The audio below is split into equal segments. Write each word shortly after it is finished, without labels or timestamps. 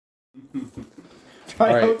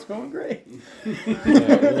Tryout's going great.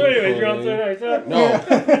 Anyway, you're on Sunday night.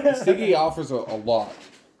 No, Sticky offers a lot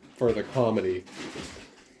for the comedy.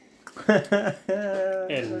 And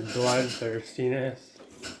bloodthirstiness.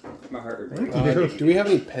 My heart would Thank break. you. Do we have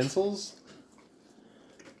any pencils?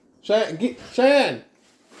 Cheyenne!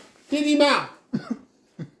 Diddy Mao!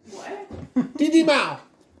 What? Diddy Mao!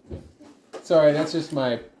 Sorry, that's just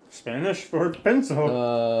my... Spanish for pencil.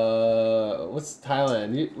 What's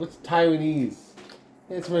Thailand? What's Taiwanese?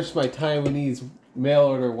 It's just my Taiwanese mail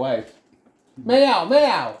order wife. Meow,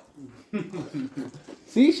 meow!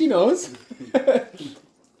 See, she knows.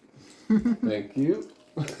 Thank you.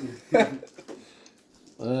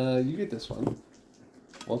 You get this one.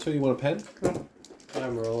 Walter, you want a pen?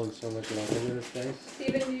 I'm rolling so much luck into this dice.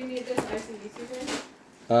 Steven, do you need this ICDC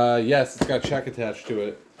thing? Yes, it's got a check attached to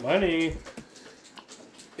it. Money.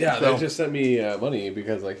 Yeah, So- they just sent me money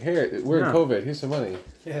because, like, here, we're in Yeah. COVID, here's some money.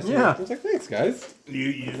 Yes, Yeah. I was like, thanks, guys.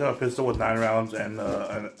 You just have a pistol with 9 rounds and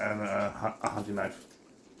a hunting knife.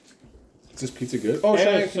 Is this pizza good? Oh, And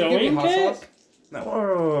Cheyenne, a can you give me sewing hot kit? sauce? No.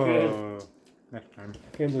 Oh. Next time.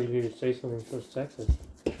 I can't believe you say something so sexist.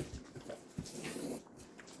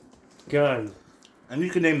 Gun. And you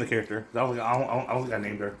can name the character. I don't think I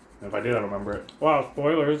named her. If I did, I don't remember it. Wow,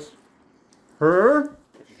 spoilers. Her?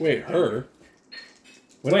 Wait, her?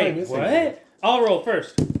 What am I Wait, missing? what? I'll roll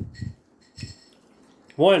first.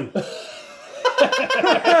 1.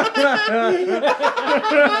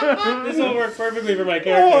 This will work perfectly for my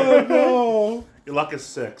character. no! Your luck is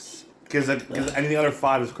 6. Because anything under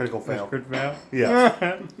 5 is critical fail. Good fail.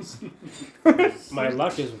 Yeah. My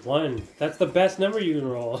luck is 1. That's the best number you can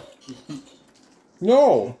roll.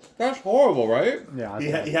 No! That's horrible, right? Yeah.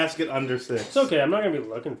 He has to get under 6. It's okay, I'm not going to be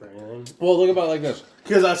looking for anything. Well, look about it like this.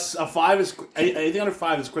 Because a 5 is... Anything under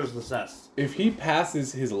 5 is critical success. If he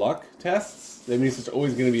passes his luck tests, that means it's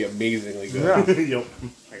always going to be amazingly good. Yeah. Yup.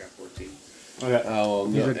 I got 14. Okay. Oh,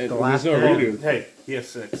 He's no, a and glass there's no man. redo. Hey, he has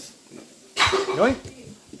 6. Really?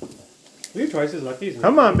 You're twice as lucky as me.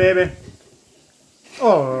 Come on, baby.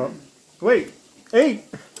 Oh, wait. 8.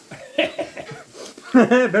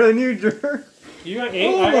 Better than you, jerk. You got 8,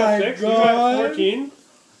 Oh I got my 6, you God. got 14.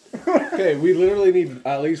 Okay, we literally need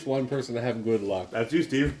at least one person to have good luck. That's you,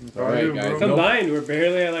 Steve. All right, you, guys. bro. Nope. Combined, we're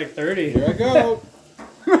barely at like 30. Here I go.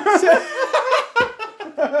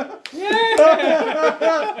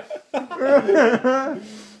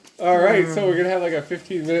 All right, so we're gonna have like a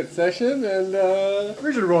 15-minute session, and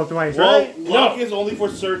We should roll twice, Well, right? luck is only for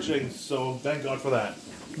searching, so thank God for that.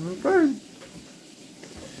 Okay.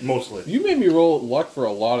 Mostly. you made me roll luck for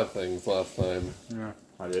a lot of things last time. Yeah.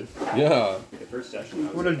 I did. Yeah. The first session,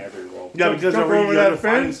 I What was a- like every roll. Yeah, because Jump over over you that guys are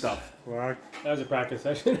finding fence. stuff. Well, That was a practice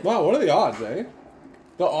session. Wow, what are the odds, eh?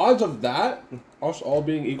 The odds of that, us all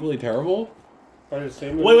being equally terrible. Are the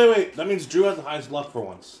same Wait. That means Drew has the highest luck for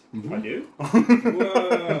once. I do?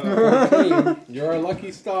 Whoa. 14. You're a lucky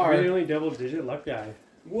Are star. you the only double-digit luck guy?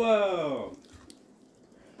 Whoa.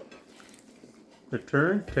 the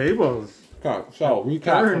turntables. Okay, so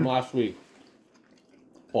recap from last week.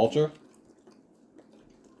 Walter.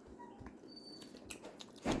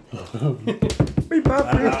 Beep,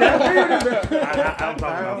 bop, beep, tap, beep, beep. I don't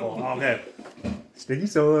talk about Okay. Sticky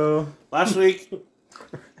solo. Last week.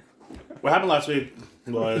 What happened last week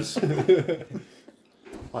was.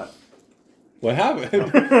 What? What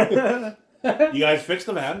happened? You guys fixed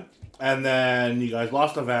the van, and then you guys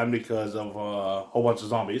lost the van because of a whole bunch of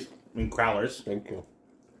zombies. I mean, crowlers. Thank you.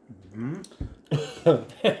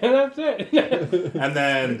 That's it. And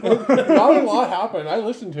then. Not a lot happened. I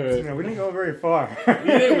listened to it. No, we didn't go very far. You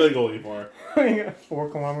didn't really go any far. We got a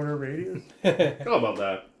 4-kilometer radius. How about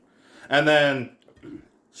that? And then.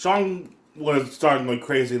 Sean was starting going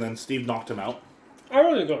crazy, and then Steve knocked him out. I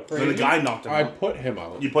wasn't going Then crazy. the guy knocked him I out. put him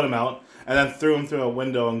out. You put him out, and then threw him through a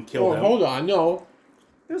window and killed Oh, him. hold on. No.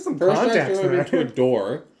 There's some First I contacts threw him into a there.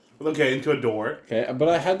 door. Okay, into a door. Okay, but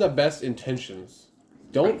I had the best intentions.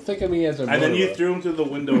 Don't think of me as a And then you murderer. threw him through the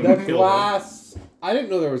window and The killed him. glass. I didn't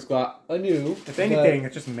know there was glass. I knew. If anything,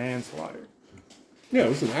 it's just manslaughter, Yeah, it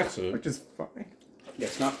was an accident. which is funny. Yeah,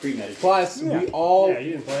 it's not premeditated. Plus, Yeah. we all Yeah,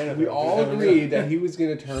 you didn't plan it. we all agreed that he was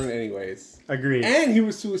gonna turn anyways, Agreed. and he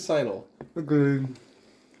was suicidal. Agreed.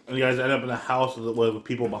 And you guys end up in a house with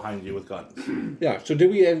people behind you with guns. Yeah. So did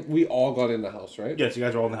we? We all got in the house, right? Yes, you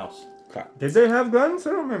guys are all in the house. Okay. Did they have guns? I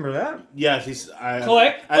don't remember that. Yes,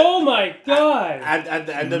 Collect? Oh my god! At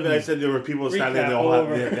the end of it, I said there were people standing there. They Recap all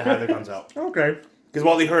over. they had their guns out. Okay. Because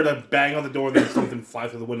while they heard a bang on the door, then something fly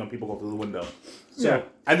through the window. People go through the window, Yeah.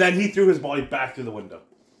 and then he threw his body back through the window.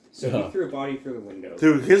 So he threw a body through the window.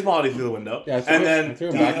 Threw his body through the window, Yeah, I threw and him- I then threw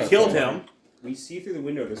him back he out killed there. him. We see through the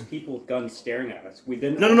window. There's people with guns staring at us. We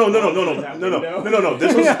didn't. No.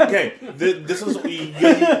 This was okay. This was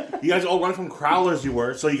you guys all run from Crowlers. You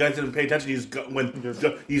were so you guys didn't pay attention. You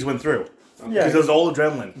just went through. Yeah. Because it was all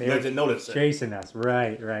adrenaline. They You were guys didn't notice it. Chasing us.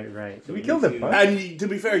 Right. So We we killed didn't them, see bud. And to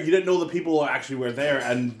be fair, you didn't know the people actually were there,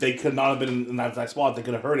 and they could not have been in that exact spot. They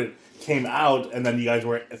could have heard it, came out, and then you guys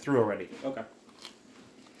were through already. Okay.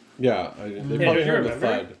 Yeah, they Yeah, probably don't you heard the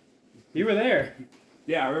remember? thud. You were there.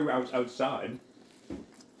 Yeah, I remember I was outside.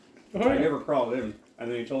 I never crawled in,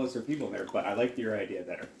 and then you told us there were people in there. But I liked your idea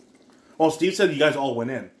better. Well, Steve said you guys all went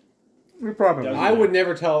in. We probably. Doesn't I would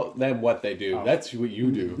never tell them what they do. Oh. That's what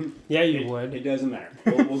you do. Yeah, you It would. doesn't matter.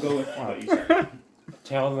 We'll go with what you said.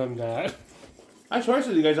 Tell them that. I swear I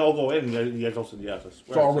said you guys all go in. And you guys all said yes. I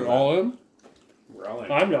swear So I are said we that. all in? We're all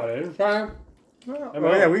in. I'm not in. Try. Oh, I'm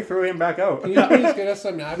yeah, out. we threw him back out. Can you please get us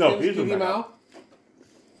some napkins? No, he's Kiki in Mao?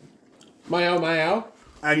 Mao?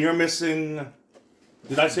 And you're missing.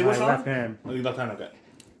 Did I say My what's left on? hand. Oh, you left hand, okay.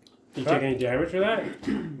 Did you take any damage for that?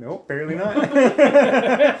 Nope, barely not.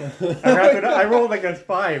 I rolled like a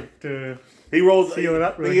 5 to. He rolled. Seal it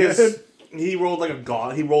up really he is- good. He rolled like a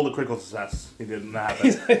god. He rolled a critical success. He didn't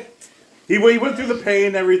happen. He went through the pain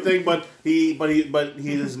and everything, but he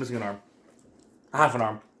is missing an arm. Half an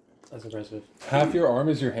arm. That's impressive. Half your arm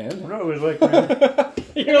is your hand? No, it was like. Man,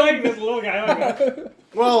 You're like this little guy. Like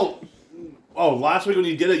Well, last week when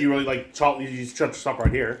you did it, you really like chopped. You just stop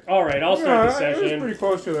right here. all right, I'll start the it was session. pretty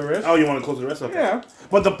close to the wrist. Oh, you want to close the wrist? Okay. Yeah.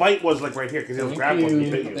 But the bite was like right here because he was grabbed when he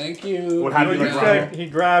bit you. Thank you. What happened But to you like said he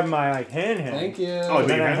grabbed my like hand. Thank you. Oh, And but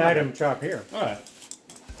then your I hand? had Okay. him chop here. All right.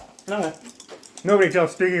 Okay. Nobody tell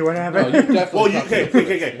Stiggy what No, happened. you definitely. Well, you fucking-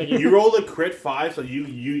 okay. You rolled a crit 5, so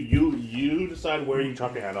you decide where you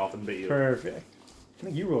chop your hand off and bit you. Perfect. I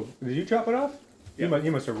think you rolled. Did you chop it off? Yeah.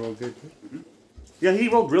 You must have rolled good. Yeah, he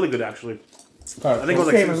rolled really good actually. Alright, I think it was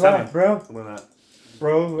This like game 6 is or 7. live, bro. Something like that.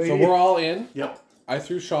 Bro, so we're all in. Yep. I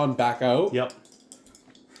threw Sean back out, Yep.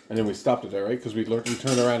 and then we stopped it there, right? Because we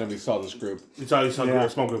turned around and we saw this group. You saw Yeah. the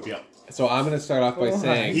smoke group. Yep. So I'm going to start off by Oh,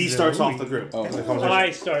 saying... He starts off the group. Oh. The conversation.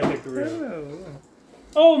 I start the group.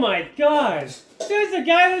 Oh my god! There's the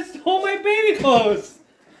guy that stole my baby clothes!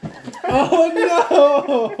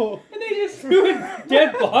 Oh And they just threw a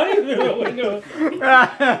dead body through the window. And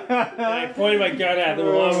I pointed my gun at them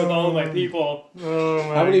along with all of my people. Oh my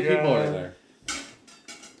no! How many God. people are in there?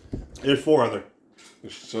 There's 4 other.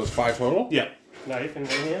 So it's 5 total? Yeah. Knife in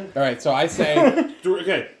one hand. Alright, so I say...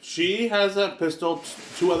 Okay, she has a pistol.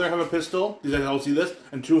 2 other have a pistol. These guys all see this,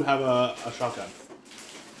 and 2 have a shotgun.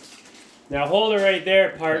 Now hold it right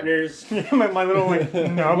there, partners. my little like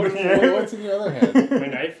nub here. What's in your other hand? My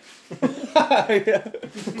knife.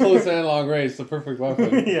 Close and long range, the perfect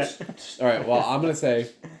weapon. Yeah. Alright, well, I'm going to say...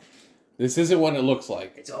 This isn't what it looks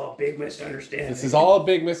like. It's all a big misunderstanding. This is all a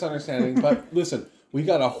big misunderstanding, but listen, we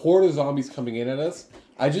got a horde of zombies coming in at us.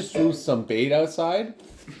 I just threw some bait outside,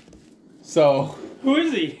 so Who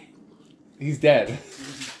is he? he's dead.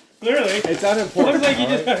 Literally. It's unimportant. Looks like he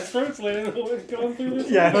just alright? got his throat slit and the wind's going through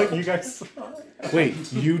this. Yeah, like you guys.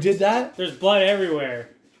 Wait, you did that? There's blood everywhere.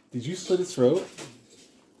 Did you slit his throat?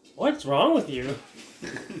 What's wrong with you?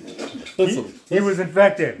 Listen, He was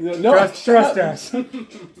infected. No. Trust us.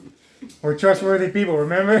 We're trustworthy people,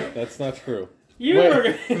 remember? that's not true. You Wait.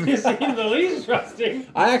 were seem the least trusting.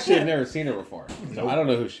 I actually have never seen her before. So I don't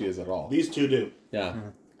know who she is at all. These 2 do. Yeah.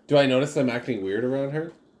 Do I notice them acting weird around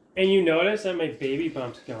her? And you notice that my baby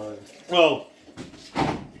bump's gone. Well,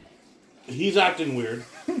 he's acting weird.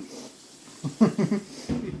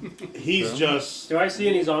 He's just. Do I see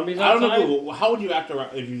any zombies I don't outside? know. How would you act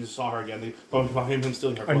around if you just saw her again? From him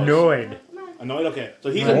stealing her clothes. Annoyed. Annoyed. Okay, so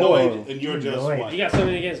he's Oh. annoyed, and you're just Annoyed. what? You got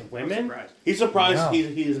something against I'm women? surprised. He's surprised. Yeah.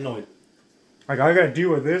 He's annoyed. Like, I gotta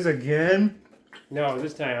deal with this again? No,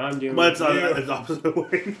 this time I'm doing But it's it. the opposite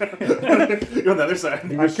way. You're on the other side.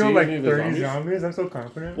 You I see killed like any of the 30 zombies? zombies. I'm so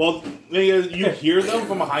confident. Well, the thing is, you hear them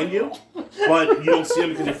from behind you, but you don't see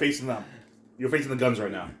them because you're facing them. You're facing the guns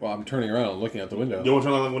right now. Well, I'm turning around and looking out the window. You want to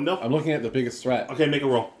turn on the window? I'm looking at the biggest threat. Okay, make a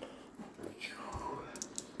roll.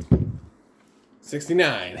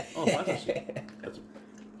 69. Oh, that's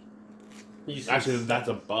You see- actually that's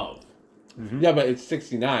above. Yeah, but it's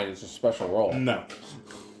 69. It's a special roll. No.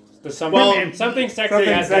 the something, Well, something sexy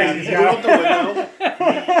something has sexy, happened. You go out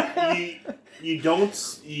the window.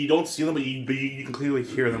 You don't see them, but you can clearly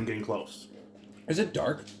hear them getting close. Is it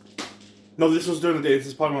dark? No, this was during the day. This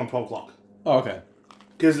is probably around 12 o'clock. Oh, okay.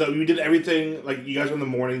 Because we did everything, like, you guys were in the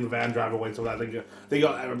morning, the van drive away, so that they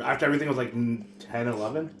got, after everything, it was like 10,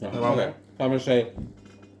 11. Yeah, around okay. I'm going to say,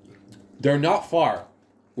 they're not far.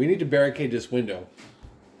 We need to barricade this window.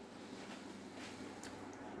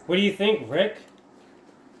 What do you think, Rick?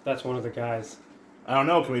 That's one of the guys. I don't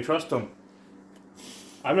know. Can we trust him?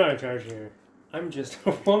 I'm not in charge here. I'm just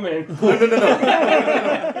a woman.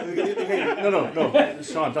 No.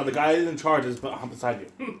 Sean, the guy in charge is beside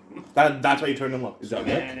you. That's why you turned and looked. Is that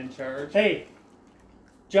Man in charge. Hey,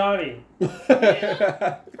 Johnny.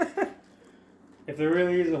 If there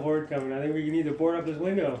really is a horde coming, I think we need to board up this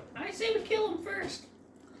window. I say we kill him first.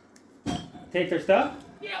 Take their stuff.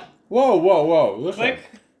 Yep. Whoa. Listen. Click.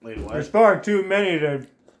 Wait, There's what? far too many to.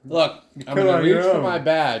 Look, I'm Kill gonna on your reach for own. my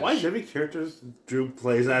badge. Why is every character Drew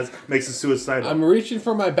plays as makes it suicidal? I'm reaching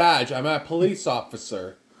for my badge. I'm a police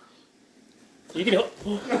officer. You can. How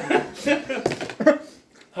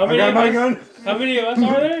I many? got Of my us, gun. how many of us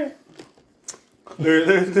are there?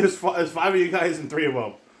 There's 5 of you guys and 3 of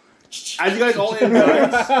them. As you guys all hear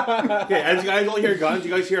guns, you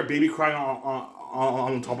guys hear a baby crying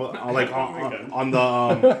on top of on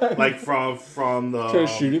the like from the Try to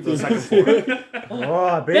shoot it. the second floor.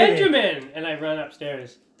 Oh, baby. Benjamin! And I run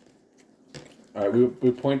upstairs. All right,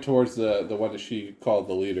 we point towards the one that she called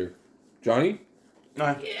the leader. Johnny?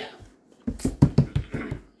 Uh, Yeah.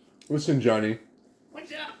 Listen, Johnny.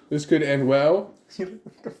 What's up? This could end well,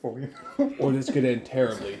 For you. or this could end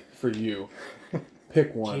terribly for you.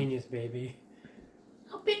 Pick one. Genius, baby.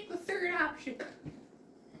 I'll pick the third option.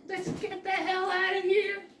 Let's get the hell out of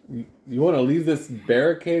here. You want to leave this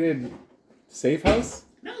barricaded safe house?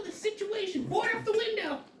 No, the situation. Board up the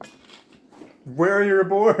window. Where are your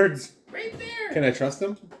boards? Right there. Can I trust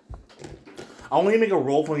him? I want you to make a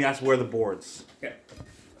roll when you ask where are the boards. Okay.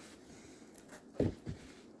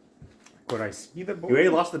 Could I see the You board? already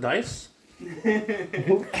lost the dice?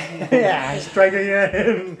 Yeah, strike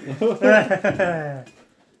again.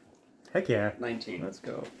 Heck yeah. 19. Let's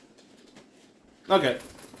go. Okay.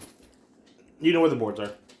 You know where the boards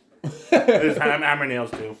are. There's hammer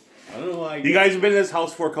nails too. I don't know why. You guys have been in this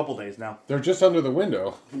house for a couple days now. They're just under the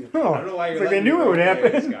window. Oh, I don't know why it's you're like they letting knew me it would roleplay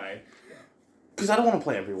this happen. guy. Because I don't want to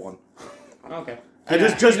play everyone. Okay. And Yeah,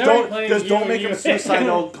 just he's already don't playing just you don't and make you. them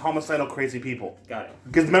suicidal, homicidal, crazy people. Got it.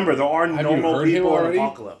 Because remember, there are you normal heard him people in already?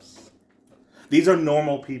 Apocalypse. These are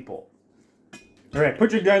normal people. All right,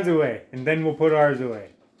 put your guns away, and then we'll put ours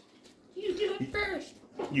away. You do it first.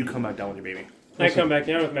 You come back down with your baby. I come back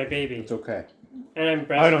down with my baby. It's okay. And I'm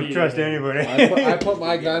breastfeeding. I don't trust him. anybody. I put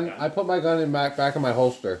my gun. I put my gun in back of my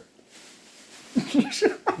holster.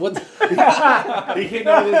 What? He came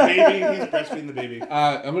down with his baby. He's breastfeeding the baby.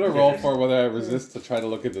 I'm gonna roll for whether I resist to try to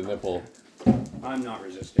look at the nipple. I'm not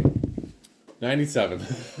resisting. 97. You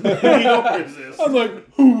don't resist. I'm like,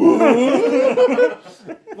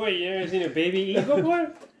 Wait, you never seen a baby eat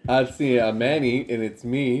before? I see a man eat and it's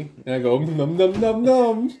me, and I go num num num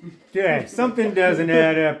num. Yeah, something doesn't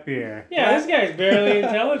add up here. Yeah, this guy's barely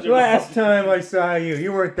intelligible. Last time I saw you,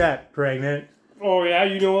 you weren't that pregnant. Oh yeah,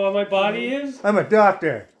 you know what my body is? I'm a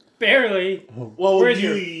doctor. Barely. Well, Where's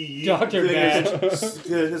your doctor badge?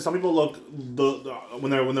 Because some people look when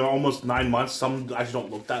they're almost 9 months. Some actually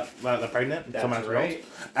don't look that pregnant. That's some actually right.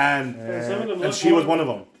 don't. And And some of them and look she was more- one of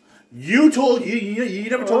them. You told you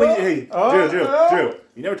never told me. Hey, Drew,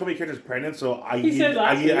 you never told me your character's pregnant. So I He said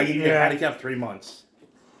last give you a week. Yeah. handicap 3 months.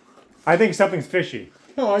 I think something's fishy.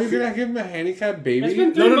 Oh, you're gonna give him a handicapped baby? It's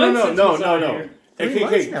been 3 months since we saw no. here. 3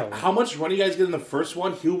 Okay, months now. how much money you guys get in the first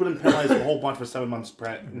one? He would have been penalized a whole bunch for 7 months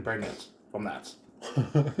pregnant from that.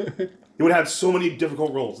 He would have had so many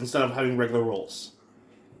difficult rolls instead of having regular rolls.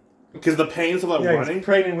 Because the pains of like Yeah, 'cause running.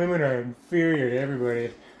 pregnant women are inferior to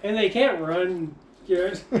everybody. And they can't run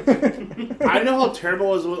good. I know how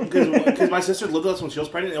terrible it was because my sister lived with us when she was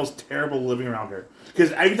pregnant. And it was terrible living around her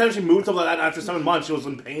because every time she moved stuff like that after 7 months, she was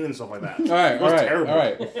in pain and stuff like that. All right, it was all right, terrible. all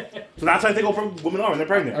right. So that's how I think all women are when they're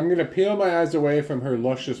pregnant. I'm gonna peel my eyes away from her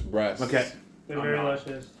luscious breasts. Okay. They're very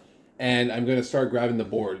luscious. And I'm gonna start grabbing the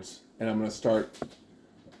boards, and I'm gonna start.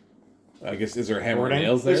 I guess is there hammer and Boarding?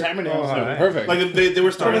 nails there? There's hammer nails. Oh, too. alright. Perfect. Like they were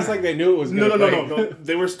It's starting. almost like they knew it was No, gonna no, no, break. no.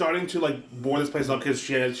 They were starting to like board this place up because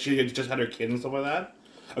she had just had her kid and stuff like that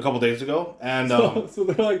a couple days ago, and So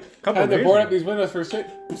they're like, Couple had to days board ago. up these windows for a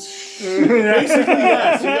second. basically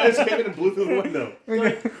yes, you guys came in and blew through the window.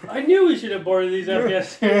 I knew we should have boarded these up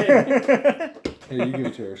yesterday. Here, you give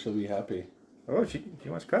it to her. She'll be happy. Oh, she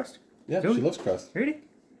wants crust? Yeah, Really? she loves crust. Really?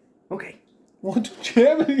 Okay. What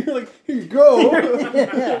jam? And you're like, here you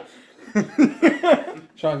go.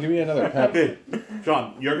 Sean, give me another pep. Okay,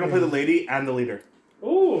 John, you're gonna play the lady and the leader.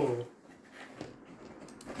 Ooh.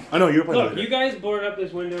 I know you're playing Look, the leader. you guys boarded up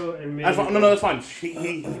this window and made That's fine. No, that's fine.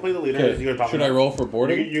 He played the leader. Okay, You're talking should I about. roll for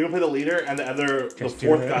boarding? You're gonna play the leader and the Just do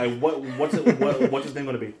fourth that. guy. What's his name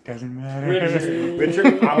gonna be? Doesn't matter. Richard.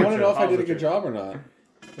 Richard. I want to know if I did a good job or not.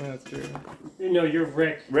 That's true. No, you're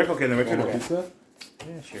Rick. Rick. Okay, then Richard. Want a Okay. pizza?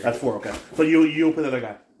 Yeah, sure. That's 4. Okay. So you play the other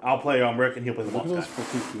guy. I'll play Rick and he'll play the Look at boss those guy.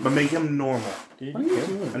 fucking feet. But make him normal. What are you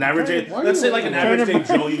doing? An average day, Why are let's you say like an looking average at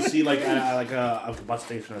day Joe you see like at like a bus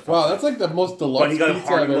station or something. Wow, that's like the most deluxe But he got pizza I've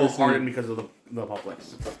hardened, a ever little hardened seen. because of the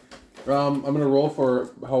Publix. I'm gonna roll for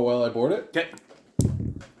how well I board it. Okay.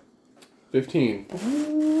 15.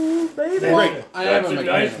 Baby. Great. I am That's a a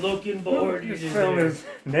nice mechanic. looking board. You Just just found did. his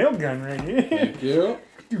nail gun right here. Thank you.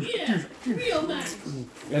 Yeah, real nice.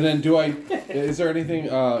 And then is there anything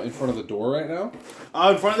in front of the door right now?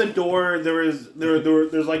 In front of the door, there's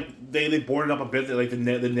like they boarded up a bit. They like they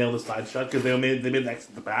nailed the side shut because they made an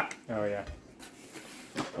exit at the back. Oh yeah.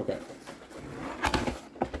 Okay.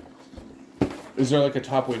 Is there like a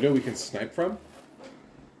top window we can snipe from?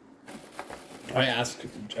 I asked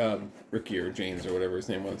Ricky or James or whatever his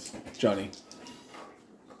name was. Johnny.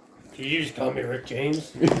 Can you just call me Rick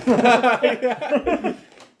James?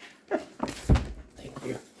 Thank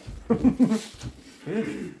you.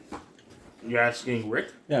 You're asking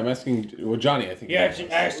Rick. Yeah, I'm asking. Well, Johnny, I think. You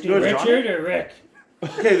actually asking Good, Richard or Rick?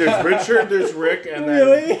 Okay, there's Richard, there's Rick, and then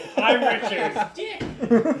Really? I'm Richard. Dick,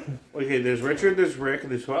 okay, there's Richard, there's Rick,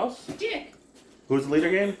 and there's who else? Dick, Who's the leader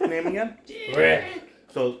name again? Dick. Rick.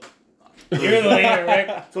 So You're the leader,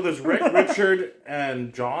 Rick. so there's Rick, Richard,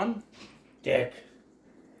 and John. Dick.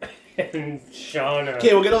 And Shauna.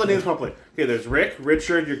 Okay, we'll get all the names properly. Okay, there's Rick,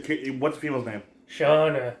 Richard. What's the female's name?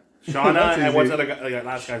 Shauna. Shauna, That's and what's easy. the other guy,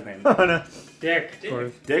 last guy's name? Oh no. Dick.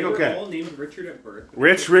 course. Dick. They were Okay. all named Richard at birth.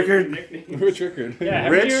 Rich, Rickard. Nickname. Rich Rickard. Yeah,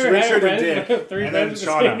 have Rich, you ever Richard, had and friends Dick. with three And then friends with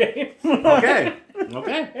the same Shauna. name? Okay.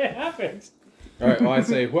 Okay. It happens. All right. Well, I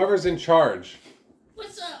say whoever's in charge.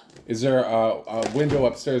 What's up? Is there a window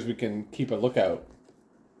upstairs we can keep a lookout?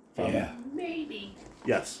 from? Yeah. Maybe.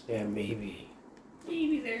 Yes. Yeah, maybe.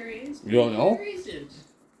 Maybe there is. You don't maybe know? There isn't.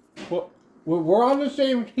 Well, we're on the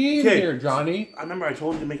same team Okay. here, Johnny. I remember I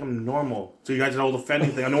told you to make him normal, so you guys don't defend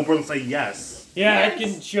anything. I know we're gonna say yes. Yeah, Yes. I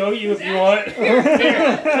can show you if you want. Here,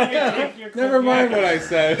 take your Never quick mind guess. what I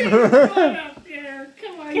said. Come up there.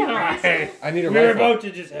 Come on, you Come on. asshole. I need a We were rifle. about to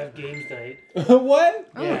just have games night. What?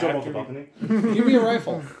 I'm Yeah, gonna jump off after the we- balcony. Give me a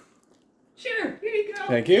rifle. Sure, here you go.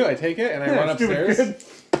 Thank you. I take it and I run upstairs.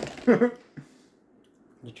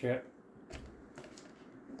 You trip.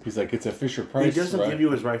 He's like, it's a Fisher He Price. doesn't right? give you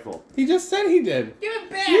his rifle. He just said he did. Give it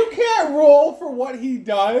back. You can't roll for what he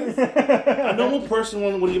does. A normal person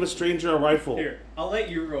wouldn't give a stranger a rifle. Here, I'll let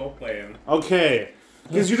you role play him. Okay.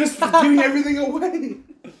 Because you're just giving everything away.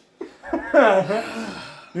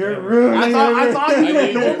 You're ruining I thought I you were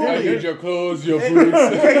need normally. your clothes, your boots.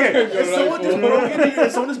 Okay, your if someone just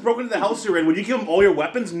rifle. broke into the house you're in, would you give them all your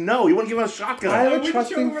weapons? No, you wouldn't give them a shotgun. I have a wouldn't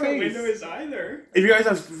trusting show where the face. window is either. If you guys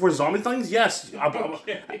have for zombie things, yes.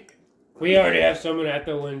 Okay. We already have someone at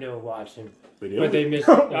the window watching. We But they missed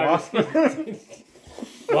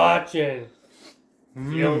watching.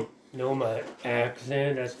 You don't know my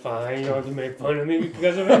accent, that's fine. You don't have to make fun of me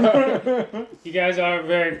because of it. You guys are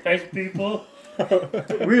very nice people.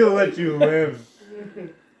 We'll let you live.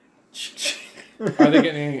 Are they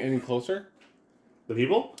getting any closer? The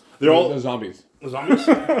people? They're all the zombies. the zombies?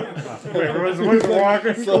 Everyone's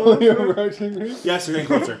walking. Slowly approaching me. Yes, they're getting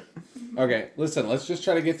closer. Okay, listen, let's just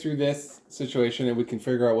try to get through this situation and we can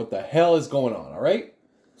figure out what the hell is going on, alright?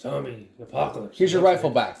 Zombie apocalypse. Here's your rifle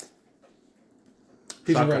back.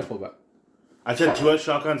 Here's Shotgun. your rifle back. I said 2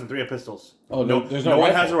 shotguns and 3 pistols. Oh, no, there's no one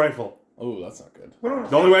rifle. has a rifle. Oh, that's not good.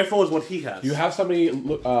 The only rifle is what he has. You have somebody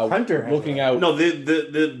Hunter has looking out. No,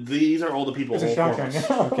 these are all the people. It's a all four of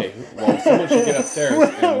shotgun. us. Okay, well, someone should get upstairs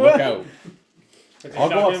and look out. It's a I'll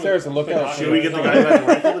go shotgun upstairs and look with- out. Should we get the guy who has a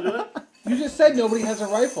rifle to do it? You just said nobody has a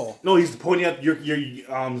rifle. No, he's pointing at your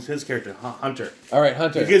his character, Hunter, All right,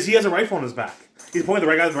 Hunter. because he has a rifle on his back. He's pointing at the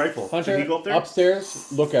right guy with the rifle. Hunter, Should he go up there?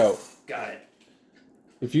 upstairs, look out. Got it.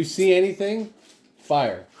 If you see anything,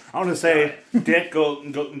 fire. I want to say, Dick, go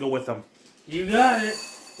with them. You got it.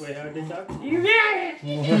 Wait, how did talk? You got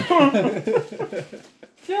it.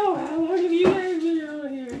 So, how long have you guys been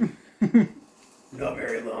out here? Not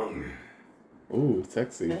very long. Ooh,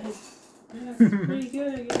 sexy. That's pretty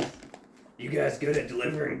good, I guess. You guys good at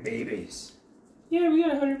delivering babies? Yeah, we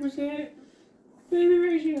got 100% baby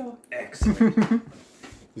ratio. Excellent.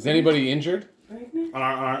 Is anybody injured? Right now?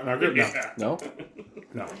 On our group, no. No.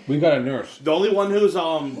 No. We got a nurse. The only one who's who's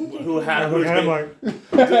I'm like,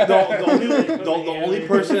 the only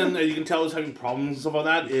person that you can tell is having problems and stuff like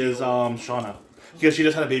that is Shauna, because she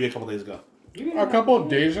just had a baby a couple days ago. A couple of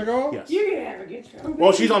days ago? Yes. You're gonna have a good strong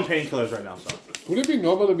Well, she's on painkillers right now, so. Would it be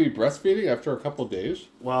normal to be breastfeeding after a couple of days?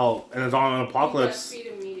 Well, and it's on an apocalypse.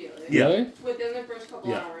 Breastfeed immediately. Yeah. Really? Within the first couple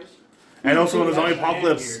Yeah. hours. And also in the zombie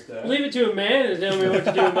apocalypse. Leave it to a man and tell me what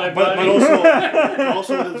to do with my But body.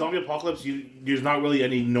 also in the zombie apocalypse, there's not really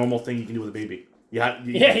any normal thing you can do with a baby. You gotta,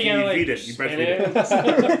 feed it. You breastfeed it.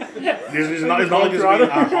 There's not like there's a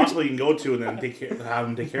hospital you can go to and then have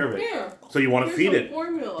them take care of it. Yeah. So you want to feed it.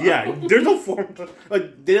 Formula. Yeah, there's no formula.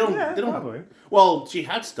 Like they don't. Probably. Well, she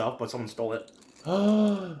had stuff, but someone stole it.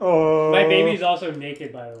 Oh. My baby's also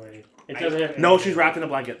naked, by the way. It doesn't have. No, she's wrapped in a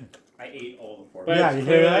blanket. I ate all the But formula. Yeah, it's you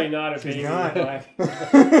hear clearly that? not a She's baby. not.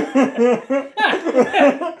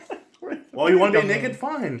 Well, you want to be naked?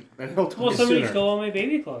 Fine. Well, somebody stole all my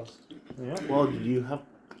baby clothes. Yeah. Well, you have.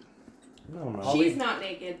 I don't know. She's not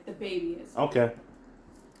naked. The baby is. Okay.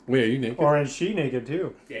 Wait, are you naked? Or is she naked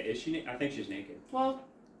too? Yeah, is she? I think she's naked. Well,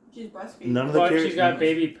 she's breastfeeding. None of the But kids. she's got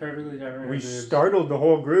baby perfectly covering her We boobs. startled the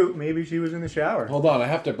whole group. Maybe she was in the shower. Hold on, I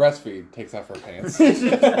have to breastfeed. Takes off her pants.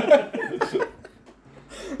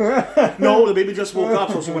 No, the baby just woke up,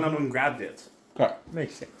 so she went up and grabbed it. Okay.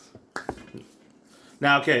 Makes sense.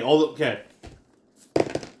 Now, okay,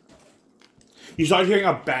 you start hearing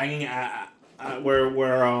a banging at where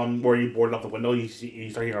you boarded up the window. You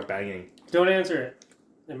start hearing a banging. Don't answer it.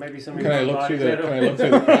 There might be somebody. Can I in the look box through the? that Can I don't- look through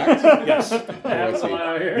the cracks? Yes. I have someone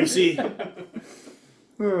out here. You see,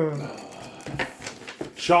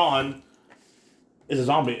 Sean is a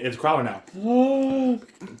zombie. It's a crawler now Can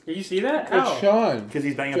you see that? How? It's Sean. because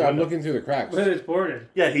he's banging. Dude, up I'm the window. looking through the cracks. But it's boarded.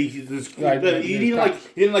 Yeah, he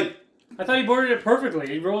didn't like. I thought he boarded it perfectly.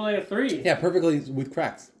 He rolled like a 3. Yeah, perfectly with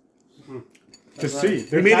cracks. To see. He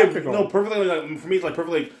They're made tactical. it no perfectly. Like, for me, it's like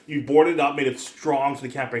perfectly. Like, you boarded it up, made it strong, so they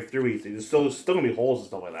can't break through easy. There's still gonna be holes and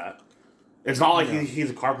stuff like that. It's not like he's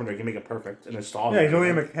a carpenter. He can make it perfect and install it. Yeah, he's only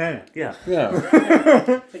a mechanic. Yeah. Yeah. Like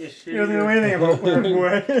a He shitty. doesn't know anything about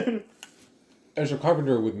wood. There's a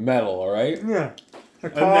carpenter with metal, all right? Yeah. A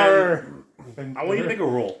car. I want you to make a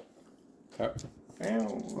roll. Okay.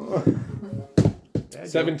 Ow.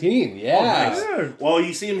 17. Yeah. Yeah. Well,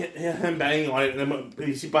 you see him banging on it, and then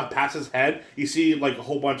you see past his head. You see like a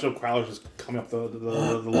whole bunch of crowds just coming up the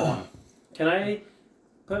lawn. Can I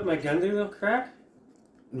put my gun through the crack?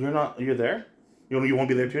 You're there. You won't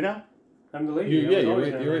be there too now. I'm the lady. Yeah, I was you're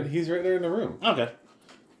always in, there. he's right there in the room. Okay.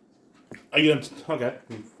 Are you gonna? Okay,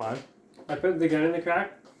 fine. I put the gun in the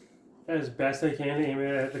crack as best I can to aim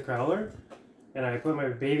it at the crowler, and I put my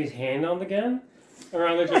baby's hand on the gun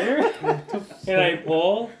around the trigger, and I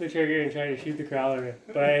pull the trigger and try to shoot the crowler.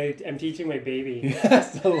 But I'm teaching my He baby.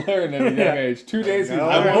 has to learn at a young age. 2 days he's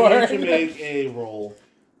I been want you to born. make a roll.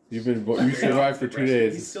 You survived for 2 He's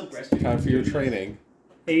days. still breastfeeding. Time for your training.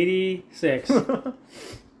 86. Does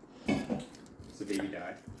the baby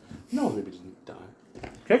die? No, the baby doesn't die.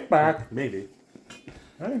 Kick back. Maybe.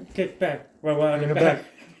 Kick back. Well, In get the back. back.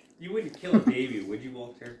 You wouldn't kill a baby, would you,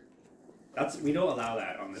 Walter? We don't allow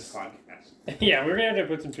that on this podcast. Yeah, we're gonna have to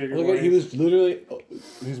put some trigger Look at, he warnings. was literally,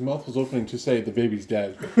 his mouth was opening to say the baby's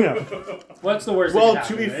dead. Yeah. What's the worst? Well, that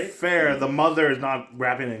to could be happen, right? fair, the mother is not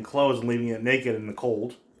wrapping it in clothes and leaving it naked in the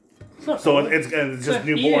cold. It's not So cold. it's It's just a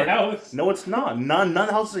heated newborn. house. No, it's not. None of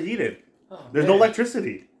the houses are heated. Oh, There's no man.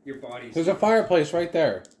 electricity. Your body's. There's a fireplace right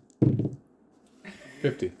there.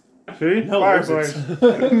 See? No, Fireplace. there's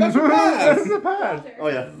That's the pad. Oh,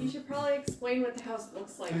 yeah. You should probably explain what the house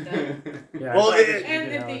looks like then. Yeah, Well, it's not it- a And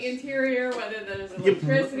heated if the house. interior, whether there's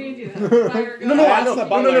electricity, do they have fire No, going? I That's know. the No,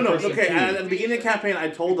 butler no. person, Okay, too. at the beginning of the campaign, I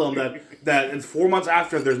told them that it's 4 months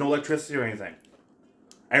after there's no electricity or anything.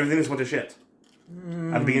 Everything just went to shit.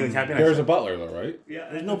 At the beginning of the campaign, I There's a said, butler though, right? Yeah.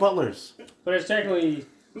 there's no butlers. But it's technically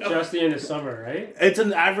just the end of summer, right? It's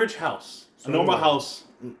an average house. A normal house.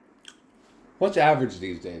 What's average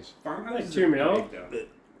these days? Farmhouse Like is 2 mil? big, though.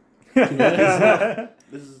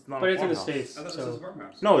 This is not But a it's in the farmhouse. States. I thought this was a So.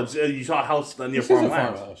 farmhouse. No, it's you saw a house near This is a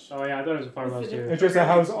farmland. farmhouse. Oh, yeah, I thought it was a farmhouse too. It's just a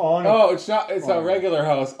house on. Oh, it's not. It's a regular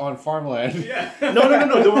house on farmland. Yeah.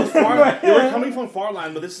 No. There was farm. They were coming from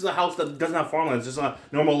farmland, but this is a house that doesn't have farmland. It's just a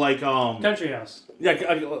normal Country house. yeah,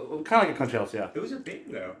 kind of like a country house. Yeah. Those are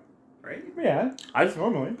big, though. Right? Yeah. I've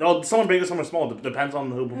Normally. no, some are big and some are small. It depends on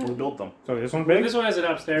who built them. So this one's But big. this one has an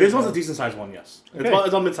upstairs. This one's a though. decent sized one. Yes, Okay.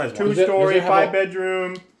 it's a mid sized one. Does it- Two-story, does it have a-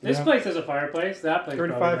 5-bedroom. This Yeah. place has a fireplace. That place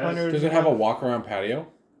probably 3,500. Does it have a walk around patio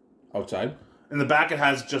outside? In the back, it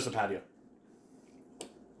has just a patio.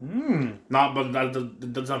 Mmm. Not, but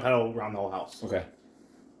it doesn't have a patio around the whole house. Okay.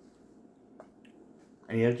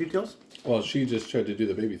 Any other details? Well, she just tried to do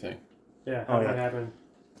the baby thing. does. Yeah, Oh, how yeah. that happened.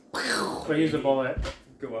 But use the bullet.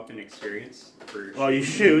 Go up and experience. For Well, you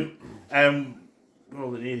shoot, and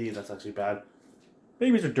well, the idiot. That's actually bad.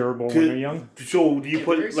 Babies are durable when they're young. So do you Yeah,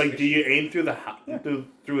 put very like do you aim through the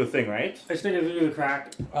through the thing, right? I stick it through the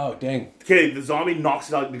crack. Oh dang! Okay, the zombie knocks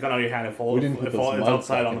it out the gun out of your hand and falls. We didn't put It those falls it's mugs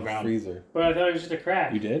outside back on in the the ground. freezer. But I thought it was just a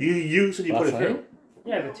crack. You did? You said you put Last it through. night?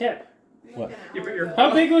 Yeah, the tip. What? Like an hour ago.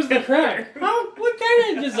 How big was the crack? What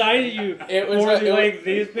kind of design did you? It was Or like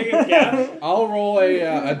these big of gaps? I'll roll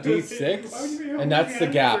a D6, and that's the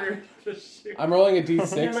gap. I'm rolling a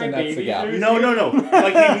D6, and that's the gap. No.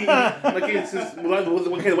 Like it's just,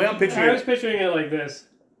 okay, the way I'm picturing I was it. picturing it like this.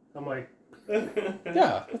 I'm like,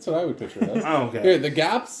 Yeah, that's what I would picture it as. Oh, okay. Here, the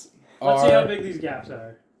gaps let's see how are big these gaps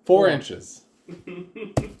are. 4 inches. Yeah,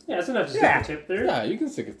 that's enough to stick Yeah. a tip through. Yeah, you can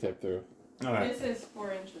stick a tip through. Alright. This is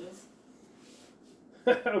 4 inches.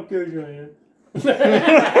 How good, Julian?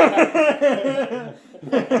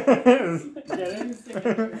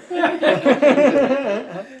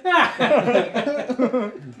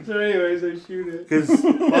 So, anyways, I shoot it. Because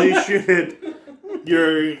while you shoot it,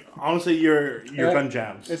 your gun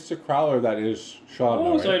jams. It's the Crowler that is Sean.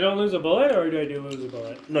 Oh, though, so I right? don't lose a bullet, or do I do lose a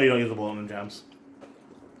bullet? No, you don't use the bullet in jams.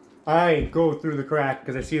 I go through the crack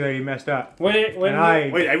because I see that he messed up. When And I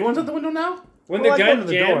Wait, everyone's at the window now? when Well, the I go gun to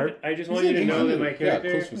the jammed, door. I just want you to know that my Yeah,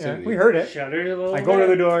 character close yeah, vicinity. we heard it. shuddered a little I go to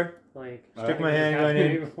the door, Like, stick my it handgun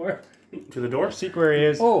happened in, before. To the door? see where he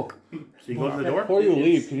is. Oh, So you go to the door? before you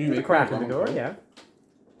leave, can you The make crack me in the roll? door, yeah.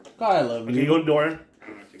 God, I love Okay, you you. go to the door.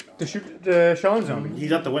 To shoot the Sean zombie.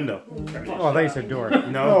 He's at the window. Oh, I thought you said door.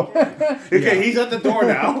 No. Okay, he's at the door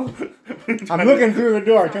now. I'm looking through the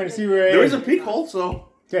door, trying to see where he There is. is a peek hole, so.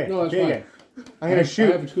 Okay, No, that's okay. I'm I gonna have shoot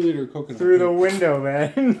a 2-liter coconut. through the window,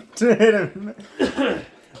 man, to hit him.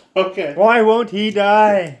 Okay. Why won't he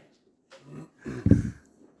die?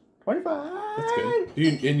 25. That's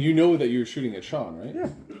good. And you know that you're shooting at Sean, right? Yeah.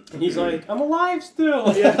 He's like, I'm alive still.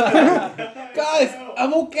 Guys,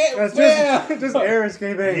 I'm okay. That's Yeah. just air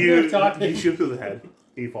escaping. You talking. shoot through the head.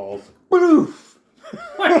 He falls. Bloof.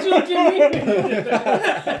 Why'd you look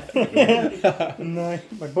at me?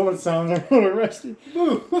 My bullet sounds are a little rusty.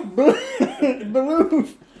 Bloof.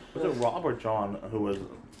 Was it Rob or John who was.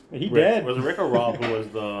 He Rick? dead. Was it Rick or Rob who was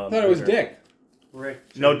the. I thought it was leader? Dick.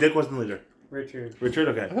 No, Dick wasn't the leader. Richard. Richard,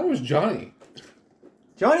 I okay. thought it was Johnny.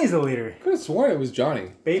 Johnny's the leader. I could have sworn it was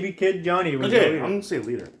Johnny. Baby kid Johnny was the Okay, leader. I'm gonna say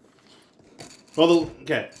leader. Well,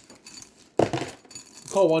 okay. You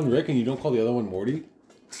call one Rick and you don't call the other one Morty?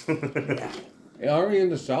 Hey, aren't we in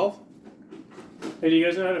the South? Hey, do you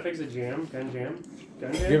guys know how to fix a jam? Gun jam?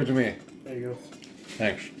 Gun jam? Give it to me. There you go.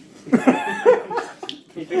 Thanks. Can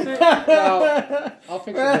you fix it? No, I'll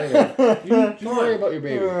fix it later. You worry about your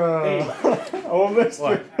baby. Oh, mister.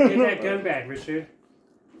 What? Get that gun back, Richard.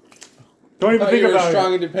 Don't I even thought think you were a about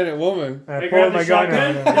strong, it. independent woman. I I pulled grab my the gun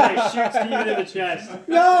shotgun out. and I shoot Steven in the chest.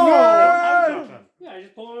 No! Yeah, I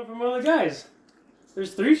just pulled one from one of the guys.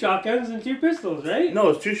 There's 3 shotguns and 2 pistols, right? No,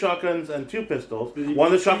 it's 2 shotguns and 2 pistols. One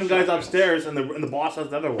of the shotgun guys upstairs, and the boss has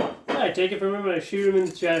the other one. Yeah, I take it from him and I shoot him in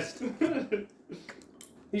the chest.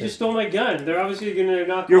 He just stole my gun. They're obviously gonna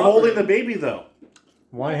knock. You're holding the baby though.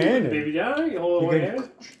 One-handed. baby down. You hold it You one can- hand.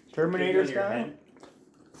 Terminator style.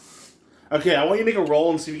 Okay, I want you to make a roll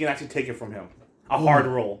and see if you can actually take it from him. A hard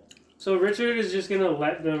roll. So Richard is just gonna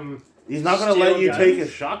let them. He's not gonna Steal let you guns? take his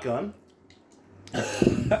shotgun.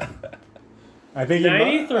 I think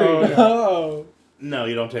 93. Oh. No,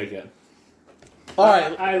 you don't take it. All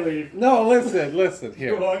right. I leave. No, listen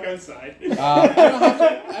here. Walk outside.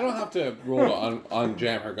 I don't have to roll on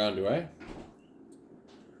jam her gun, do I?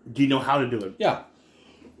 Do you know how to do it? Yeah.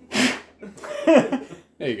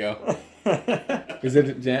 There you go. Is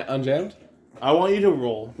it unjammed? I want you to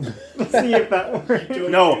roll. See if that works.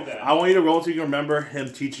 No, I want you to roll so you can remember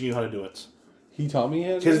him teaching you how to do it. He taught me how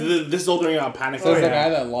to Because do it? this is all during a panic. So it's the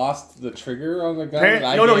attack. guy that lost the trigger on the gun? that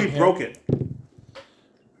I No, gave he him? broke it.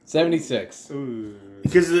 76. Ooh.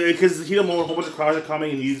 Because he don't know a whole bunch of crowds are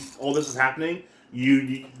coming and all this is happening.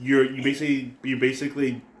 You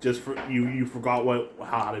basically just you forgot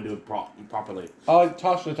how to do it properly. I'll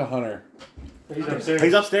toss it to Hunter. He's upstairs.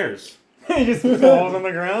 He's upstairs. He just falls on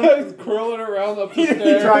the ground. He's curling around up the He's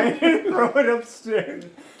stairs. trying to throw it upstairs.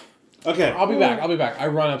 Okay. I'll be back. I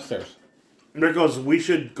run upstairs. Rick goes, we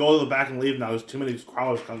should go to the back and leave now. There's too many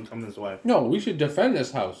crawlers coming this way. No, we should defend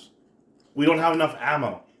this house. We don't have enough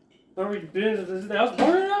ammo. Are we doing? Is the house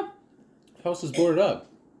boarded up? The house is boarded up.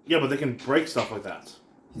 Yeah, but they can break stuff like that.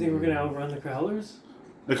 You think we're gonna outrun the Crowlers?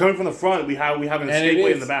 They're coming from the front. We have an And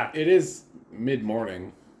escapeway in the back. It is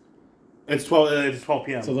mid-morning, It's 12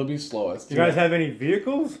 p.m. so they'll be slowest. Do you guys have any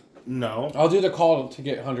vehicles? No. I'll do the call to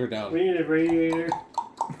get Hunter down. We need a radiator.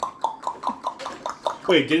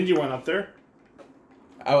 Wait, didn't you run up there?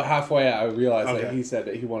 Halfway, I realized that Okay. he said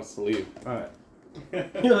that he wants to leave. All right.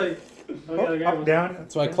 You're like, oh, yeah, the guy Up, wants- down.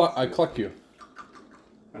 So I cluck you.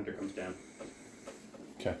 Hunter comes down.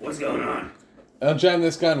 Okay. What's going on? I'll jam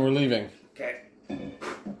this gun. We're leaving. Okay. And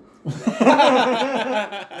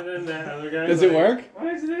then that other guy. Does it work?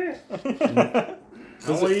 What is this?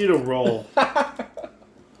 I want you to roll.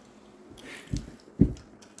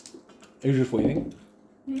 You're just waiting?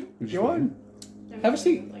 Hmm? You're just Go on. Have a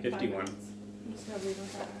seat. Like 51. 5 minutes. I'm just gonna leave it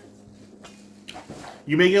at that.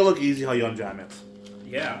 You make it look easy how you unjam it.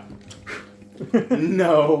 Yeah.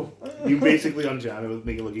 No. You basically unjam it,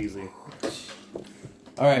 make it look easy.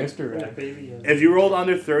 All right. Mr. Where the Red. baby is. If you rolled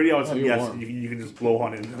under 30, I would Oh, say you're yes. warm. You can just blow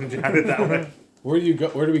on it and unjam it that way. Where do you go?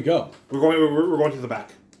 Where do we go? We're going to the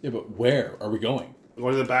back. Yeah, but where are we going? We're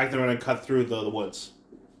going to the back. Then we're going to cut through the woods.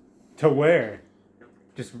 To where?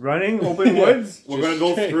 Just running? Open woods? We're going to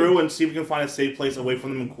go through and see if we can find a safe place away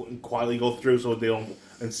from them and quietly go through so they don't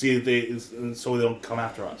and see if they don't come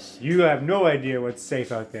after us. You have no idea what's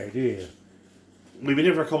safe out there, do you? We've been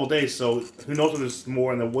here for a couple days, so who knows if there's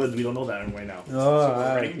more in the woods? We don't know that right now. Oh, So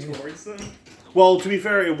we're running towards them. Well, to be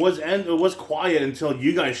fair, it was quiet until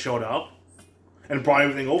you guys showed up and brought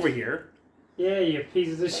everything over here. Yeah, you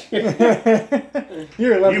pieces of shit.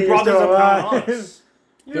 You're lucky You you're brought this still upon alive. us.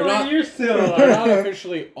 You're still They're alive. not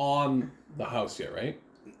officially on the house yet, right?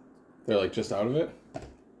 They're like just out of it,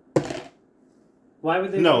 Why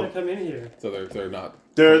would they No. want to come in here? so they're not.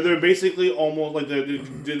 They're basically almost like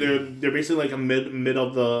they're basically like a mid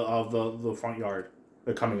of the front yard.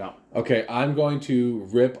 They're coming up. Okay, I'm going to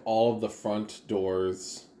rip all of the front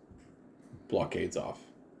doors blockades off.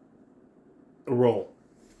 Roll.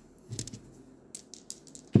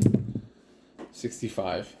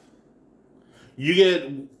 65. You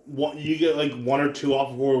get like one or two off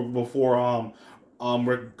before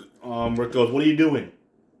Rick goes. What are you doing?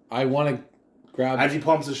 I want to grab. As he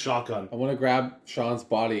pumps his shotgun. I want to grab Sean's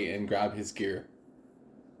body and grab his gear.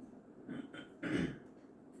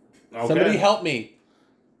 Okay. Somebody help me!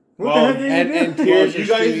 What Well, the heck are you And doing? and Well, tears you are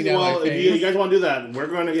guys, streaming down my if face. you guys want to do that, we're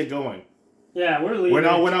going to get going. Yeah, we're leaving. We're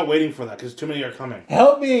not waiting for that because too many are coming.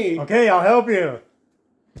 Help me! Okay, I'll help you.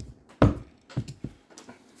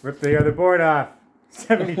 Rip the other board off.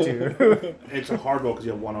 72. It's a hard roll because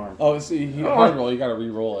you have one arm. Oh, see, hard roll. You got to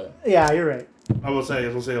re-roll it. Yeah, you're right. I will say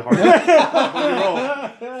a hard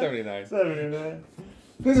roll. 79. 79.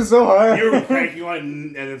 This is so hard. You're cranking on it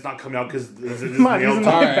and it's not coming out because it's Come on, nailed this is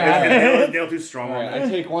not too- bad. it's nailed too strong All on right, it. I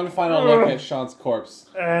take one final look at Sean's corpse,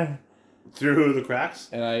 Through the cracks.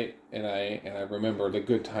 and I remember the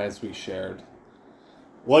good times we shared.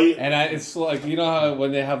 Well, And it's like, you know how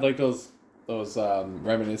when they have like those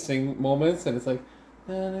reminiscing moments, and it's like,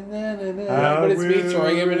 na, na, na, na, na, but it's me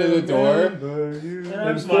throwing him into the door. And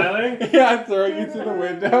I'm smiling. Yeah, I'm throwing you through the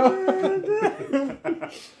window.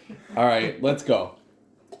 All right, let's go.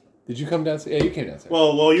 Did you come downstairs? Yeah, you came downstairs.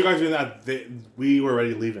 well, you guys doing that. We were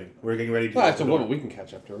already leaving. We were getting ready to. Well, go it's a out the woman. door. We can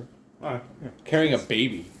catch up to her. Alright. Carrying a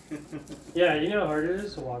baby. Yeah, you know how hard it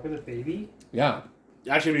is to walk with a baby? Yeah.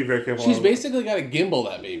 Actually, be very careful. She's basically got to gimbal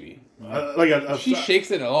that baby. like a She shakes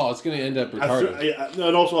it at all. It's going to end up retarded.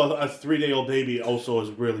 and also a 3-day-old baby also is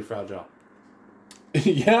really fragile.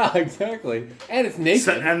 Yeah, exactly. And it's naked.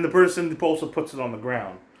 And the person also puts it on the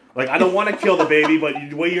ground. Like, I don't want to kill the baby, but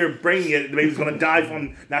the way you're bringing it, the baby's going to die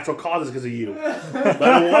from natural causes because of you. But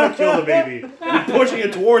I don't want to kill the baby. You're pushing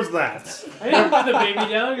it towards that. I didn't put the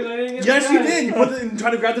baby down because I didn't get Yes, the you gun. did. You put it and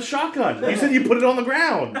tried to grab the shotgun. You said you put it on the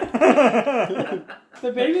ground.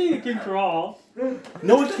 The baby can crawl.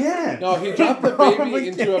 No, it can't. No, he dropped the baby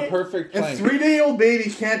into a perfect A plank. 3-day-old baby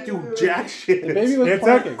can't do jack shit. The baby was It's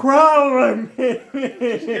planking. a crawler. Get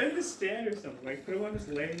him to stand or something. Like, put him on his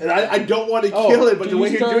leg. And I don't want to Oh, kill it, but do the you way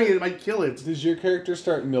you're start- doing it might kill it. Does your character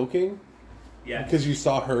start milking? Yes. Because you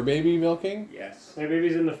saw her baby milking? Yes. My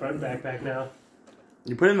baby's in the front backpack now.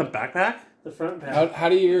 You put it in the backpack? The front pack. How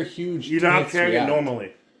do your huge You're not tits carrying it react?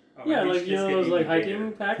 normally. Oh, Yeah, my like beach you is know those getting like even hiking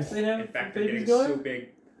bigger. packs they have In for fact, they're babies getting going? so big,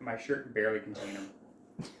 my shirt can barely contain them.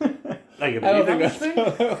 Like a I don't baby think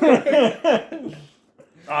house that's thing?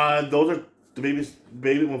 Those are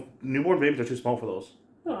the newborn babies are too small for those.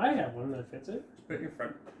 No, I have one that fits it. Put it in your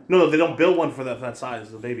front. No, they don't build one for that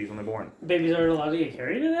size. The babies when they're born. Babies aren't allowed to get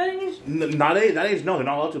carried at that age? Not at that age. No, they're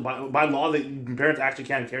not allowed to. By law, parents actually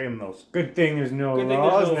can't carry them those. Good thing there's no Good thing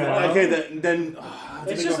laws there's no now. law. Okay, then.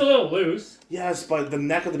 It's just a little loose. Yes, but the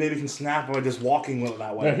neck of the baby can snap by just walking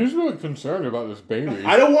that way. Yeah, he's really concerned about this baby.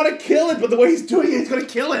 I don't want to kill it, but the way he's doing it, he's gonna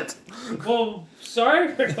kill it. Well,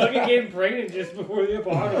 sorry for fucking getting pregnant just before the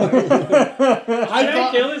apocalypse. I Can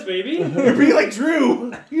I kill this baby? You're being like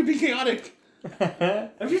Drew. You're being chaotic.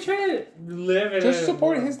 I'm just trying to live in Just a...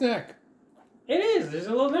 support his neck. It is. There's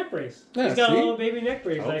a little neck brace. Yeah, He's got see? a little baby neck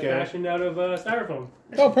brace I Okay. fashioned out of styrofoam.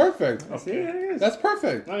 Oh, perfect. See, there it is. That's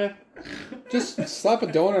perfect. Okay. Just slap a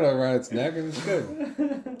donut around its neck and it's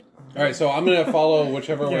good. All right, so I'm going to follow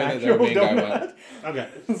whichever way that their actual main guy donut. went. Okay.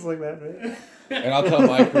 It's like that, right? And I'll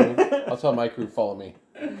tell my crew, follow me.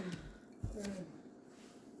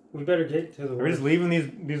 We better get to the. Are we just leaving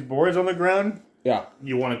these boards on the ground? Yeah.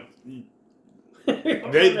 You want to? They,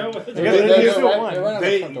 They- They're still one. right on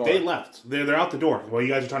the front door. They left. They're out the door while you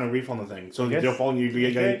guys are trying to refund the thing. So Yes. they're following you.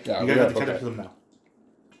 You guys, Yeah, you we guys have to gotta catch up book to them now.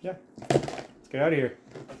 Let's get out of here.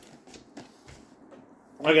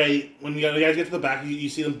 Okay, when you guys get to the back, you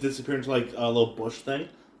see them disappear into like a little bush thing,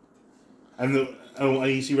 and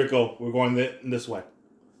you see Rick go, "We're going this way,"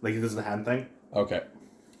 like this is the hand thing. Okay.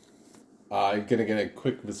 I'm gonna get a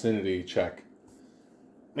quick vicinity check.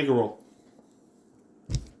 Make a roll.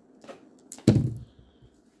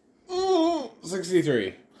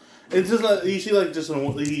 63. It's just like you see like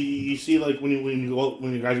you see like when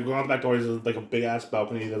you guys go out the back door, there's like a big ass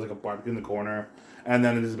balcony. There's like a barbecue in the corner, and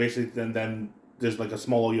then it's basically then there's like a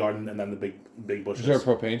small little yard, and then the big bushes. Is there a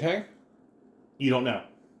propane tank? You don't know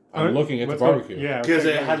I'm looking at the Let's go- barbecue. Yeah. because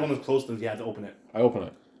okay, it go. has one of those closed things. You have to open it. I open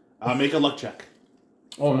it. Make a luck check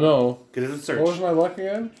Oh no. because it's a What was search. my luck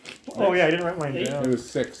again? Oh yeah, I didn't write mine Eight. It down. was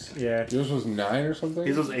 6. Yeah. Yours was 9 or something?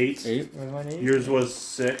 His was 8. 8? Was mine 8? Yours was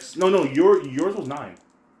 6. No, yours was 9.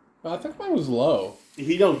 I think mine was low.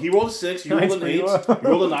 He rolled a 6. You Nice rolled an for 8. you. You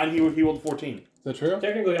rolled a 9. He rolled 14. Is that true?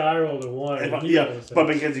 Technically, I rolled a 1. and he Yeah, rolled a 6. but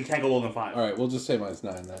because you can't go lower than 5. Alright, we'll just say mine's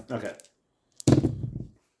 9 then. Okay.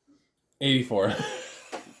 84.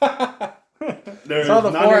 There's Saw the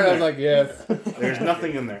none 4 in and I was there. like, yes. There's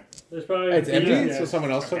nothing in there. There's probably It's empty, yeah. so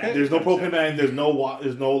someone else took it? There's no propane tank. There's no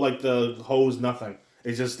like the hose. Nothing.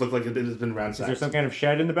 It just looked like it has been Is ransacked. there some kind of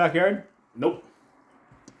shed in the backyard? Nope.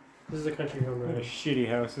 This is a country home What a run. shitty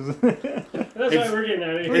house, isn't it? That's why It's- we're getting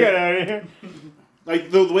out of We here. get out of here. Like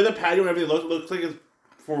the way the patio and everything looks like it's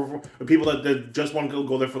for people that just want to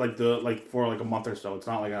go there for for a month or so. It's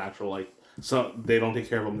not like an actual like. So they don't take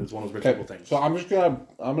care of them. It's one of those rich people Okay, things. so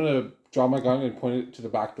I'm gonna draw my gun and point it to the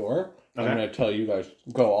back door. I'm Okay. gonna tell you guys,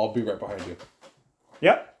 go, I'll be right behind you.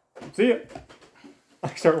 Yep. See ya.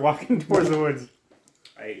 I start walking towards the woods.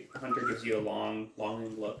 Hunter gives you a long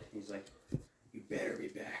look. He's like, "You better be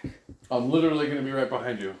back. I'm literally gonna be right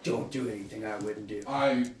behind you. Don't do anything I wouldn't do."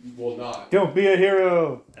 I will not. Don't be a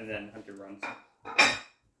hero. And then Hunter runs.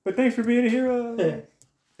 But thanks for being a hero.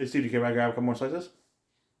 Hey Steve, you can grab a couple more slices?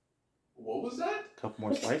 What was that? Couple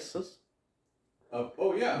more slices?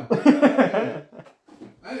 Oh yeah.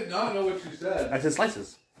 I did not know what you said. I said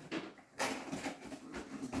slices.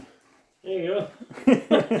 There you go.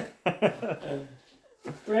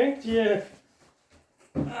 Frank, yeah.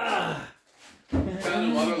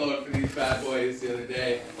 Found a mother load for these bad boys the other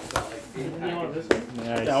day. You want this one?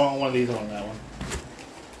 Nice. Yeah, I want one of these. I want that one.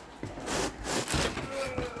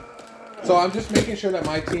 So I'm just making sure that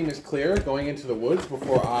my team is clear going into the woods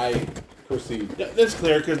before I proceed. Yeah, that's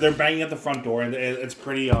clear because they're banging at the front door and it's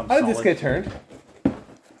pretty. How did this solid. get turned?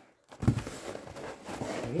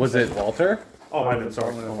 Was it Walter? Oh, I've been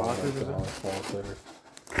sorry. Walter.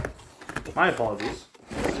 My apologies.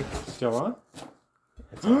 Still on?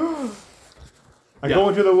 I Yeah. go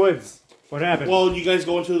into the woods. What happened? Well, you guys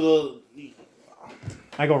go into the.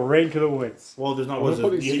 I go right into the woods. Well, there's not. I'm Was gonna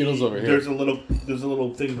put these Skittles over here. There's a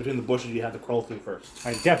little thing between the bushes you have to crawl through first.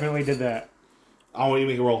 I definitely did that. I want you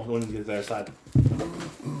to make a roll when you get to the other side.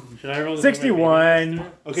 Should I roll this? 61.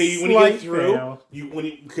 Okay, when you Slight get through, fail.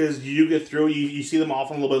 because you get through, you see them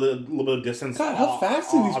off in a little bit of distance. God, how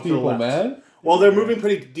fast are off these to the people, left. man? Well, they're moving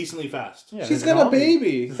pretty decently fast. Yeah, She's there's got a zombie.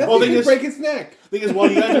 baby. That Well, thing they could just- break its neck. Thing is,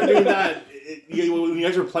 while you guys are doing that, when you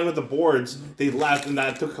guys were playing with the boards, they left, and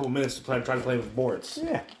that took a couple minutes to try to play with the boards.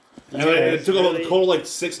 Yeah. And it took a total like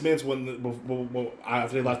 6 minutes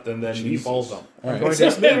after they left, and then you follow them. All right. Going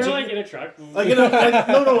 6 We're minutes. like in a truck. Like,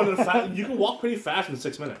 no. You can walk pretty fast in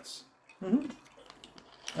 6 minutes. I'm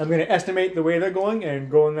going to estimate the way they're going and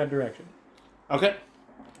go in that direction. Okay.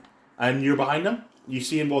 And you're behind them. You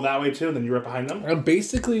see them go that way too, and then you're right behind them. I'm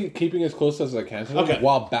basically keeping as close as I can to them Okay.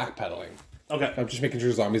 while backpedaling. Okay. I'm just making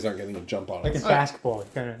sure zombies aren't getting a jump on Like us. in basketball.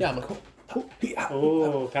 Kind of. Yeah, I'm like,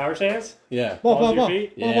 Oh, power stance? yeah. Ball, Balls ball, to your ball.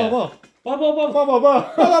 feet? Yeah. Ball, Blah, blah, blah. ball, ball,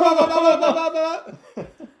 ball, ball.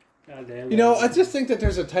 God damn You know, I just think that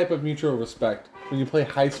there's a type of mutual respect when you play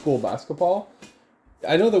high school basketball.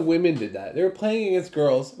 I know the women did that. They were playing against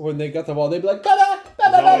girls. When they got the ball, they'd be like, "Da-da,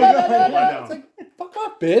 da-da, da-da, da-da, da-da." It's like, fuck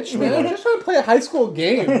off, bitch, man. I'm just trying to play a high school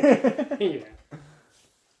game. yeah.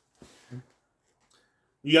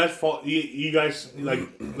 You guys fall. You guys like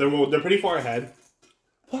they're pretty far ahead,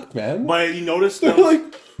 Fuck, man. but you notice They're them, like,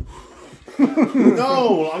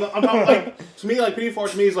 no. I'm not like to me like pretty far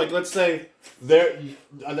to me is like let's say they're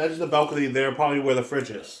that's just the balcony. They're probably where the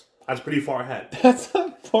fridge is. That's pretty far ahead. that's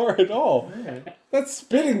not far at all. That's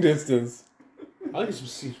spitting distance. I like some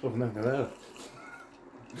sea stuff like that.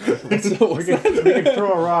 What's We can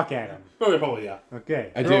throw a rock at him. Probably yeah.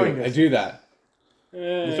 Okay. I throwing do. I this. do that.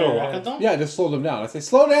 You throw a rock at them? Yeah, just slow them down. I say,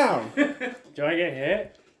 slow down. Do I get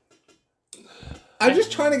hit? I'm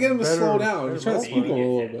just trying to get them to Better- slow down. I'm just trying to better spook them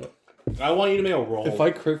a little bit. I want you to make a roll. If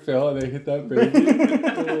I crit fail and they hit that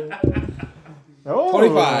baby. Oh,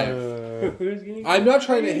 25. Who's getting? I'm not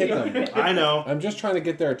trying to hit them. I know. I'm just trying to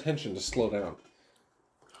get their attention to slow down.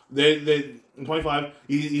 They in 25.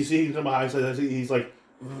 You see him come behind. So he's like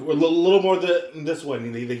a little more this way.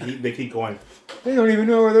 And they keep going. They don't even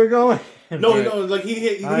know where they're going. No, Right. no, like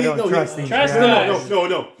he I don't no, trust he, these Trust guys. us.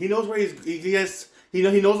 no. He knows where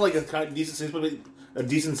he knows like a kind of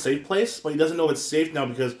decent safe place, but he doesn't know it's safe now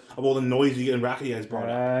because of all the noise you get and racket you guys brought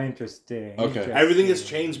up. Interesting. Okay. Interesting. Everything has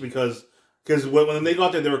changed because when they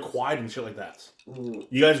got there, they were quiet and shit like that.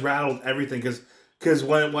 You guys rattled everything because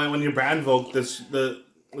when you brand invoke the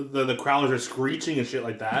crowlers are screeching and shit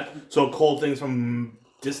like that, so it called things from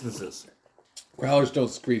distances. Growlers don't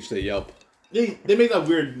screech, they yelp. They make that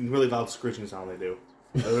weird, really loud screeching sound. They do.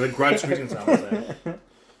 The grudge screeching sound.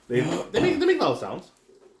 They make loud sounds.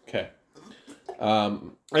 Okay.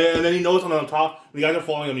 And then he knows on the top, when you guys are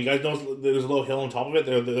following him, you guys know there's a little hill on top of it.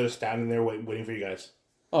 They're standing there waiting for you guys.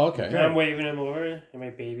 Oh, okay. I'm waving him over, and my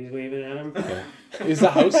baby's waving at him. Okay. Is the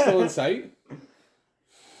house still in sight?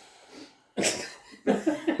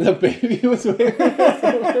 The baby was waving us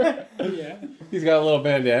over. Yeah. He's got a little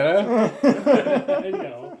bandana. I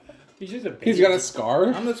know. He's just a baby. He's got a scar.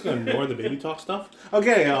 I'm just gonna ignore the baby talk stuff.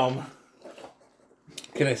 Okay.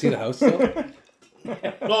 Can I see the house still?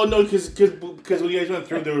 Well, no, because when you guys went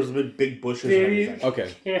through, there was big bushes and Baby. everything.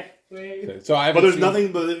 Okay. Yeah. Wait. Okay. So I haven't But there's seen-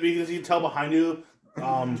 nothing. But because you can tell behind you,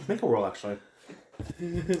 make a roll actually.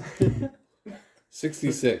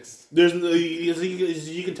 66. There's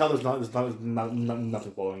you can tell there's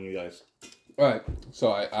nothing following you guys. All right.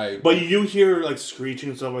 So I But you hear like screeching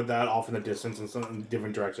and stuff like that off in the distance and some in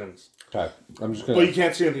different directions. okay. I'm just But gonna. you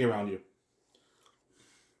can't see anything around you.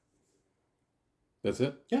 That's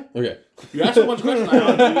it. Yeah. Okay. You asked a bunch of questions.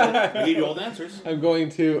 I gave you all the answers. I'm going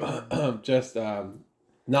to just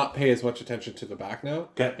not pay as much attention to the back now.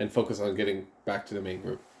 Okay. And focus on getting back to the main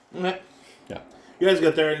group. Okay. Yeah. You guys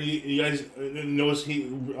get there and you guys notice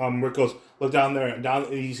Rick goes, look down there.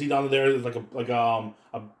 You see down there is like a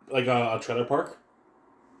trailer park.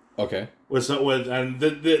 Okay. This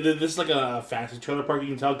is like a fancy trailer park. You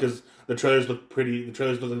can tell because the trailers look pretty. The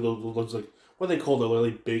trailers looks like what are they called? The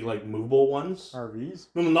really big like movable ones. RVs?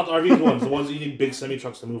 No, not the RV ones. The ones that you need big semi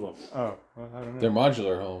trucks to move them. Oh, well, I don't know. They're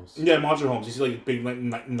modular homes. Yeah, modular homes. You see like big,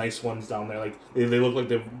 nice ones down there. Like they look like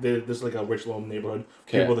they're this is like a rich little neighborhood.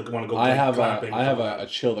 Okay. People that want to go. I have glamping and stuff. a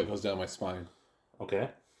chill that goes down my spine. Okay.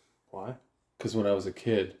 Why? Because when I was a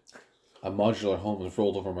kid, a modular home was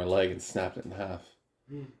rolled over my leg and snapped it in half.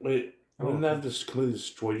 Wait, wouldn't that have completely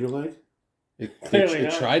destroyed your leg? Clearly It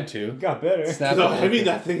not. tried to. It got better. Snapped How it, heavy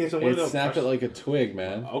that thing is. it snapped it like a twig,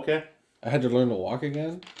 man. Okay. I had to learn to walk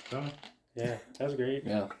again. Yeah, that was great.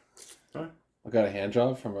 Yeah. Alright. I got a hand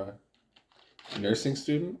job from a nursing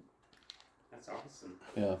student. That's awesome.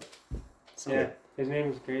 Yeah. Yeah, his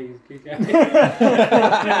name is Greg. He's a good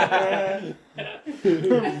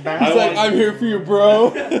guy. He's like, I'm here for you,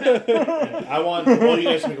 bro. I want all you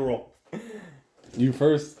guys to make a roll. You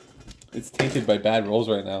first. It's tainted by bad rolls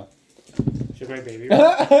right now. Should my baby?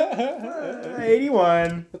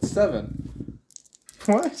 81. That's 7.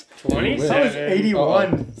 What? 27. That was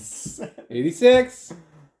 81. 86.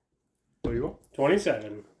 What do you roll?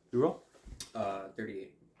 27. You roll.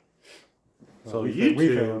 38. So we you fa- we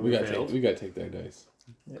two, failed. We gotta failed. take that dice.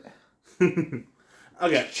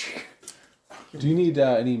 Okay. Do you need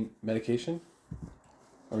any medication?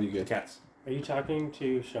 Or are you good? Cats. Are you talking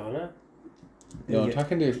to Shauna? No, I'm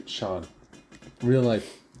talking to Sean. Real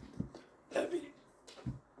life. That'd be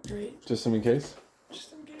great. Just in case.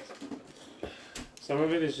 Just in case. Some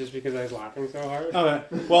of it is just because I was laughing so hard. Okay.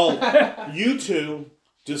 Well, you two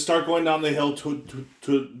just start going down the hill towards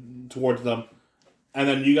them, and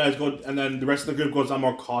then you guys go, and then the rest of the group goes down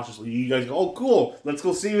more cautiously. You guys go, oh, cool. Let's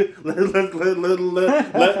go see. Let's go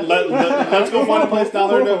find a place down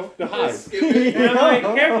there to hide. And I'm like,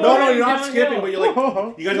 careful, No, you're don't not skipping, go. but you're like,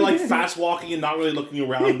 you guys are like fast walking and not really looking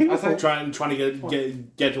around, trying to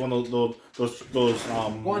get to one of those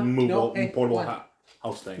movable portable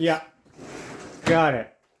house things. Yeah. Got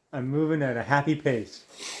it. I'm moving at a happy pace.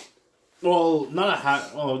 Well, not a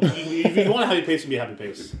Well, if you want a happy pace, it'd be a happy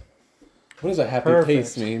pace. What does a happy Perfect.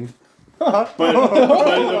 pace mean? But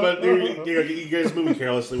you guys moving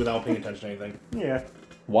carelessly without paying attention to anything. Yeah.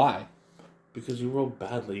 Why? Because you rolled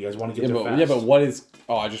badly. You guys want to Yeah, get there but, fast. yeah, but what is...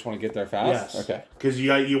 Oh, I just want to get there fast? Yes. Okay. Because you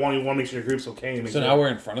want to make sure your group's okay. And make So sure now we're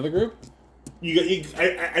in front of the group?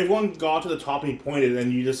 everyone got to the top and he pointed,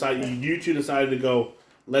 and you two decided to go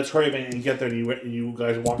let's hurry up and get there. And you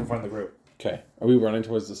guys walk in front of the group. Okay. Are we running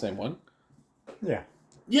towards the same one? Yeah.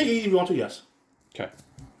 Yeah, if you want to, yes. Okay.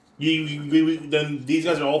 Then these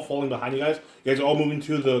guys are all falling behind you guys. You guys are all moving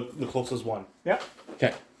to the closest one. Yep.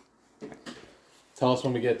 Okay. Tell us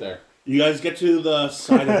when we get there. You guys get to the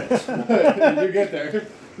side of it. You get there.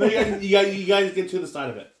 No, you guys get to the side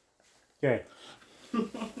of it. Okay.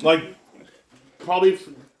 Like, probably,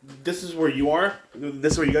 this is where you are.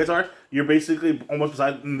 This is where you guys are. You're basically almost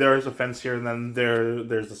beside, and there's a fence here, and then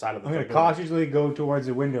there's the side of the I'm going to building. cautiously go towards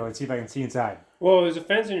the window and see if I can see inside. Whoa, there's a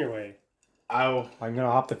fence in your way. I'm going to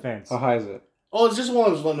hop the fence. How high is it? Oh, it's just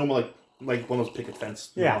one of those normal, like one of those picket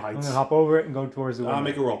fence Yeah, I'm heights. going to hop over it and go towards the window.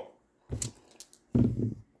 Make a roll.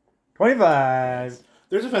 25.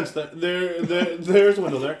 There's a fence there. There's a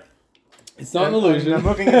window there. It's not an illusion. I'm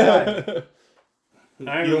looking inside.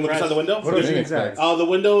 I'm You look inside the window? What do I see Maybe inside? expect- The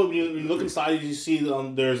window. You look inside. You see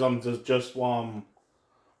there's just what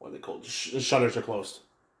are they called? Shutters are closed.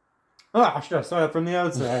 Oh, I should have saw it from the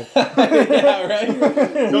outside. Yeah, right?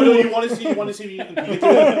 No, you want to see if you can peek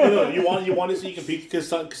through them. No, you want to see you can peek because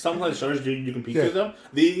sometimes shutters you can peek Yeah. through them.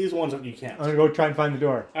 These ones you can't. I'm going to go try and find the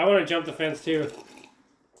door. I want to jump the fence too.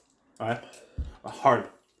 All right, hard.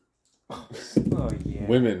 Oh, yeah.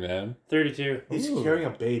 Women, man. 32. He's Ooh. carrying a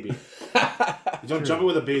baby. You don't jump it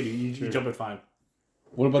with a baby. You jump it fine.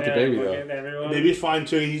 What about the Yeah, baby, look though? at everyone. The baby's fine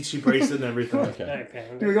too. She braced it and everything. Okay. Okay.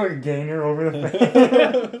 Do we go like a gainer over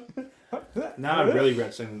the Now I really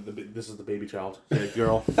regret saying this is the baby child. Yeah,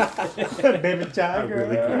 girl. baby I child? really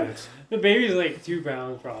regret it. The baby's like 2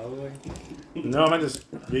 pounds probably. No, I might just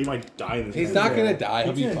baby might die in this. He's thing. not gonna die.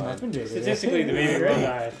 He'll be It's fine. nothing, baby. Statistically, the baby will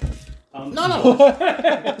die. No.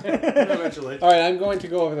 Eventually. All right, I'm going to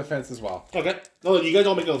go over the fence as well. Okay. No, you guys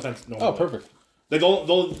all make it to the fence. No. Oh, perfect. Like,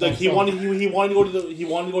 he wanted to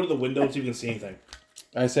go to the window so you can see anything.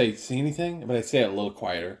 I say, see anything? But I say it a little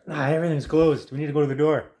quieter. Nah, everything's closed. We need to go to the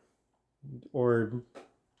door. Or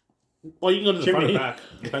Well, you can go to the front or Jimmy. back.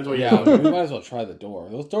 Depends where you Yeah, go. we might as well try the door.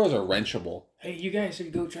 Those doors are wrenchable. Hey, you guys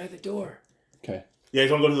should go try the door. Okay. Yeah,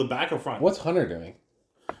 you want to go to the back or front? What's Hunter doing?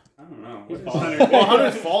 I don't know. Well,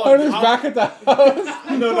 Hunter's falling. Hunter's back at the house.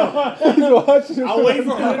 No. He's watching. I'll wait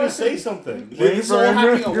for Hunter to say something. This is all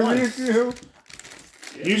happening at once.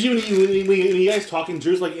 Usually when you guys talking,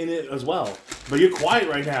 Drew's like in it as well. But you're quiet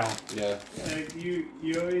right now. Yeah. You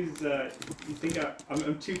always you think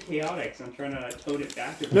I'm too chaotic, so I'm trying to tote it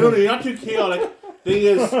back. No, you're not too chaotic. Thing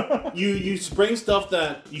is, you spring stuff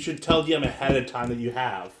that you should tell DM ahead of time that you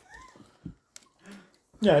have.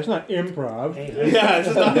 Yeah, it's not improv. Hey, Hunter. Yeah, it's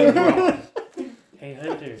just not improv. Hey,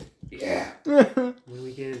 Hunter. Yeah. When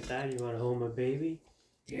we get inside, you want to hold my baby?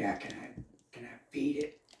 Yeah. Can I feed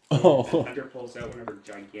it? Oh. Hunter pulls out one of her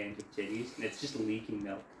gigantic titties, and it's just leaking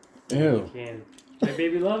milk. Ew. Can. My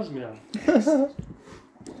baby loves milk. She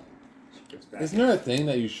goes back. Isn't there a thing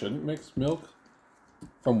that you shouldn't mix milk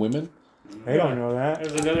from women? They don't know that.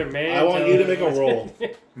 There's another man. I want you to make a telling roll.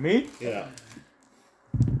 Me? Yeah.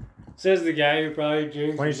 Says the guy who probably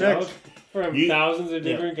drinks 26. milk from You- thousands of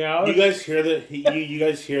different cows. You guys hear you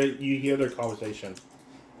guys hear their conversation.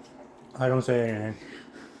 I don't say anything.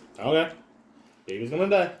 Okay. Baby's gonna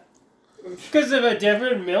die. Because of a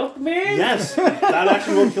different milkman? Yes, that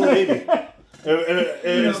actually will kill baby.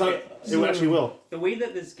 It actually will. The way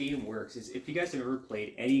that this game works is if you guys have ever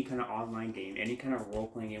played any kind of online game, any kind of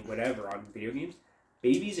role-playing game, whatever, on video games,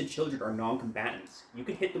 babies and children are non-combatants. You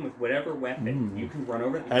can hit them with whatever weapon. You can run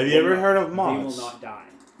over them. Have you ever heard of They mods? will not die.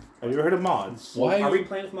 Have you ever heard of mods? Why? Are we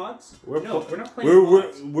playing with mods? We're no, pl- we're not playing with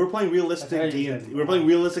mods. We're playing I realistic thought you D&D. said We're playing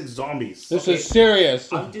realistic zombies. This Okay. is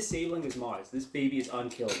serious. I'm disabling his mods. This baby is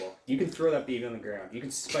unkillable. You can throw that baby on the ground. You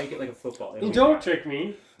can spike it like a football. It'll You be don't fine. trick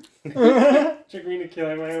me. Trick me to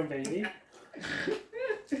killing my own baby.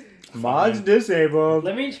 Mods disabled.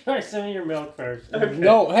 Let me try some of your milk first.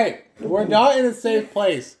 No, hey, we're not in a safe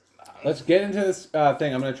place. Let's get into this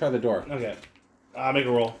thing. I'm gonna try the door. Okay. Make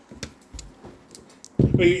a roll.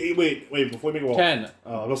 Wait. Before we make a roll. 10.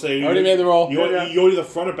 I will say. I already made the roll. You go to the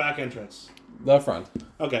front or back entrance. The front.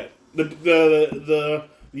 Okay. The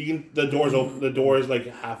door's open. The door is like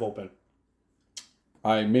half open.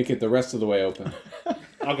 I make it the rest of the way open,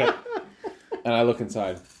 Okay. and I look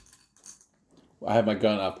inside. I have my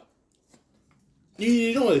gun up.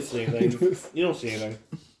 You don't really see anything. You don't see anything.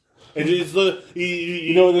 It's the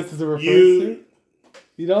you know what this is a reference you- to?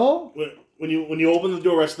 You know? when you open the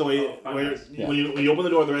door the rest of the way, Oh, when yeah. you open the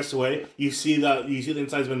door the rest of the way, you see the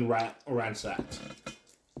inside's been ransacked.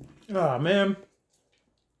 Oh, man.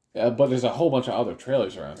 Yeah, but there's a whole bunch of other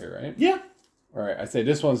trailers around here, right? Yeah. All right, I say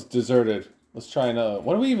this one's deserted. Let's try another.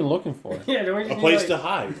 What are we even looking for? Yeah, don't we A just place need, to like,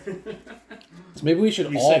 hide. So maybe we should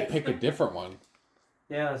Be all safe. pick a different one.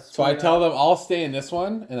 Yeah. So I tell them I'll stay in this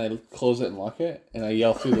one, and I close it and lock it, and I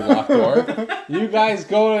yell through the locked door. You guys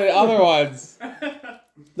go to the other ones.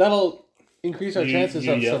 That'll increase our chances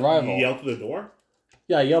of survival. You yell through the door?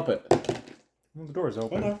 Yeah, I yelp it. Well, the door's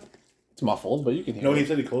open. Okay. It's muffled, but you can hear No, it. he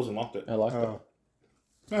said he closed and locked it. I locked Oh.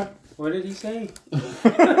 What did he say?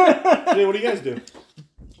 Hey, what do you guys do?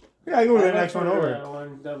 Yeah, I go to the I next look one for, over.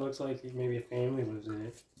 One that looks like maybe a family lives in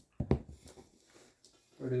it.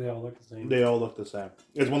 Or do they all look the same? They all look the same.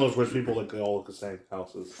 It's one of those rich people that they all look the same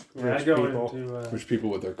houses. Yeah, I rich go people. into. Rich people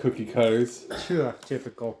with their cookie cutters. Yeah,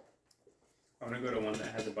 typical. I want to go to one that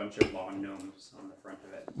has a bunch of lawn gnomes on the front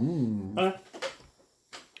of it. Mm.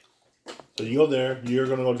 So you go there. You're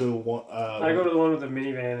gonna go to one. I go to the one with the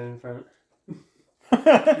minivan in front.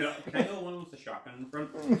 No, can I go one with the shotgun in front?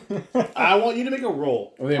 I want you to make a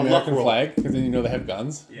roll. Or the A luck American roll. flag, because then you know they have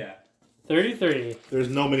guns. Yeah. 33. There's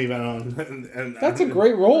no minivan on. And That's a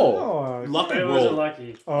great roll. Oh, luck It wasn't roll.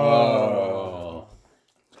 lucky. Oh.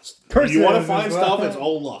 If you want to Curses find as well. stuff, it's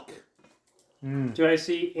all luck. Mm. Do I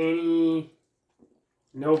see any?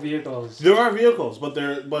 No vehicles. There are vehicles, but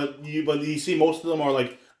you see most of them are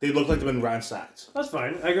like they look like they've been ransacked. That's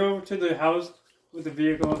fine. I go to the house with the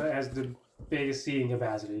vehicle that has the biggest seating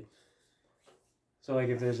capacity. So, like,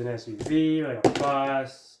 if there's an SUV, like a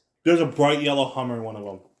bus. There's a bright yellow Hummer in one of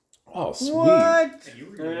them. Oh, sweet. What? And you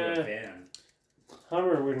were going to go a van.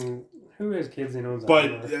 Hummer wouldn't. Who has kids and owns a But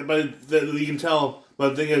Hummer? you can tell. But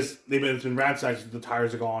the thing is, it's been ransacked. The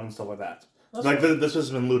tires are gone and stuff like that. That's Like fine. this has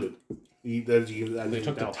been looted. They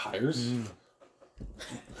took the tires?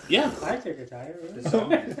 Yeah. I took a tire. The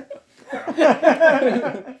zombies.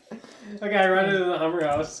 Okay, I run into the Hummer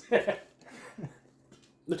house.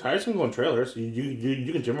 The tires can go on trailers.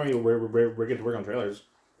 You can generally get to work on trailers.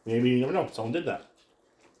 Maybe you never know. Someone did that.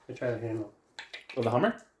 I try the handle Oh, the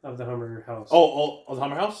Hummer? of the Hummer house. Oh, the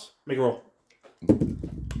Hummer house? Make a roll.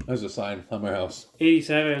 There's a sign on my house.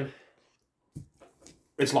 87.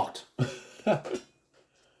 It's locked.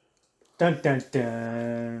 Dun dun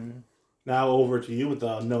dun. Now over to you with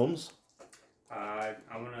the gnomes. I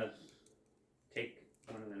want to take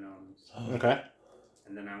one of the gnomes. Okay.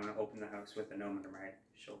 And then I want to open the house with the gnome under my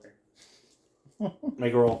shoulder.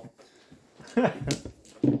 Make a roll.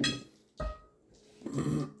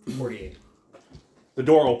 48. The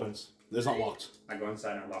door opens. It's not locked. I go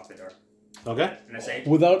inside and I lock the door. Okay. And I say,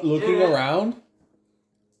 Without looking around?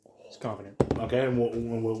 He's confident. Okay. And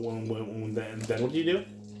then what do you do?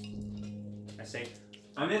 I say,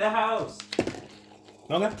 I'm in the house.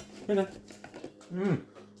 Okay. You're done. Mm.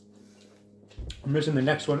 I'm missing the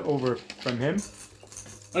next one over from him.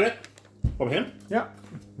 Okay. Over him. Yeah.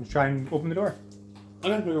 Let's try and open the door.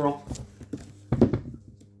 Okay. Make a roll. Ooh.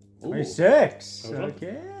 26. Okay.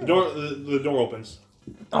 Okay. The door opens.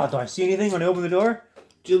 Oh, do I see anything when I open the door?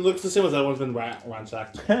 It looks the same as that one's been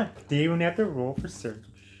ransacked. Do you even have to roll for search?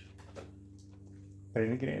 But I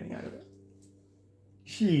didn't get anything out of it.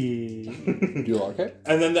 She. Do you lock it?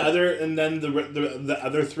 And then the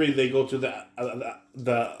other three, they go to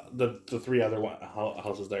the three other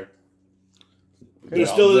houses there. They're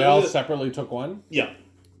They all separately took one? Yeah,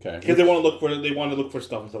 Okay. because they want to look for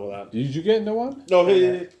stuff and stuff like that. Did you get into one? No,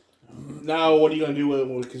 hey, now what are you gonna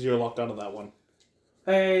do because you're locked out of that one?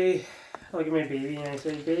 I look at my baby and I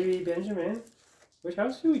say, "Baby Benjamin, which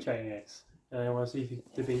house do we try next?" And I want to see if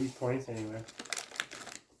the baby points anywhere.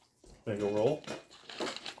 Make a roll.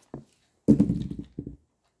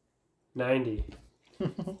 90.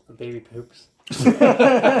 The baby poops.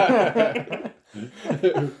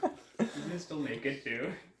 You can still make it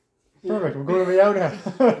too. Perfect. We're going to the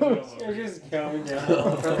outhouse. You're just coming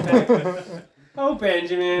down. Oh,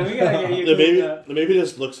 Benjamin, we gotta get you The cleaned up. baby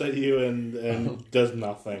just looks at you and does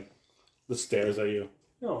nothing. Just stares at you.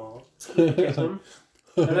 Aw. Kiss him.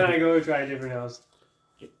 And then I go try a different house.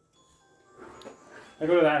 I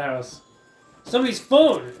go to that house. Somebody's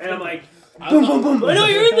phone! And I'm like, boom, boom, boom. I know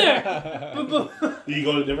you're in there! Boom, boom. Do you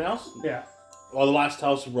go to a different house? Yeah. Or the last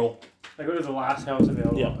house roll? I go to the last house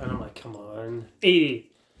available. Yeah. And I'm like, come on. 80.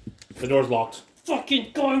 The door's locked.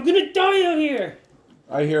 Fucking God, I'm gonna die out here!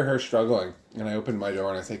 I hear her struggling, and I open my door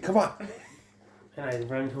and I say, "Come on!" And I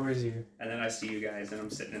run towards you. And then I see you guys and I'm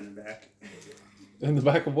sitting in the back. In the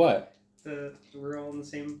back of what? We're all in the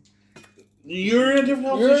same. You're in a different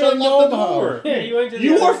house. You're You should in lock the no door. Yeah, you went to the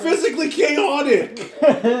You other are one. physically chaotic.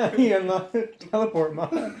 He unlocked the teleport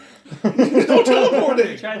mod. There's no You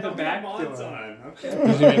teleporting. tried the back Mods door. on.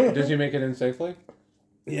 Okay. Does he make it in safely?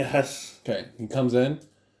 Yes. Okay, he comes in.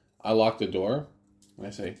 I lock the door, and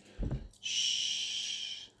I say,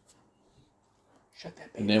 "Shh." Shut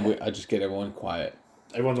that And then I just get everyone quiet.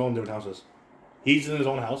 Everyone's all in different houses. He's in his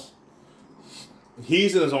own house.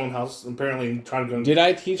 He's in his own house, apparently trying to go. Did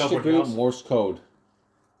I teach the Teleport group house. Morse code?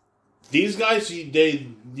 These guys,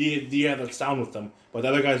 you had that sound with them, but the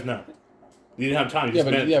other guys, no. You didn't have time. You Yeah,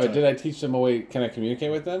 just met but did I teach them a way? Can I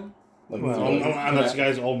communicate with them? Like, Well, unless you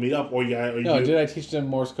guys all meet up, or no, you. did I teach them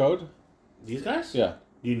Morse code? These guys? Yeah.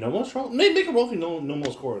 Do you know Morse code? Make a roll if you know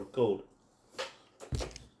Morse code.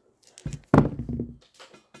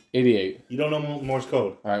 88. You don't know Morse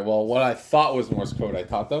code. All right. Well, what I thought was Morse code, I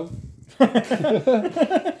taught them.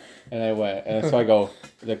 And I went, and so I go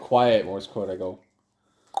the quiet Morse code. I go.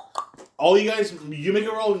 All you guys, you make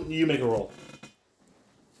a roll. You make a roll.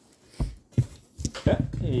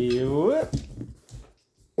 You.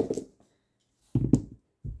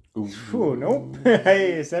 Ooh. Ooh, nope.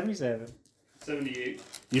 Hey, 77. 78.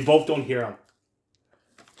 You both don't hear them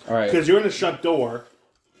All right. because you're in a shut door,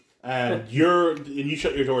 and you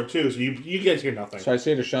shut your door too, so you guys hear nothing. So I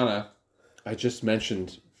say to Shauna, I just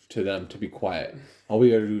mentioned to them to be quiet. All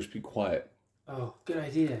we gotta do is be quiet. Oh, good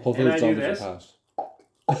idea. Hopefully and the I do zombies this,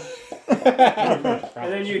 will pass.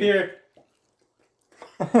 and then you hear.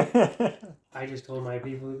 I just told my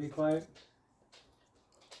people to be quiet.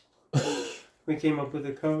 We came up with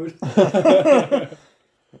a code.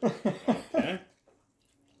 Okay.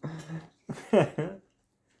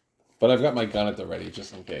 But I've got my gun at the ready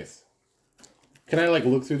just in case. Can I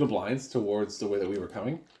look through the blinds towards the way that we were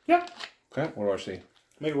coming? Yeah. Okay. What do I see?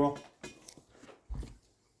 Make a roll.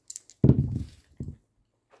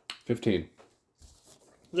 15.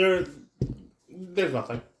 There's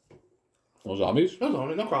nothing. No zombies?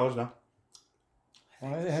 No crawlers now.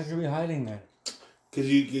 Why the heck are we hiding there? Because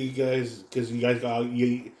you guys got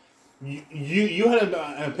you had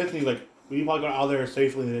an epiphany like we probably got out there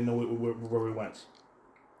safely and didn't know where we went.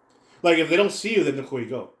 Like if they don't see you, they know where you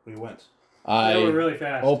go. Where you went. I They were really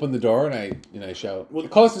fast. open the door and I shout, Well- "The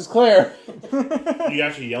coast is clear!" You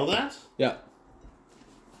actually yelled that? Yeah.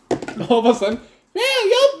 All of a sudden,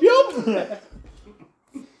 yeah, yup.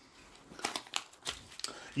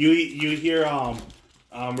 You hear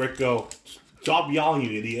Rick go, "Stop yelling,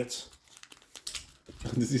 you idiots!"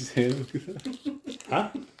 Does he say it? Huh?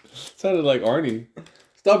 Sounded like Arnie.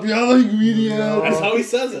 Stop yelling, you idiot! That's how he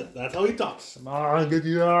says it. That's how he talks. Come on, get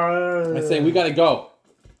you out. I say we gotta go.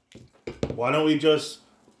 Why don't we just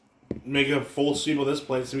make a full sweep of this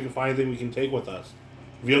place so we can find anything we can take with us,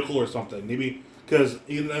 vehicle or something? Maybe because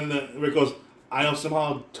Rick goes, "I know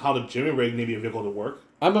somehow how to jimmy rig maybe a vehicle to work."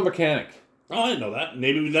 I'm a mechanic. Oh, I didn't know that.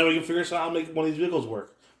 Maybe then we can figure out how to make one of these vehicles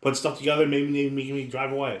work. Put stuff together, maybe make me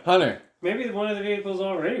drive away. Hunter. Maybe one of the vehicles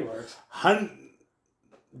already works.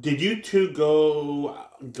 Did you two go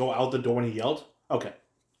out the door when he yelled? Okay.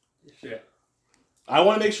 Shit. I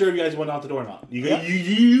want to make sure if you guys went out the door or not. You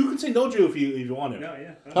can say no, Drew, if you want to. No,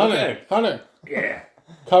 yeah. Hunter. Okay. Hunter. Yeah.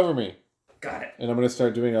 Cover me. Got it. And I'm gonna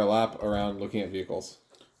start doing a lap around looking at vehicles.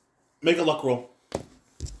 Make a luck roll.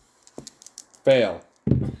 Fail.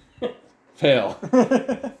 Fail.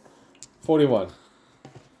 41.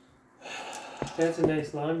 That's a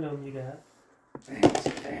nice lawn gnome you got. Thanks,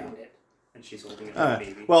 found it. And she's holding it like a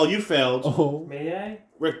baby. Well, you failed. Oh. May I?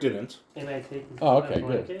 Rick didn't. And I take Oh, okay, a good.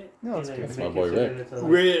 blanket, No, that's and I good. That's make my boy it so Rick. that it's a,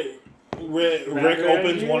 like, Rick Wrap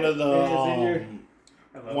opens around one you, of the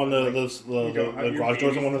You don't have your garage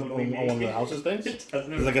doors on babies one of the houses things. It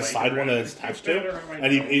doesn't There's like a have side one around that it's it. attached to, Around my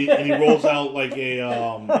and he nose. rolls out like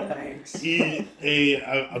a Thanks.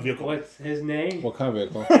 a vehicle, What's his name? What kind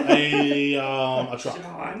of vehicle? a truck,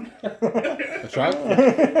 John. A truck?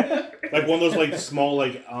 like one of those like small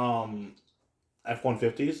like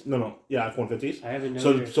F-150s. No, yeah, F-150s. I haven't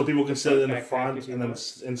So noticed. so people can sit in the Backpack front if you and then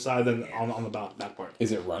want. inside then on the back part.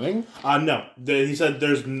 Is it running? No. He said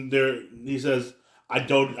he says I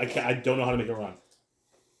don't know how to make it run.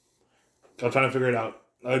 I'm trying to figure it out.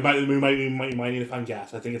 We might need to find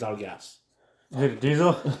gas. I think it's out of gas. Is it a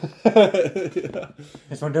diesel?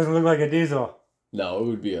 This one doesn't look like a diesel. No, it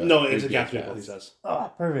would be a. No, it it's a would be gas vehicle. He says.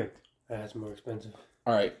 Oh, perfect. That's more expensive.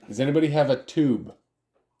 All right. Does anybody have a tube?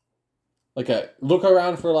 Like look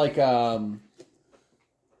around for like A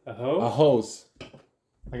a hose? hose.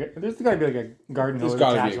 There's got to be like a garden There's hose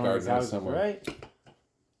gotta be attached a to one of these garden hose houses, somewhere. right?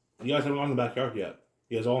 You guys haven't gone in the backyard yet.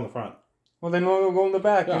 You guys all in the front. Well, then we'll go in the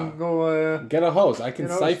back Yeah. and go Get a hose. I can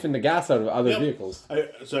Get a hose. siphon the gas out of other Yep. vehicles.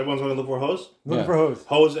 So everyone's going to look for a hose. look Yeah. for hose.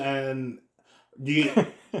 Hose and do you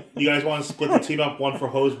guys want to split the team up? One for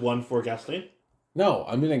hose, one for gasoline. No,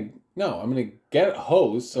 I'm gonna get a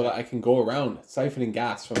hose so that I can go around siphoning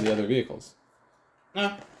gas from the other vehicles.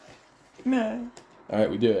 Nah. Nah. All right,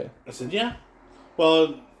 we do it. I said yeah.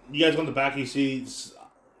 Well, you guys go in the back. You see,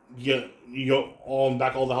 you go all in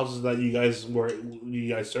back all the houses that you guys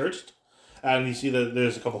searched, and you see that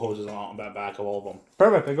there's a couple hoses on the back of all of them.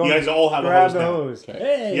 Perfect. I go You guys all have a grab hose the now. hose. Okay.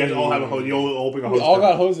 Hey. You guys all have a hose. You all bring a hose. We all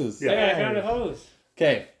down. got hoses. Yeah. Hey, I found a hose.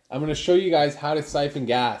 Okay, I'm gonna show you guys how to siphon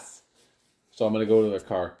gas. So I'm gonna go to the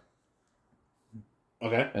car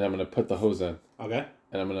Okay. and I'm gonna put the hose in Okay.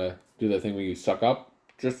 and I'm gonna do that thing where you suck up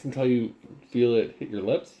just until you feel it hit your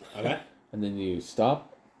lips, Okay. and then you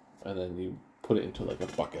stop, and then you put it into like a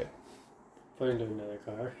bucket. Put it into another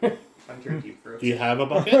car. Hunter deep throat. Do you have a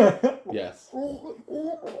bucket? Yes.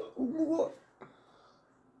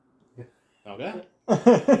 Okay.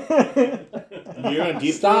 You're gonna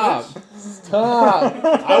deep Stop. throat Stop. this?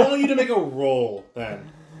 I want you to make a roll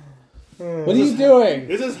then. What are you doing?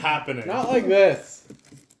 This is happening. Not like this.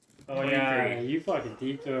 Oh yeah, you fucking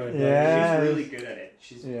deep throw it. Yeah. She's really good at it.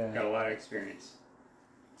 She's Yeah. got a lot of experience.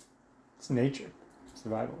 It's nature.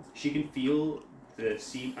 Survival. She can feel the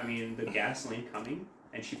gasoline coming,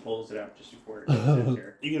 and she pulls it out just before it goes into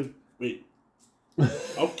her. You can wait.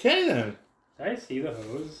 Okay then. Did I see the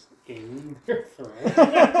hose in your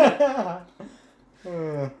throat?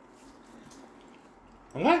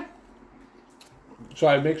 Okay. So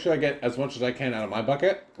I make sure I get as much as I can out of my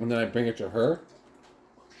bucket, and then I bring it to her.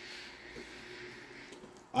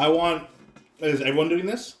 I want. Is everyone doing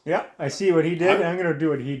this? Yeah, I see what he did, and I'm gonna do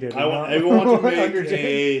what he did. I want everyone to make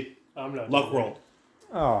Undertaker. a I'm not. luck roll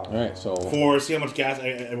Oh. All right, so for see how much gas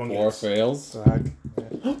everyone 4 gets. fails. Fuck.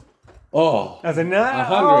 Oh, That's a 9.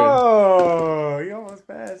 100. Oh, you almost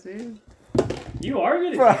passed, dude. You are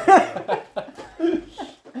good at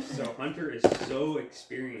So Hunter is so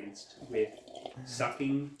experienced with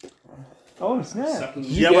sucking. Oh, snap. Sucking. You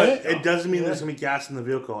Yeah, get but it doesn't mean there's gonna be gas in the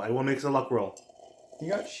vehicle. Everyone makes a luck roll. You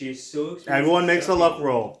got She's so experienced. Everyone with makes a sucking. luck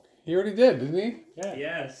roll. he already did, didn't he? Yeah.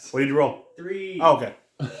 Yes. What did you roll? 3. Oh, okay.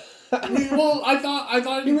 Well, I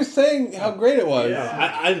thought He was saying how great it was.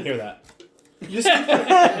 Yeah. I didn't hear that. Just Okay.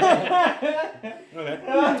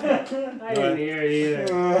 I didn't hear it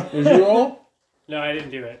either. Did you roll? No, I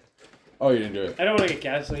didn't do it. Oh, you didn't do it. I don't want to get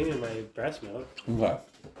gasoline in my breast milk. Okay.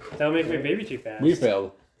 That'll make my baby too fast. We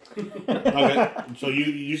failed. Okay. So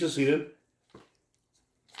you succeeded.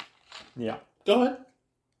 Yeah. Go ahead.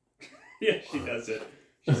 yeah, she does it.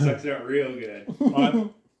 She sucks it out real good. Okay.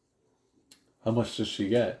 How much does she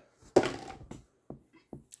get?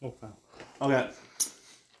 Okay. Okay.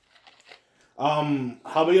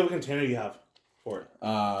 How big of a container do you have for it?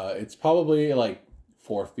 It's probably like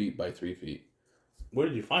 4 feet by 3 feet. Where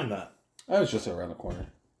did you find that? I was just around the corner.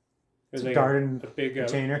 It was It's a like garden a big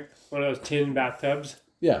container. one of those tin bathtubs,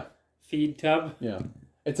 Yeah, feed tub. yeah.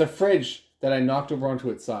 It's a fridge that I knocked over onto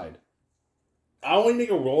its side. I want you to make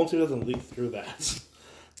a roll until it doesn't leak through that.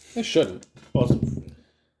 It shouldn't. Well,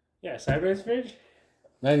 Yeah, sideways fridge.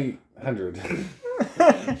 100.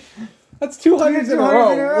 That's 200s in a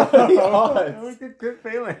row. What are the odds? Good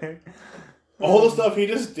feeling. all the stuff he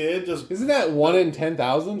just did, just Isn't that 1 in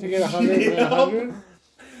 10,000 to get 100? Yeah. 100?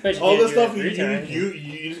 But you all can't the do stuff that 3 times.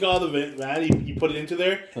 you just got out of the van, you put it into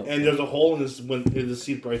there, and there's a hole in this when it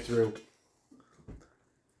seeped right through.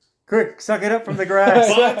 Quick, suck it up from the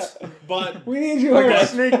grass. But We need you. Like a Eric.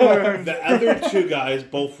 snake wound. the other two guys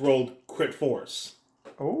both rolled crit force.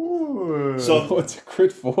 Ooh. So What's a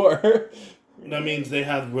crit for? that means they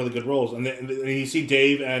have really good rolls, and you see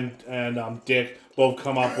Dave and Dick both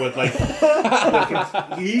come up with like.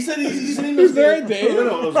 he said his name Who's there, Dave?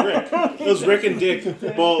 No, it was Rick. It was Rick and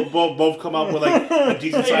Dick. Both come up with like a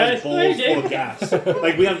decent sized Hey, bowl guys, full of gas.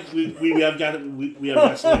 Like we have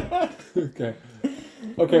gasoline. Okay.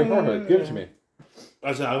 Okay, perfect. Give it to me.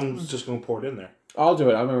 I said I'm just gonna pour it in there. I'll do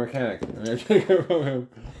it. I'm a mechanic. I'm gonna take it from him.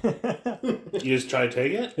 You just try to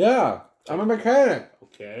take it. Yeah, I'm a mechanic.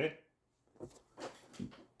 Okay.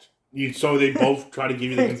 So they both try to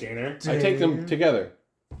give you the container. I take them together.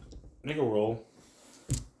 Make a roll.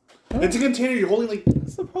 It's a container. You're holding like.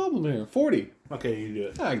 What's the problem here? 40. Okay, you do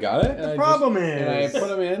it. I got it. the problem And I is. put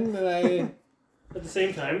them in, and I. At the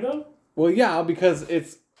same time, though. Well, yeah, because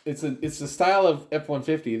it's the style of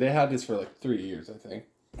F-150. They had this for like 3 years, I think,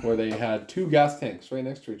 where they had 2 gas tanks right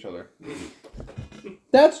next to each other.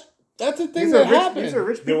 That's a thing These that are rich. happened. These are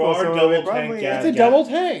rich There people. are so double they tank probably- gas. It's a double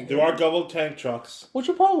tank. There are double tank trucks. What's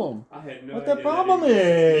your problem? I had no What idea the that problem existed.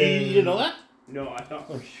 You is? didn't know that? No, I thought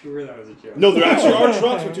for sure that was a joke. No, there actually are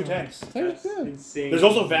trucks with 2 tanks. That's Yeah. insane. There's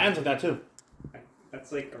also vans like that too.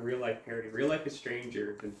 That's like a real life parody. Real life is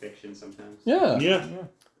stranger than fiction sometimes. Yeah. Yeah.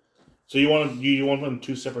 So you want to put in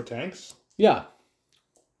 2 separate tanks? Yeah.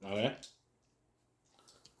 Okay.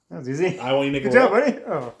 That was easy. I want you to make Good a job, roll. buddy.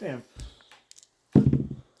 Oh, damn.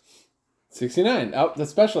 69. Oh, the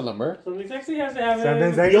special number. Something sexy has to happen.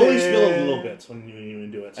 Something You only sexy. spill a little bit when you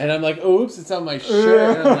do it. And I'm like, oops, it's on my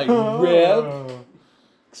shirt. And I'm like, rip.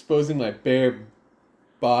 exposing my bare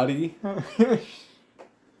body.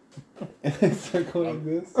 And I start going like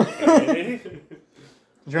this.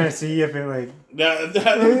 I'm trying to see if it like.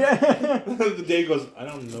 The Dave goes, I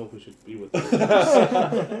don't know who should be with this.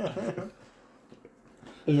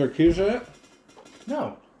 Is there keys in it?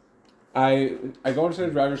 No. I go into the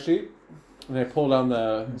driver's seat and I pull down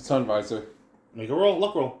the sun visor. Make a roll.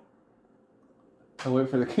 Luck roll. I wait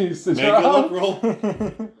for the keys to Make a luck drop.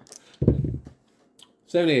 roll.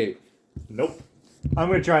 78. Nope. I'm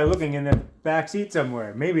gonna try looking in the back seat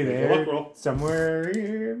somewhere. Maybe Make a there. luck roll. Somewhere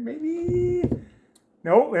here. Maybe.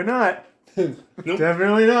 Nope, they're not. Nope.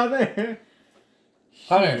 Definitely not there.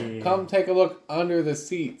 Hunter, Shit. come take a look under the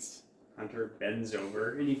seats. Hunter bends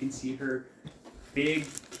over, and you can see her big,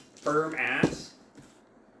 firm ass.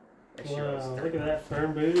 Wow, look at that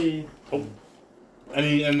firm booty.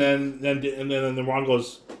 And then Ron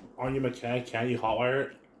goes, aren't you a mechanic? Can't you hotwire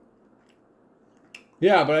it?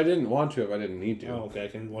 Yeah, but I didn't want to if I didn't need to. Oh, okay.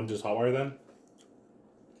 Can one just hotwire then?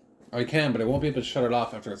 I can, but I won't be able to shut it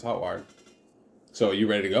off after it's hotwired. So, you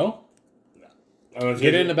ready to go?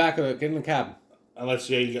 Get in the back of get in the cab. Unless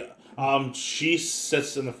she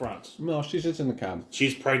sits in the front. No, she sits in the cab.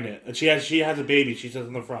 She's pregnant. And she has a baby. She sits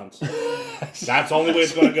in the front. That's the only way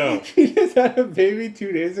it's gonna go. She just had a baby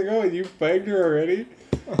 2 days ago and you begged her already?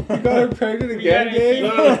 You got her pregnant again, Yeah, Gabe?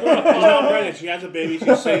 No. She's not pregnant. She has a baby.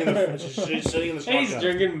 She's sitting in the she's sitting in the Hey, he's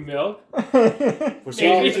shotgun. drinking milk. For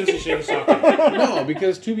some reason, she's sitting in the shotgun. No,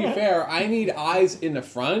 because to be fair, I need eyes in the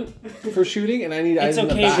front for shooting and I need eyes in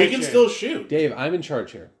the okay, back. She can still shoot. Dave, I'm in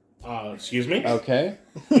charge here. Excuse me? Okay?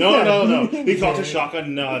 No. He called a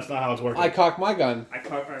shotgun. No, that's not how it's working. I cock my gun. I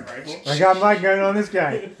cocked my rifle. I got my gun on this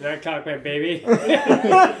guy. That cock my baby.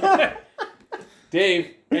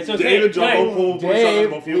 Dave, It's okay. David John Hey, pull Dave,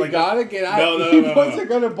 both of we you like gotta get out. No, He no. puts a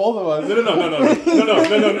gun at both of us.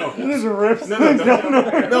 No. This rips. No.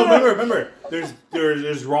 Remember.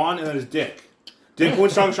 There's Ron and then there's Dick. Dick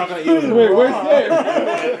points shotgun at you. Wait, where's Dave?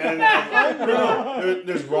 No.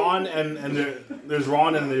 There's Ron and there's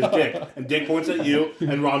Ron and there's Dick, and Dick points at you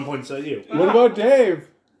and Ron points at you. What about Dave?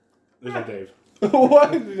 There's no Dave.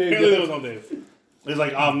 What did Dave Apparently there do? was no Dave. It's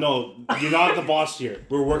like, no, you're not the boss here.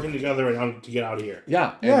 We're working together right now to get out of here.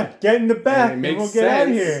 Yeah. Yeah, get in the back and and, it we'll makes get out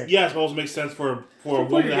of sense. here. Yeah, it's supposed to make sense for a woman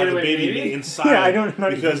put to your have a getaway baby baby? be inside. Yeah, I don't know,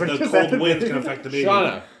 because but the just cold have the winds baby. can affect the baby.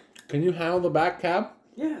 Shauna, can you handle the back cab?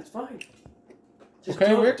 Yeah, it's fine. Just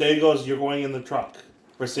Okay, don't- Rick. Dave goes, you're going in the truck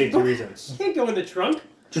for safety reasons. You can't go in the trunk.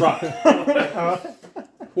 Truck.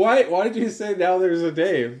 Why did you say now there's a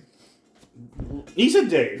Dave? He said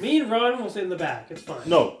Dave. Me and Ron will sit in the back. It's fine.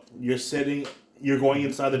 No, you're going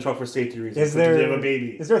inside the truck for safety reasons. Is because there you have a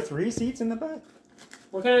baby? Is there 3 seats in the back?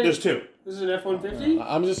 What kind of? There's 2. This is an F-150.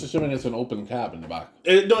 I'm just assuming it's an open cab in the back.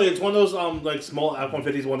 No, it's one of those like small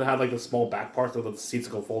F-150s, one that had like the small back parts so the seats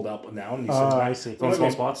go fold up and down. And you sit Oh, back. I see. It's on small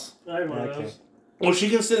Okay. spots. I have one of Okay. those. Well, she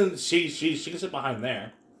can sit. She can sit behind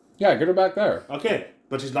there. Yeah, get her back there. Okay,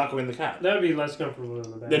 but she's not going in the cab. That would be less comfortable in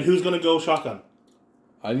the back. Then who's gonna go shotgun?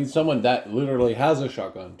 I need someone that literally has a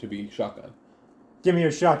shotgun to be shotgun. Give me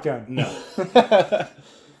your shotgun. No.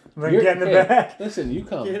 Then get in the back. Listen, you Get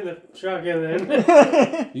come. in the shotgun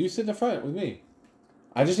then. You sit in the front with me.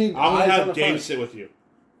 I just need I'm gonna eyes on have the Dave front. sit with you.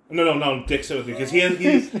 No, Dick sit with you because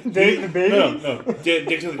he's Dave the baby? No,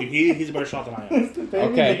 Dick sit with you. He's a better shot than I am. Baby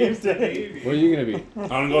Okay. Dave's Dave. Where are you gonna be? I'm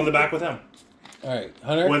gonna go in the back with him. All right,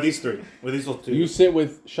 Hunter. With these 3. With these little 2. You sit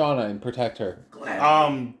with Shauna and protect her.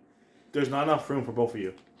 There's not enough room for both of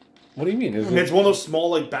you. What do you mean? Is it? It's one of those small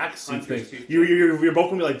like back seat Hunter's things. too. You're both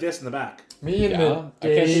gonna be like this in the back. Me and Yeah. the I can't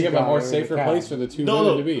Dave think of a guy more in the safer cab. place for the 2 No,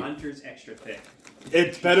 women no. to be. Hunter's extra thick.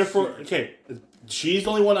 It's better for She's the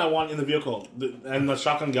only one I want in the vehicle, and the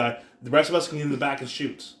shotgun guy. The rest of us can get in the back and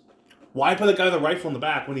shoot. Why put the guy with the rifle in the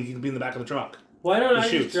back when he can be in the back of the truck? Why don't He I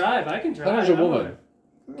shoots. just drive? I can drive. Hunter's a I'm woman.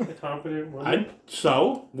 a confident woman.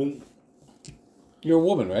 Well, You're a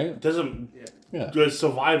woman, right? doesn't Yeah. good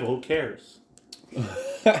survival. Who cares?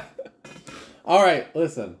 All right,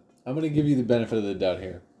 listen. I'm gonna give you the benefit of the doubt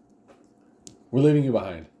here. We're leaving you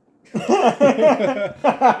behind.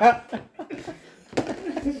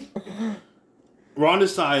 Ron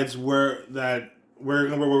decides we're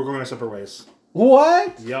going separate ways.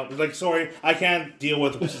 What? Yep. He's like, sorry, I can't deal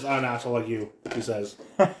with an asshole like you. He says,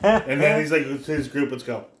 and then he's like, to his group, let's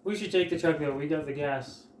go. We should take the truck though. We got the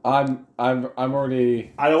gas. I'm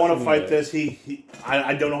already. I don't want to fight Simulate. this.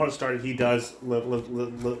 I don't know how to start it. He does.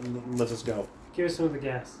 Let's us go. Give us some of the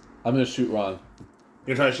gas. I'm gonna shoot Ron.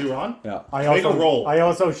 You're trying to shoot Ron? Yeah. Make a roll. I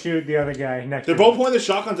also shoot the other guy next They're to both him. pointing the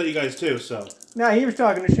shotguns at you guys too. So No, he was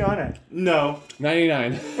talking to Shauna. no,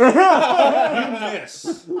 99. you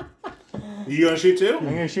miss. You gonna shoot too? I'm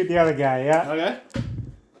gonna shoot the other guy, yeah? Okay.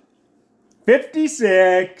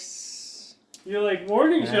 56. You're like,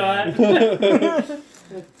 warning shot. I'm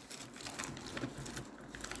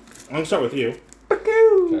gonna start with you.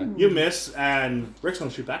 Okay. You miss, and Rick's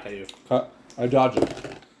gonna shoot back at you. I dodge it.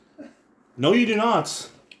 No, you do not.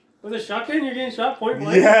 With a shotgun, you're getting shot point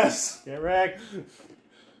blank? Yes. Get wrecked.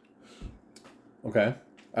 Okay.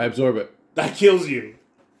 I absorb it. That kills you.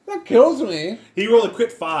 That kills me. He rolled a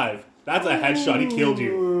crit 5. That's a headshot. He killed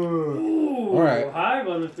you. Ooh, All right. Hive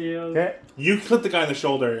on the field. Okay. You clip the guy in the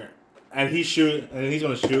shoulder, and he's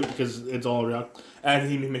gonna shoot because it's all real, and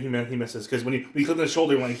he misses because when you clip the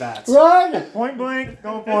shoulder like that. Run! Point blank.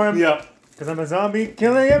 Go for him. Yep. Because I'm a zombie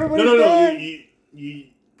killing everybody. No. dead. You.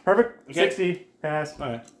 Perfect. Okay. 60. Pass. All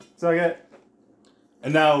right. So I get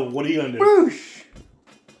And now, what are you gonna do? whoosh.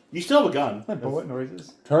 You still have a gun. My bullet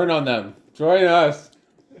noises. Turn on them. Join us.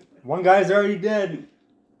 One guy's already dead.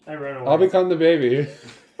 I ran away. I'll become the baby.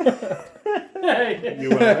 Hey.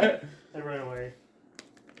 You right? I ran away.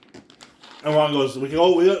 And Ron goes, "We can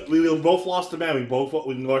go. We both lost the man. We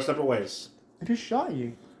can go our separate ways." I just shot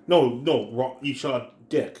you. No, Ron, you shot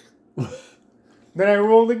Dick. Then I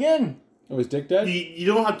rolled again. Oh, is Dick dead? You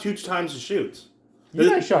don't have 2 times to shoot. You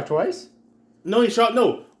guys shot twice. No,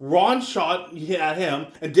 Ron shot at him,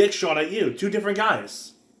 and Dick shot at you. 2 different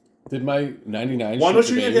guys. Did my 99 One shoot was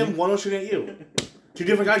the shooting at baby? him, one was shooting at you. 2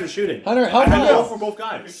 different guys were shooting. Hunter, how I had to go about for both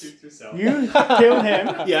guys. Shoot yourself. You killed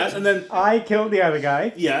him. Yes, and then I killed the other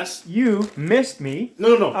guy. yes. You missed me.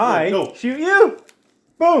 No. I shoot you.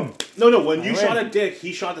 Boom. No. When you I shot win. at Dick,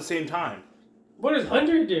 he shot at the same time. What does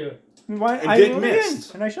Hunter do? Why? And I Dick rolled missed.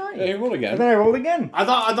 again, and I shot you. Hey, roll And again. then I rolled again. I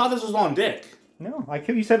thought this was on Dick. No,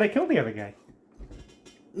 you said I killed the other guy.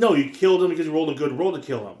 No, you killed him because you rolled a good roll to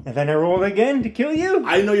kill him. And then I rolled again to kill you.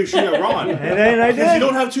 I didn't know you were shooting at Ron. And then I Because you did.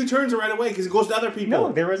 don't have 2 turns right away because it goes to other people.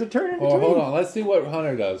 No, there was a turn in Oh, between. hold on. Let's see what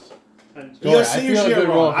Hunter does. You Sorry, gotta I see your feel a shit good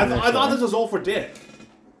roll Ron. for I next thought time. this was all for Dick.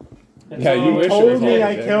 Yeah, you wish it Told was me all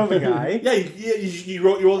I Dick. killed the guy. Yeah, you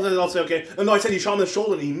rolled it. I'll say okay. No, I said you shot him in the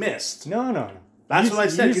shoulder and he missed. No. That's You- what I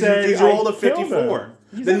said. you Because said you rolled a I killed 54. him.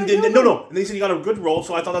 You said I Then killed him. no. And then you said you got a good roll,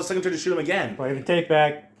 so I thought that was the second turn to shoot him again. Play the tape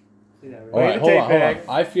back. Yeah, All Play right, the hold tape on. back.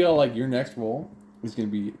 I feel like your next roll is going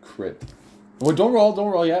to be crit. Well, don't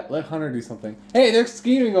roll yet. Let Hunter do something. Hey, they're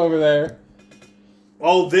scheming over there.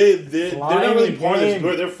 Oh, they're not Flying really part of this. again.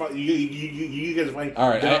 They're you guys are fighting. All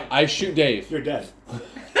right, They're- I shoot Dave. You're dead.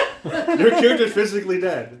 Your character's physically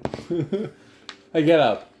dead. I get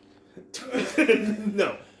up.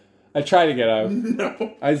 No. I try to get up.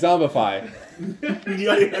 No. I zombify. You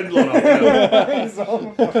got your head blown off.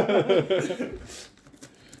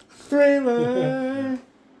 Thriller.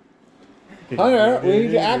 Hunter, we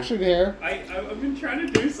need action here. I've been trying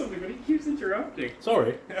to do something, but he keeps interrupting.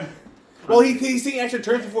 Sorry. Well, he's taking extra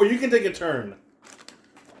turns before you can take a turn.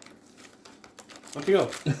 Off you go.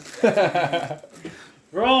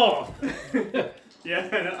 Roll!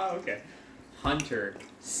 Yeah, oh, okay. Hunter,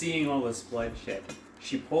 seeing all this bloodshed,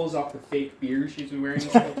 she pulls off the fake beard she's been wearing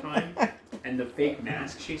the whole time, and the fake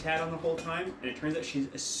mask she's had on the whole time, and it turns out she's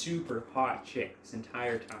a super hot chick this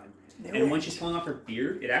entire time. And when she's pulling off her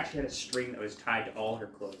beard, it actually had a string that was tied to all her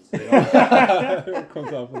clothes. So they all-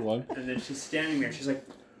 Comes off with one. and then she's standing there, she's like,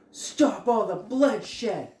 "Stop all the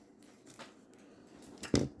bloodshed!"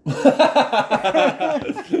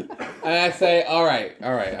 And I say, all right.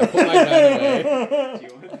 I put my gun away. Do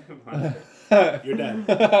you want to You're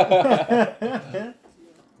dead.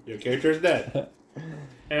 Your character's dead.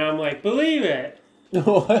 And I'm like, believe it.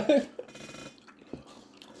 What?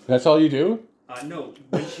 That's all you do? No,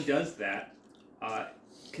 when she does that,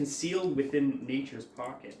 concealed within nature's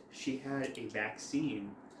pocket, she had a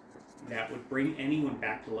vaccine that would bring anyone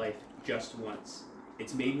back to life just once.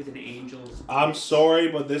 It's made with an angel's... I'm sorry,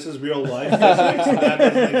 but this is real life physics. And that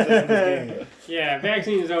doesn't exist in this game. Yeah,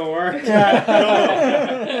 vaccines don't work.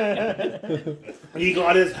 He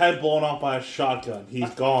got his head blown off by a shotgun. He's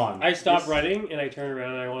gone. I stop running and I turn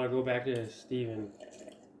around and I want to go back to Steven.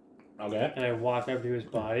 Okay. And I walk up to his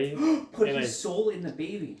body. Put And his soul in the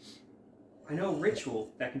baby. I know a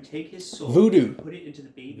ritual that can take his soul Voodoo. and put it into the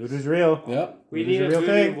baby. Voodoo's real. Yep. We Voodoo's need a a real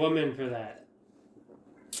voodoo thing. woman for that.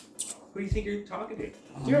 Who do you think you're talking to?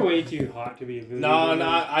 You're way too hot to be a voodoo No, woman.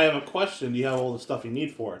 I have a question. Do you have all the stuff you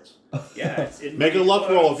need for it? Yeah, it's in Make a my luck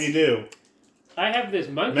roll if clothes. you do. I have this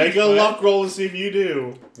monkey. Make a foot. luck roll and see if you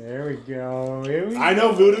do. There we go. Here we I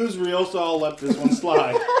know voodoo's real, so I'll let this one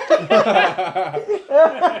slide.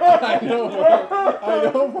 I know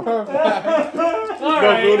for a fact.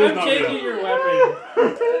 Alright, voodoo's I'm not taking real. your weapon.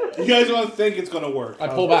 You guys don't think it's gonna work. I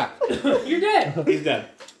pull back. You're dead. He's dead.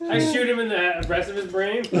 I shoot him in the rest of his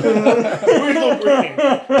brain. Where's the brain?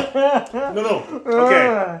 No.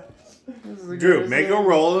 Okay. Drew, make a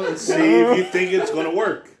roll and see if you think it's gonna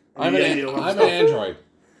work. I'm Yeah, an you know, android.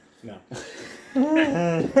 No,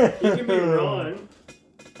 You can be Ron.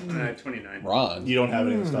 29. Ron. you don't have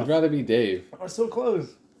any of the I'd stuff. rather be Dave. We're so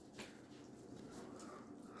close.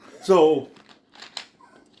 So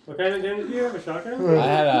What kind of gun did you have? A shotgun? I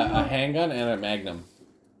had a handgun and a magnum.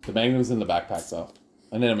 The magnum's in the backpack though,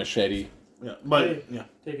 and then a machete. yeah, but yeah,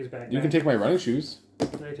 Take his back. You can take my running shoes.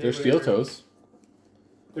 They're steel toes.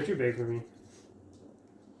 They're too big for me.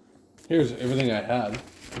 Here's everything I had.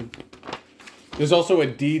 There's also a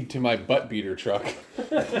deed to my butt beater truck.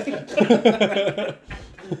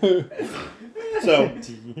 so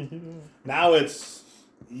now it's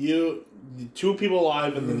you, 2 people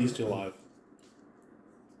alive, and then these 2 alive.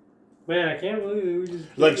 Man, I can't believe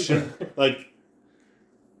that we just Like,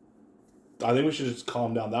 I think we should just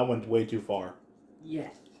calm down. That went way too far.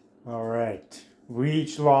 Yes. All right. We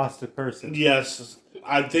each lost a person. Yes,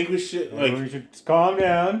 I think we should We should just calm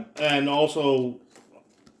down. and also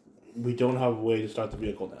we don't have a way to start the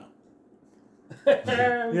vehicle now.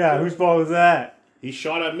 Yeah, whose fault is that? He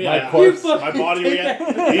shot at me. My I- corpse- my body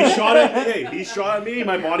reacted. He shot at me. Hey, he shot at me.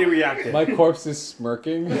 My body reacted. My corpse is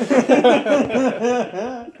smirking.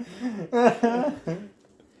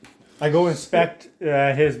 I go inspect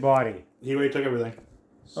his body. He already took everything.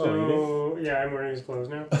 So, yeah, I'm wearing his clothes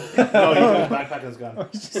now. No, he took his backpack and his gun.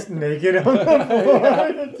 He's just naked on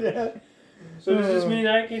the floor. So does this mean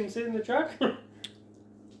I can sit in the truck?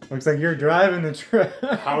 Looks like you're driving the truck.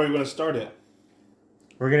 How are we going to start it?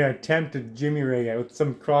 We're gonna attempt to jimmy rig it with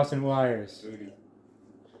some crossing wires.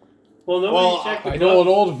 Well, nobody Well, checked the I know an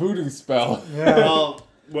old voodoo spell. Yeah.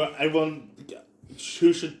 Well, everyone,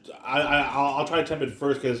 who should? I'll try to attempt it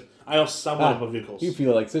first because I know somewhat about vehicles. You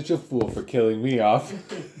feel like such a fool for killing me off.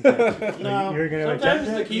 No, You're gonna Sometimes attempt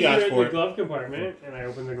the it? keys You are asked in for the it. glove compartment, and I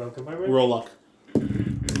open the glove compartment. roll luck.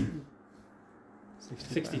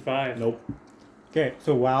 65. Nope. Okay,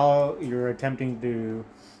 so while you're attempting to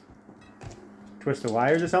twist the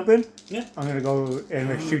wires or something, Yeah. I'm gonna go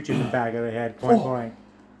and shoot you in the back of the head, point blank.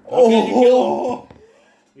 Okay, you kill him.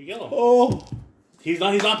 You kill him. Oh, He's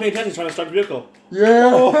not paying attention. He's trying to start the vehicle.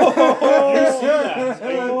 yeah. You see that? You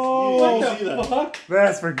see that? Fuck.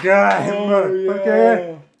 That's for God, Oh,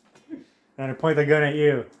 motherfucker. And I point the gun at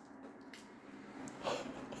you.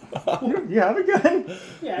 You have a gun?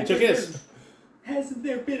 Yeah, He took his. Hasn't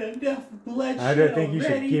there been enough bloodshed I don't think you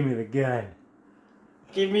should already? give me the gun.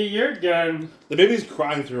 Give me your gun. The baby's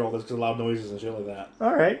crying through all this because loud noises and shit like that.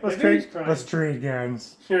 All right, let's Maybe he's trade. crying. Let's trade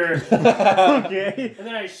guns. Sure. Okay. And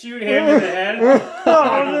then I shoot him in the head.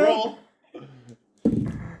 Roll.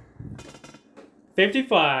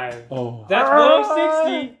 55. Oh. That's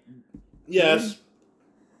below 60. Yes.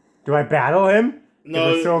 Do I battle him? No.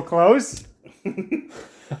 If it's so close.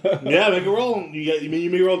 Yeah, make a roll. You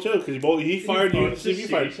make a roll too because he fired you. Both See if you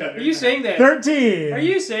just fired. shoot each other. Are you saying that? 13. Are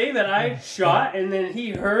you saying that I shot and then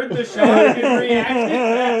he heard the shot and reacted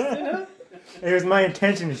fast enough? It was my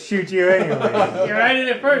intention to shoot you anyway. You're right in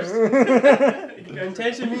it first. Your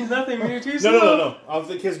intention means nothing when you're too slow. No. I was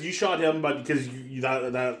because you shot him, but because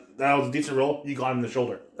that was a decent roll, you got him in the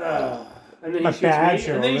shoulder. And then A he shoots bad me.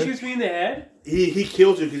 And then he shoulder. shoots me in the head. He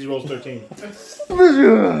kills you because he rolls 13.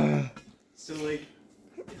 So, like,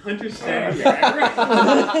 Hunter's standing there.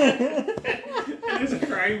 And there's a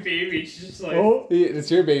crying baby. She's just like, Oh. It's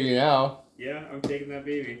your baby now. yeah, I'm taking that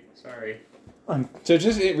baby. Sorry. So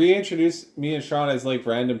just reintroduce me and Sean as like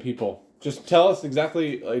random people. Just tell us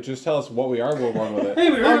exactly, just tell us what we are. We'll run with it. Hey,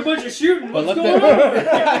 we heard a bunch of shooting. But What's let going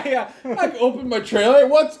on? yeah. I opened my trailer.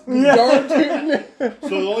 What's darn tootin'? So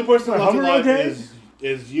the only person left Hummer alive okay?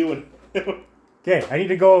 is you and. Okay, I need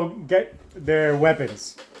to go get their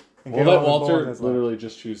weapons. And We'll get let all the Walter bullets left. literally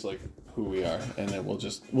just choose like who we are, and then we'll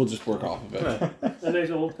just work off of it. A nice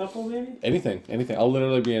old couple, maybe? Anything. I'll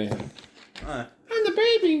literally be anything. I'm the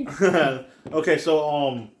baby. Okay, so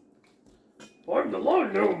I'm the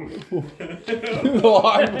lawn gnome.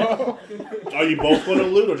 are you both going to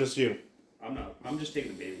loot or just you? I'm not. I'm just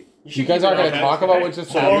taking the baby. You guys aren't going to Okay. talk about what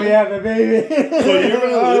just So Oh happened? yeah, the baby. So you're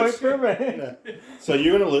gonna Oh, lose? it's perfect. So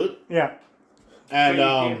you're going to loot, Yeah, and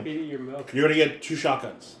But you can't feed it your milk, you're going to get 2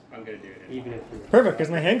 shotguns. I'm gonna do it. even if you're... perfect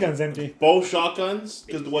because my handgun's empty. Both shotguns,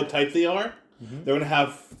 because what type they are, they're going to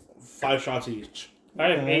have 5 shots each. I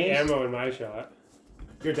have 8 ammo in my shot.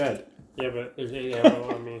 You're dead. Yeah, but there's 8 ammo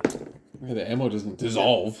on me. Yeah, the ammo doesn't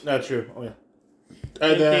dissolve. That's true. Oh yeah. In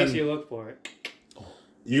And case then you look for it.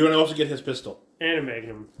 you're going to also get his pistol. And a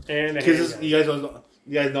magnum. And a Because handgun.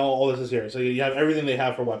 you guys know all this is here. So you have everything they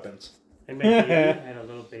have for weapons. And maybe you had a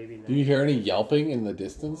little baby Do now. you hear any yelping in the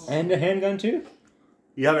distance? And a handgun too.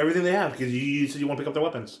 You have everything they have because you said you want to pick up their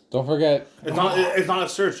weapons. Don't forget. It's not a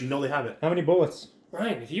search. You know they have it. How many bullets?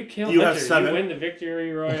 Ryan, if you kill You have Hunter, 7. you win the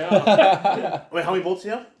victory royale. Wait, how many bullets do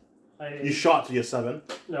you have? You shot, so you have 7.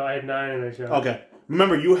 No, I had 9 and I shot. Okay.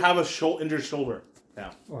 Remember, you have a injured shoulder.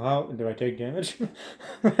 Well, how do I take damage?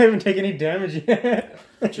 I haven't taken any damage yet.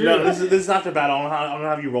 No, this is after battle. I'm gonna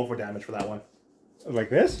have you roll for damage for that one. Like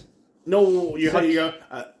this? No, I'm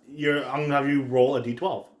gonna have you roll a d12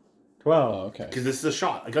 12. Oh, okay. because this is a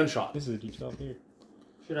shot, a gunshot. This is a d12 here.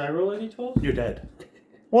 Should I roll a d12? You're dead.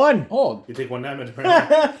 1! Oh, You take 1 damage.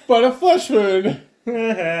 Apparently. but a flesh wound.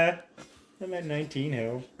 I'm at 19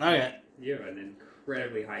 health. Okay. You have an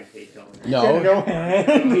incredibly high fate kill. No. No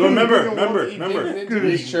hand. Remember. He digs into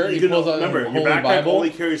his shirt. You He can, pulls out remember, his your holy backpack Bible. only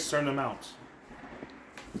carries certain amounts.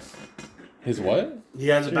 His what? He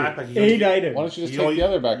has a backpack. He 8 only- items. Why don't you just You take only- the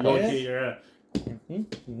other you only backpack? carry- yeah.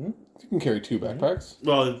 Mm-hmm. You can carry 2 backpacks.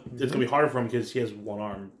 Well, it's gonna be harder for him because he has 1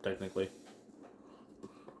 arm technically.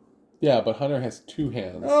 Yeah, but Hunter has 2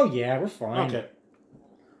 hands. Oh, yeah, we're fine. Okay.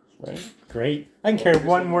 Right? Great. I can carry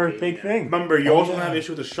one more big thing. Remember, you Oh, also yeah. have an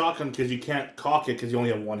issue with the shotgun because you can't cock it because you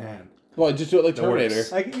only have 1 hand. Well, just do it like That Terminator.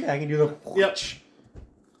 works. I can do the... Yep.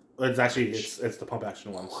 It's actually it's the pump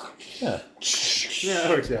action ones. Yeah. Yeah, it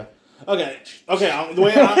works. Yeah. Okay.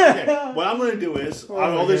 What I'm gonna do is Oh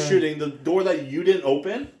on all my this God. shooting, the door that you didn't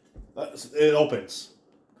open, it opens.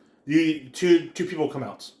 Two people come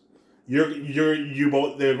out. You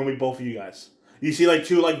both. They're gonna be both of you guys. You see like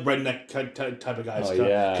 2 like redneck type of guys Oh,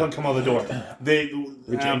 yeah. come out the door. They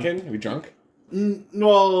We drinking? Are we drunk?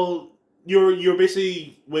 Well, you're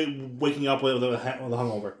basically waking up with a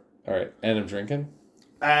hungover, All right. And I'm drinking.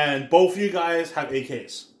 and both of you guys have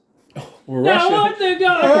AKs. We're Now rushing. what the go?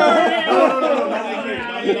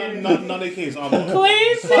 Not AKs.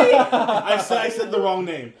 Clancy? I said the wrong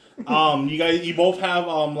name. You both have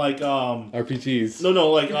RPGs.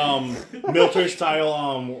 military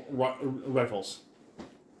style rifles.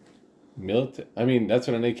 I mean, that's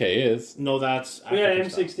what an AK is. No, that's We got African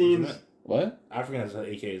stuff, M16s. isn't it? What? African has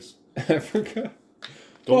AKs. Africa?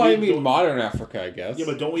 Don't Well, we- I mean don't- modern Africa, I guess. Yeah,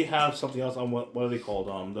 but don't we have something else on what are they called?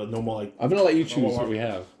 The normal I'm gonna let you choose what we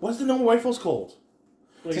have. what's the normal rifles called?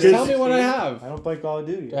 Like Just a tell me what I 16? have. I don't play Call of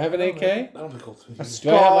Duty. Do I have an AK? I don't think called. Do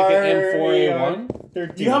I have like an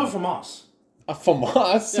M4A1? You have a FAMAS. A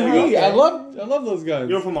FAMAS? Sweet. okay. I love those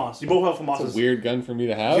guns. You're a FAMAS. You both have FAMAS. It's a weird gun for me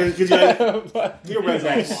to have. Because But- you're Guys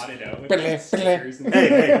rednecks. bought it out with Bleh, like bleh. stickers and Hey,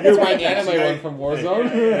 That's you're my rednecks. anime You one guys- from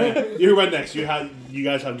Warzone. You're rednecks. You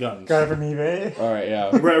guys have guns. Got it from eBay. All right,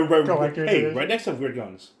 yeah. Collector's Hey, edition. rednecks have weird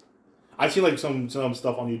guns. I've seen like some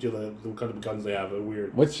stuff on YouTube. The kind of guns they have are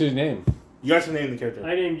weird. What's your name? You guys can name the character.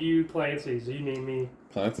 I named you Clancy, so you named me.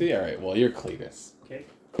 Clancy? All right. Well, you're Cletus. Okay.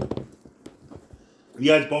 You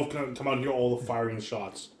guys both come out and hear all the firing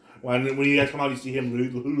shots. When you guys come out, you see him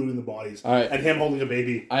looting the bodies, All right. and him holding a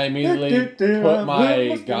baby. I immediately put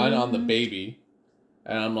my gun on the baby,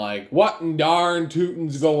 and I'm like, "What in darn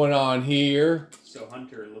tootin's going on here?" So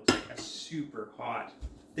Hunter looks like a super hot,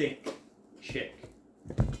 thick chick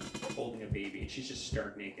holding a baby, and she's just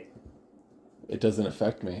stark naked. It doesn't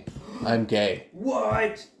affect me. I'm gay,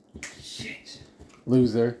 What? Shit.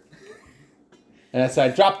 loser. And I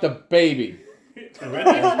said, "Drop the baby."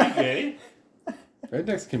 Rednecks be gay.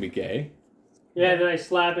 Rednecks can be gay. Yeah, then I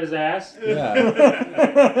slap his ass. Yeah.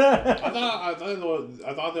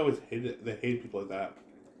 I thought they always hate people like that.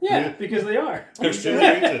 Yeah, because they are. They're extremely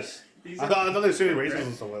racist. These I are, thought they were extremely racist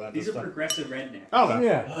and stuff like that. these are Stuff. progressive rednecks. Oh, okay.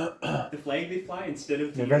 Yeah. The flag they fly instead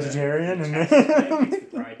of They're the vegetarian and Texas flag,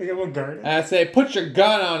 it's the pride. they got one garden. And I say, "Put your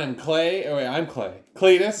gun on him, Clay." Oh wait, I'm Clay.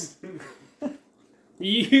 Cletus.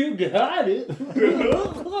 You got it.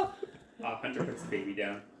 Hunter puts the baby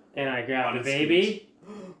down. And I grab On the its baby,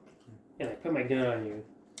 and I put my gun on you.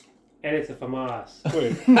 And it's a FAMAS.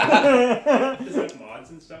 Wait. There's like mods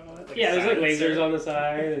and stuff on it. Yeah, there's like silencer. lasers on the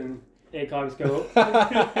side and ACOG scope.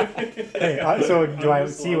 Hey, so do I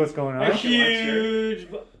see what's going A on? huge.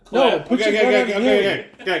 No, put your gun on him.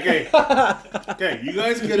 Okay. You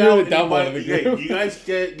guys get You're out. the dumb one and of the you, group. you guys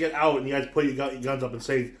get out, and you guys put your guns up and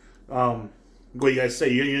say, what you guys say.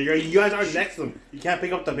 You guys aren't next to them. You can't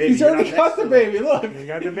pick up the baby. He's You're already not got next the to them. baby. Look. You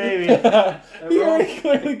got the baby. He already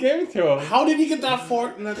clearly gave it to him. How did you get that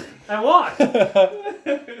far? In that... I walked.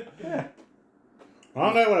 Okay,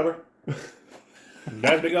 whatever. You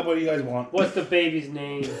guys pick up what you guys want. What's the baby's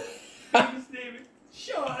name? His name is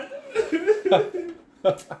Sean.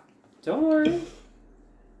 Don't worry.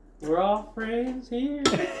 We're all friends here.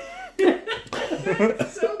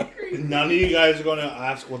 So creepy. None of you guys are gonna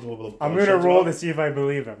ask what the. I'm gonna roll to see if I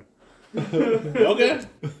believe him. Okay.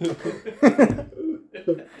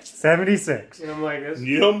 76. And I'm like, this.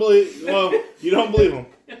 You don't believe? Well, you don't believe him.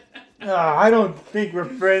 I don't think we're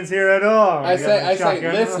friends here at all. I You got my say,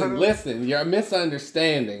 shotgun. listen. You're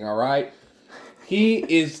misunderstanding. All right. He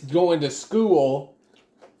is going to school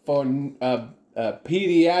for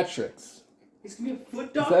pediatrics. He's gonna be a foot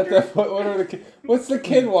Is doctor. that what are the what's the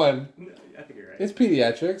kid one? I think you're right. It's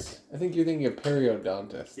pediatrics. I think you're thinking of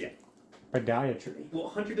periodontist. Yeah. Podiatry. Well,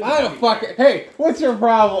 Hunter doesn't. I don't fucking. Hey, what's your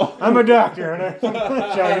problem? I'm a doctor, and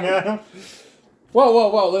I'm shouting at him.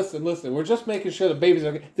 Whoa! Listen. We're just making sure the baby's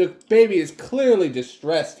okay. The baby is clearly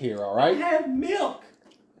distressed here. All I right. have milk.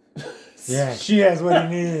 Yeah, she has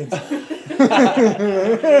what he needs.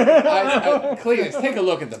 Cletus, take a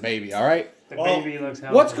look at the baby. All right. The Well, baby looks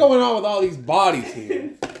healthy. What's going on with all these bodies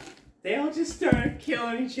here? They all just started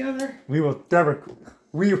killing each other. We were double crossed.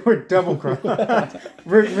 You were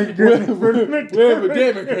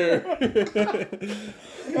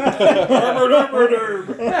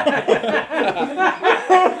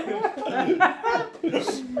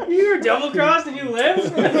double crossed and you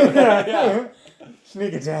lived? Yeah.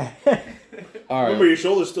 Sneak attack. All Remember, right. your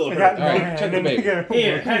shoulder's still I hurt. got All right, no hand, check the and then baby. we got a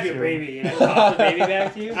Here, have your baby. And I toss the baby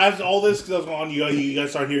back to you. As all this goes on, you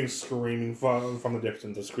guys start hearing screaming from the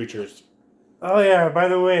distance, the screechers. Oh yeah, by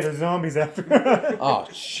the way, the zombies after us. Oh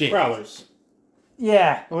shit. Crowlers.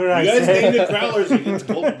 Yeah, what did I You guys say? named it Crowlers, you can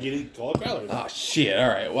call it Crowlers. Oh shit. All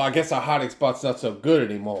right. Well, I guess our hiding spot's not so good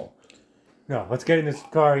anymore. No, let's get in this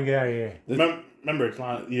car and get out of here. Remember, it's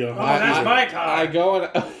not, you know. Oh, that's my car. I go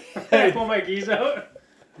and. I pull my keys out.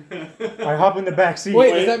 I hop in the back seat.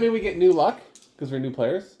 Wait, does that mean we get new luck? Because we're new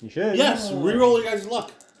players? You should. Yes, reroll your guys'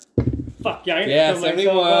 luck. Fuck yeah, I Yeah, kill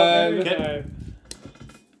myself off every 71. time.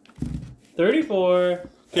 34.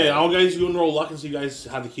 Okay, all guys, you can roll luck and see you guys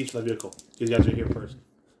have the keys for the vehicle. Because you guys are here first.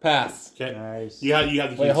 Pass. Okay? Nice. You have the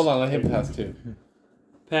keys. Wait, hold on. Let him pass too.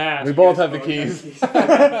 Pass. We You both guys have the keys. You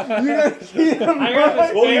got the key in I got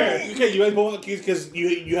mine. the Well, spare. you had both keys because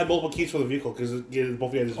you had multiple keys for the vehicle because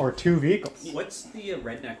both of you guys. Or two vehicles. What's the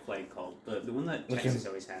redneck flag called? The one that Like Texas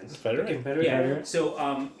always has. Better? Confederate. Yeah. So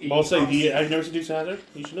Well, say, I've never seen Dukes of Hazzard.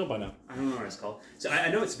 You should know by now. I don't know what it's called. So I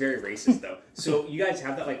know it's very racist though. So you guys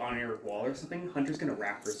have that like on your wall or something. Hunter's gonna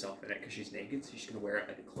wrap herself in it because she's naked, so she's gonna wear it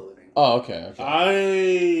like clothing. Oh, okay.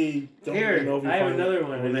 I don't Here, know if you I have find another it.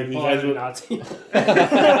 one. Or And I if you pull guys out a would- Nazi.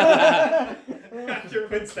 Hunter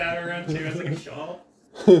puts that around too as like a shawl.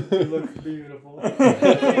 You look beautiful.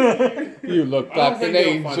 You look I don't like an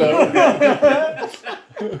think you'll find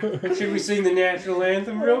angel. Should we sing the national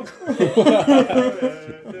anthem real quick?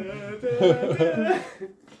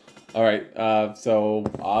 All right. So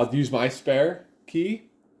I'll use my spare key.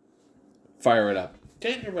 Fire it up.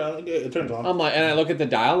 Take it around. It turns on. I'm like, and I look at the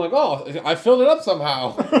dial. I'm like, oh, I filled it up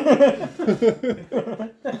somehow.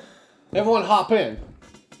 Everyone, hop in.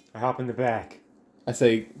 I hop in the back. I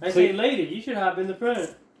say, I say, lady, you should hop in the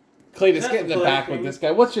front. Cletus, That's get in the a back thing. with this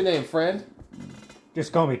guy. What's your name, friend?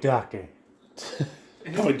 Just call me doctor.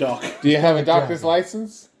 Call me Doc. Do you have a doctor's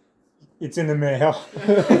license? It's in the mail.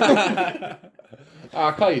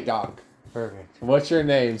 I'll call you Doc. Perfect. What's your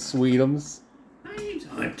name, Sweetums? My name's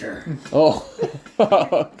Hunter. Oh.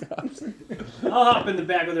 Oh, God. I'll hop in the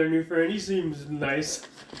back with our new friend. He seems nice.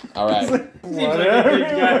 All right. Seems like a good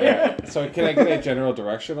guy. Yeah. So can I get a general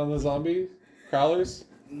direction on the zombie crawlers?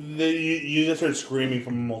 You just heard screaming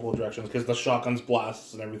from multiple directions because the shotguns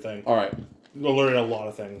blasts and everything. All right. Alerted a lot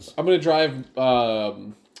of things. I'm gonna drive.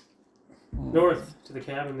 North to the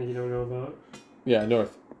cabin that you don't know about. Yeah,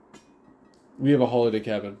 north. We have a holiday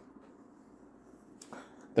cabin.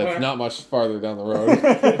 That's Alright. not much farther down the road.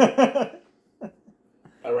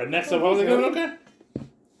 Alright, next up, how was it going? Okay.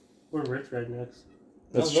 We're rich rednecks.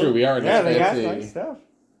 That's true. We are in Yeah, this they got fancy nice stuff.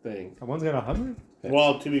 thing. One's got 100.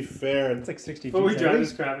 Well, to be fair, It's like 62. But we drive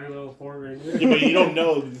this crappy little Ford Ranger. yeah, but you don't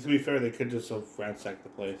know. To be fair, they could just have ransacked the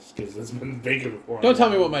place because it's been vacant before. Don't tell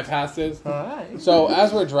me what my past is. Alright. So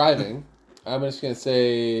as we're driving, I'm just gonna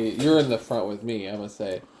say you're in the front with me. I'm gonna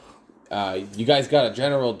say, you guys got a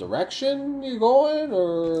general direction you're going,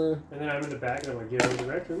 or? And then I'm in the back and I'm like, get out of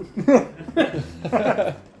direction.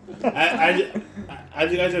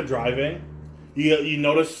 As you guys are driving, you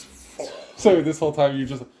notice. So this whole time you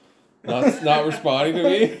just not responding to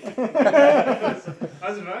me. I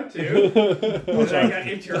was about to. And then I got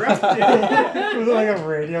interrupted. Was it like a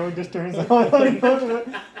radio and just turns on?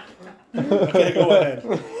 Okay, go ahead.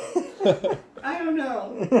 I don't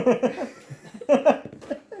know.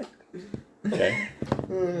 Okay.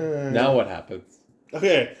 Now what happens?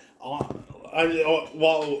 Okay, while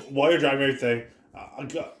you're driving everything,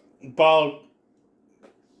 about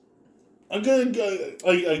a good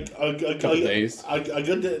Couple days. a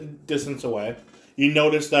good distance away, You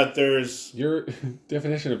notice that there's Your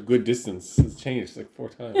definition of good distance has changed like 4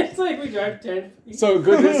 times. It's like we drive 10 feet. So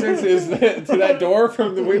good distance is to that door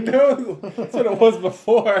from the window? That's what it was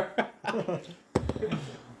before.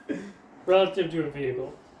 Relative to a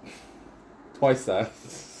vehicle. Twice that.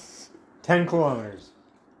 10 kilometers.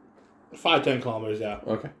 5-10 kilometers, yeah.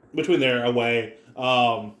 Okay. Between there, away.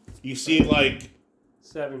 You see, like...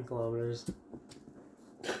 7 kilometers.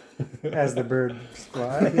 As the birds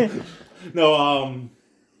fly. No,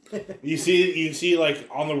 you see, like,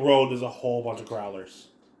 on the road, there's a whole bunch of growlers.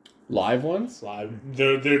 Live ones? Live.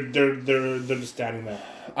 They're just standing there.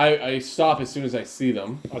 I stop as soon as I see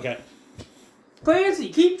them. Okay. Clancy,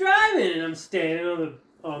 keep driving, and I'm standing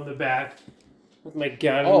on the back with my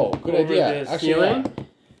gun. Oh, good over idea. the Actually, ceiling, yeah.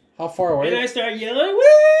 How far away? and I start yelling,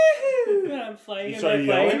 "Woo!" And I'm flying. You I'm start flying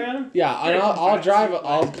yelling? around. Yeah, and I'll drive.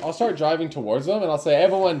 I'll start driving towards them, and I'll say,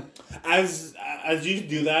 "Everyone, As you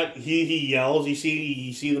do that, he yells. You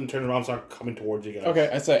see them turn around and start coming towards you guys. okay."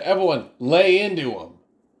 I say, "Everyone, lay into them,"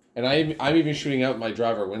 and I'm even shooting out my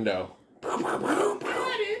driver window.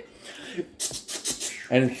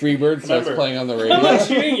 And Freebird starts Remember. playing on the I'm not radio.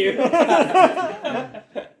 shooting you.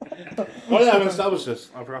 Oh yeah, I haven't established this.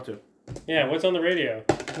 I forgot to. Yeah, what's on the radio?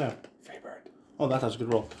 Yeah. Freebird. Oh, that's a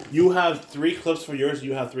good roll. You have 3 clips for yours.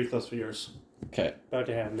 You have 3 clips for yours. Okay, About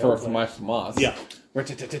to have no for play. my FAMAS. Yeah.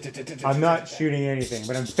 I'm not shooting anything,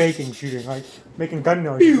 but I'm faking shooting, like making gun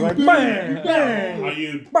noises, like bang, Are bang,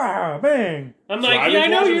 you? bah, bang. I'm like, driving yeah, I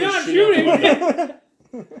know towards you're them or not shooting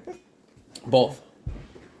shooting. Both.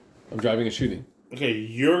 I'm driving and shooting. Okay,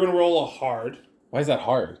 you're gonna roll a hard Why is that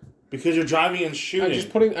hard? because you're driving and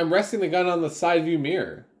shooting. I'm resting the gun on the side view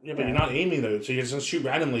mirror. Yeah, but you're not aiming though, so you're just gonna shoot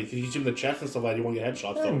randomly because you shoot in the chest and stuff like that. You won't get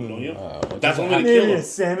headshots though, don't you? It That's doesn't only have- to kill Maybe them. a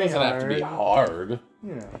semi doesn't have to be hard.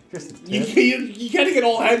 You know, just a You, tip. you can't get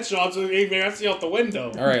all headshots and aim actually out the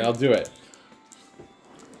window. All right, I'll do it.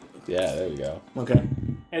 Yeah, there we go. Okay.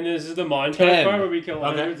 And this is the montage 10. part where we kill Okay.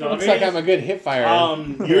 100 zombies. Looks like I'm a good hit fire.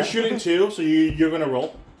 You're shooting too, so you're gonna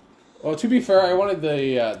roll. Well, to be fair, I wanted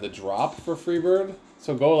the drop for Freebird,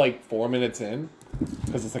 so go like 4 minutes in,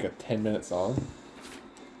 because it's like a 10-minute song.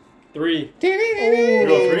 3. You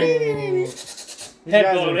go 3. You Head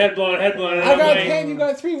guys blown, are- head blown, head blown. And I I'm got like, 10, you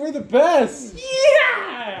got 3. We're the best.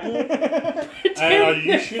 yeah! And are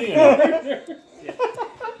you shooting? Or not?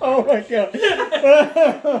 Oh my god.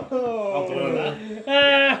 I'll throw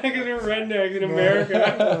that. Because we're rednecks in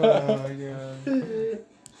America. Oh my god.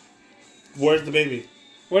 Where's the baby?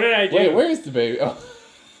 What did I do? Wait, where is the baby? Oh.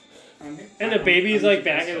 And the baby's like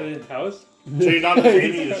back in the house. So you're not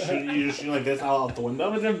aiming, you're just shooting like this out the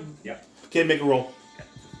window? With the, Okay, make a roll.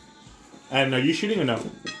 And are you shooting or no?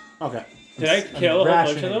 Okay. did I kill a whole bunch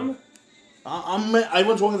of rationing. them?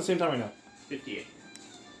 Everyone's rolling at the same time right now. 58.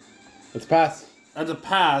 Let's pass. That's a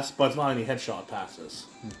pass, but it's not any headshot passes.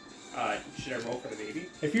 Should I roll for the baby?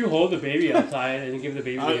 If you hold the baby outside and give the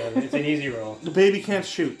baby a gun, it's an easy roll. The baby can't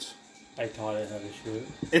shoot. I taught it how to shoot.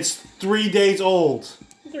 It's 3 days old.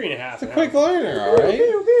 3.5. It's a quick learner, all right?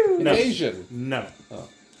 It's No. Asian. No. Oh.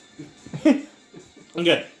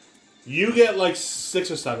 Okay. You get like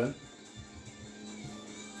 6 or 7.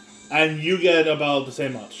 And you get about the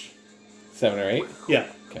same much. 7 or 8? Yeah.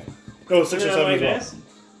 Okay. No, 6 or Like 7 as well. this?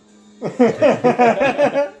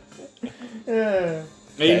 Yeah.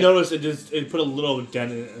 And you Okay. notice it put a little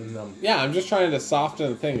dent in them. Yeah, I'm just trying to soften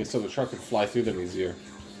the thing so the truck can fly through them easier.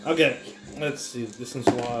 Okay. Let's see. Distance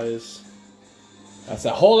wise. I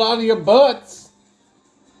said, hold on to your butts.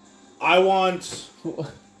 I want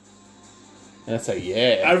And I said,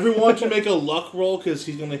 yeah. everyone to make a luck roll because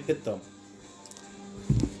he's going to hit them.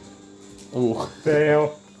 Ooh.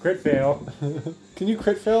 Fail. Crit fail. Can you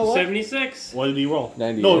crit fail a lot? 76. What did he roll?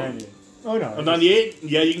 98. No, 90. Oh no. a 98?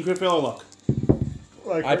 Yeah, you can crit fail or luck.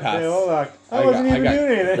 Like, I crit pass. fail, like, I I wasn't got- I even got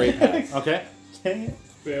doing anything. great pass. Okay. Dang it.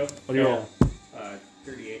 Fail. What do you roll?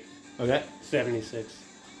 38. Okay. 76.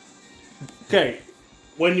 Okay.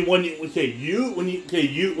 When you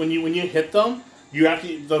hit them, you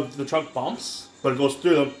actually the truck bumps, but it goes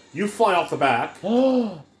through them. You fly off the back.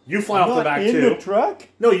 You fly off the Not back in too. the truck?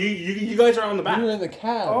 No, you guys are on the back. You were in the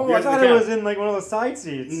cab. Oh, You're I in thought the it cab. was in like one of the side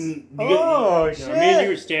seats. You Oh, get- shit. No, me and you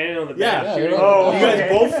were standing on the back Yeah. shooting. Oh, You guys okay.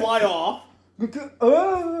 both fly off.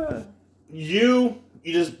 Oh. You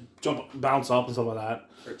just bounce up and stuff like that.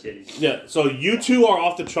 For titties. Yeah. So you two are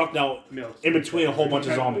off the truck now, Milk. in between a whole bunch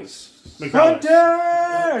of zombies. McDonald's.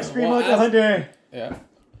 Hunter! I scream Well, like a as- hunter. Yeah.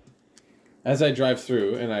 As I drive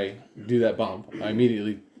through and I do that bump, I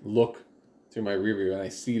immediately look through my rear view and I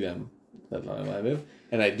see them that I landed,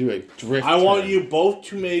 and I do a drift. I want turn. you both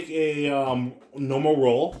to make a normal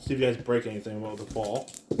roll. See if you guys break anything about the fall.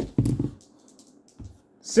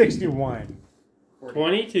 61.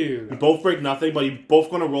 22. You both break nothing, but you both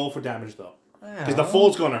gonna roll for damage though, because the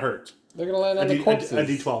full's gonna hurt. They're gonna land on A the D- corpses. a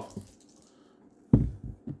D12.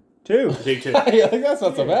 2. Take 2. Yeah, like that's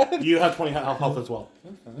not so bad. You have 20 health as well.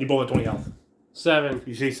 You both have 20 health. 7.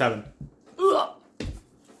 You see 7.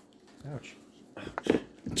 Ouch.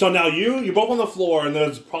 So now you're both on the floor, and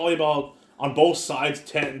there's probably about on both sides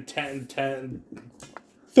 10 30?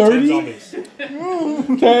 zombies.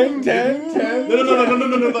 10.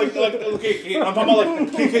 No. Like, okay, I'm talking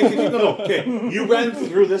about like, okay. You ran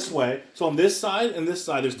through this way, so on this side and this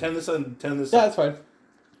side, there's 10 this side and 10 this Yeah, side. that's fine.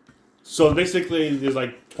 So basically, there's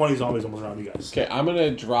like 20 zombies almost around you guys. Okay, I'm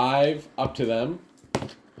gonna drive up to them,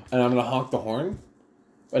 and I'm gonna honk the horn.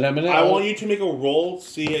 And I'm gonna. I want you to make a roll,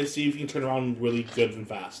 see if you can turn around really good and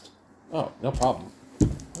fast. Oh, no problem. No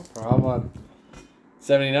problem.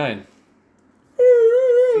 79.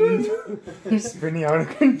 You're spinning out of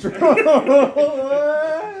control.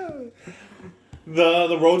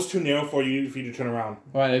 The road's too narrow for you to turn around.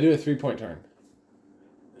 Alright, I do a 3-point turn.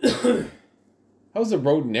 How's the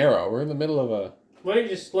road narrow? We're in the middle of a. Why don't you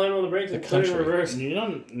just slam on the brakes and The put it in country. reverse? You're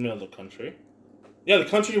not in the middle of the country. Yeah, the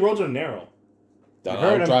country roads are narrow. I'll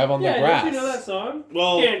heard him. drive on Yeah, the grass. don't you know that song?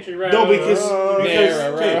 Well, Can't you ride no, on because the road?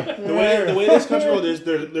 okay, the way this country road is,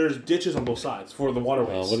 there's ditches on both sides for the waterways.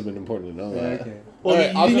 Well, it would have been important to know that. Okay. Well,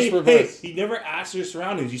 Alright, I'll just reverse. Hey, you never asked your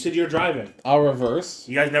surroundings. You said you're driving. I'll reverse.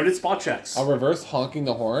 You guys never did spot checks. I'll reverse honking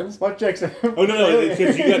the horn. Spot checks. Oh no,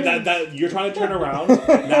 because you got that you're trying to turn around.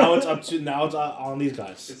 Now it's on these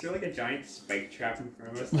guys. Is there like a giant spike trap in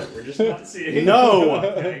front of us that we're just not seeing? No.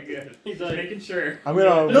 Okay, good. He's Just like, making sure. I'm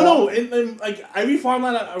gonna. No, and like every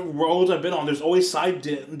farmland roads I've been on, there's always side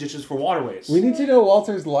ditches for waterways. We need to know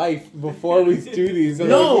Walter's life before we do these.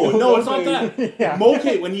 No, it's not that. Yeah.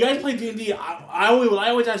 Okay, when you guys play D&D, I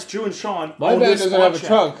always ask Drew and Sean. My I'll do van a doesn't spot have a check.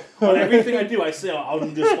 trunk. On everything I do, I say I'll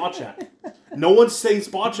do a spot check. No one's saying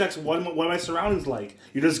spot checks. What are my surroundings like?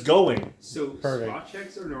 You're just going. So Perfect. spot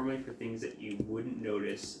checks are normally for things that you wouldn't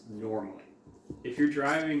notice normally. If you're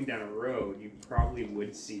driving down a road, you probably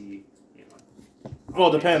would see. Well,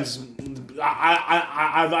 it depends.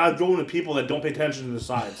 I've driven to people that don't pay attention to the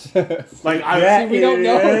sides. Like Yeah, we don't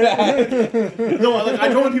know that. No, like I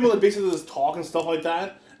drove with people that basically just talk and stuff like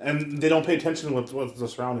that, and they don't pay attention to what the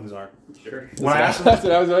surroundings are. Sure. When I ask them, That's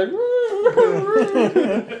what I was like.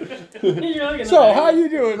 You're like in the So, back. how you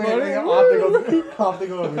doing, Like, buddy?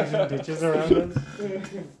 optical illusion ditches around us.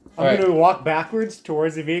 I'm Alright. gonna walk backwards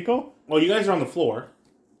towards the vehicle. well, you guys are on the floor.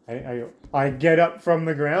 I get up from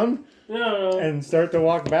the ground No. and start to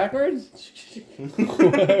walk backwards.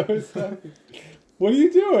 What are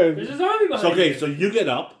you doing? There's a zombie behind So okay, you. so you get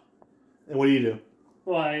up, and what do you do?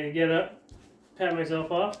 Well, I get up, pat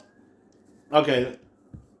myself off. Okay,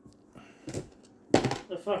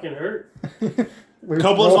 That fucking hurt.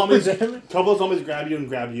 couple of Roll for zombies, damage. couple of zombies grab you and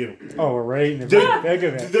grab you. Oh, we're right in the Dude, very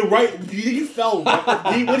thick of it. The right, you fell.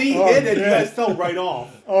 When he Oh, hit it, you shit. guys fell right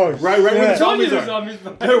off. Oh, Right where the shit. zombies There's are. zombies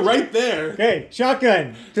behind They're you. right there. Okay,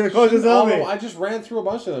 shotgun to the closest Oh, zombie. I just ran through a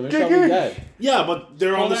bunch of them and Good, shot me good. dead. Yeah, but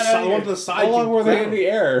they're Pull on the that out side. of One here. to the side. How long you were they in grab the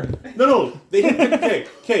air? No, they hit the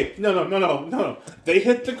okay. No. They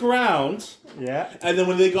hit the ground, Yeah. and then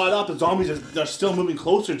when they got up, the zombies are still moving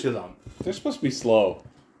closer to them. They're supposed to be slow.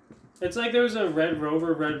 It's like there was a red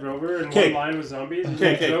rover, and Okay. one line with zombies, and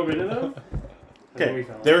Okay, we okay. drove into them. And then we Okay,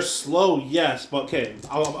 fell off. they're slow, yes, but okay.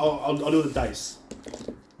 I'll do the dice.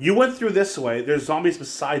 You went through this way. There's zombies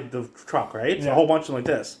beside the truck, right? It's a Yeah. whole bunch of them like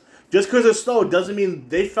this. Just because they're slow doesn't mean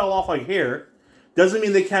they fell off like here. Doesn't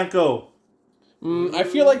mean they can't go. I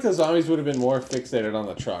feel like the zombies would have been more fixated on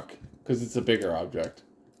the truck because it's a bigger object.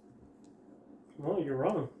 Well, you're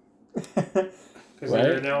wrong. Because Right?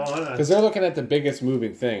 they're now on us. Because they're looking at the biggest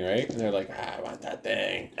moving thing, right? And they're like, I want that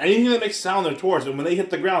thing. Anything that makes sound, they're towards. And when they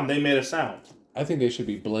hit the ground, they made a sound. I think they should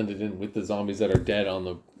be blended in with the zombies that are dead on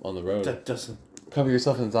the road. That doesn't. Cover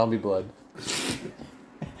yourself in zombie blood.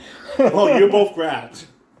 Oh, you're both grabbed.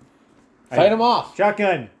 Fight them off.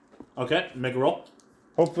 Shotgun. Okay, make a roll.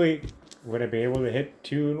 Hopefully, would I be able to hit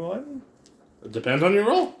 2 and 1? It depends on your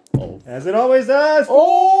roll. Oh, As it always does.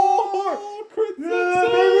 crit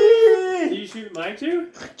Yeah, Do you shoot my two?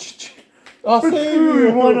 I'll baby. save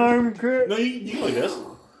you. One arm crit. No, you go like this.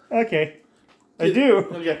 Okay. I do.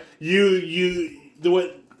 Okay, you do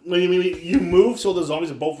it. When you move, so the zombies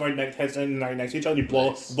are both right next to each other. And you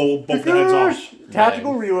blow both their heads off,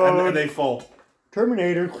 Tactical reload. and they fall.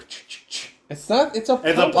 Terminator. It's not. It's a.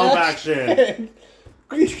 It's a pump action.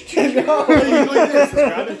 You go like this, just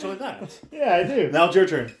grab it, like that. Yeah, I do. Now it's your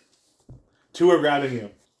turn. 2 are grabbing you.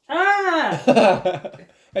 Ah!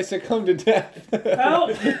 I succumb to death. Help!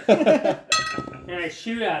 And I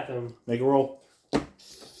shoot at them. Make a roll.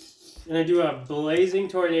 And I do a blazing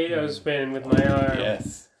tornado spin with my arm.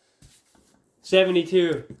 Yes.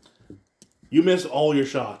 72. You missed all your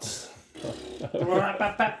shots.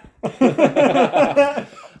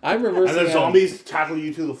 I'm reversing. And the zombies tackle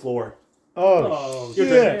you to the floor. Oh, Oh,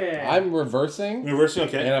 yeah. I'm reversing. You're reversing,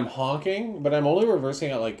 okay. And I'm honking, but I'm only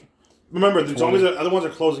reversing at like. Remember, the zombies, the other ones are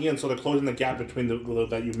closing in, so they're closing the gap between the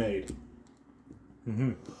that you made.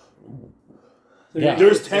 Yeah.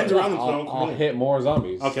 There's 10s around the I'll hit more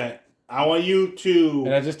zombies. Okay. I want you to.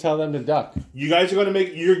 And I just tell them to duck. You guys are gonna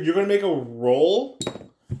make. You're gonna make a roll.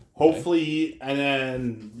 Hopefully, and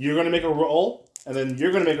then you're gonna make a roll, and then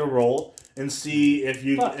you're gonna make a roll and see if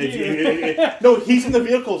you. Fuck If you. no, he's in the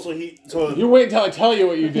vehicle, so he. So You wait until I tell you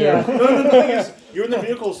what you do. Yeah. no. You're in the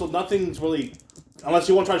vehicle, so nothing's really. Unless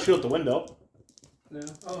you want to try to shoot out the window. No.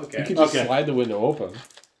 Oh, You okay. can just Okay. slide the window open.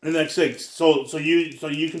 And then six. So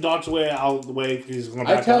you can dodge away out of the way because he's going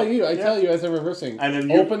to I back tell up. you as I'm reversing. And then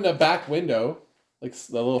you- open the back window, like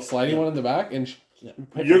the little sliding one in the back, and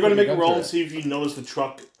You're going to make a gun roll through and it. see if you notice the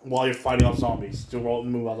truck while you're fighting off zombies. To roll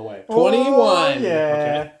and move out of the way. 21. Oh,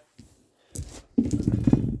 yeah.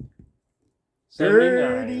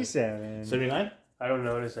 79. 37. 79? I don't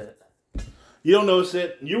notice it. You don't notice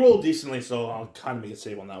it. You rolled decently, so I'll kind of make it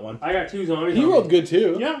safe on that one. I got 2 zombies. He on rolled me. good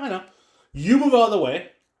too. Yeah, I know. You move out of the way.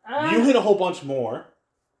 You hit a whole bunch more.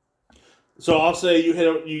 So I'll say you hit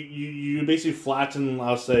a, you basically flatten.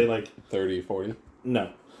 I'll say like 30, 40, no.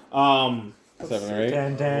 7 or 8.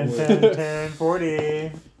 10, 10, 10, 10,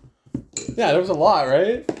 40. Yeah, there was a lot,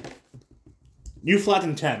 right? You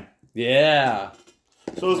flattened 10. Yeah.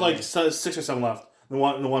 So it was like 6 or 7 left. The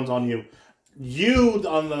one's on you. You,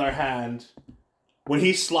 on the other hand, when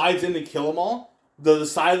he slides in to kill them all, the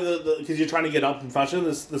side of the because you're trying to get up and fashion,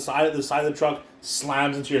 the side of the truck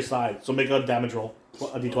slams into your side. So make a damage roll,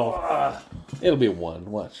 a d12. It'll be 1.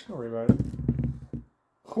 Watch. Don't worry about it.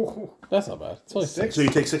 That's not bad. It's only 6. So you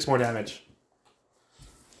take 6 more damage.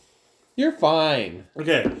 You're fine.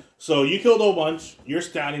 Okay, so you killed a bunch. You're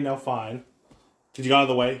standing now, fine, because you got out of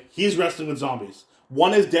the way. He's wrestling with zombies.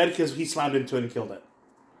 One is dead because he slammed into it and killed it.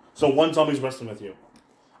 So one zombie's wrestling with you.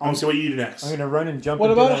 I want to see what you do next. I'm going to run and jump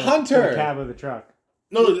What into about the, Hunter? the cab of the truck.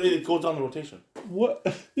 No, it goes down the rotation. What?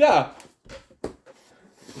 Yeah.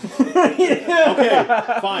 Okay,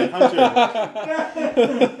 fine, Hunter.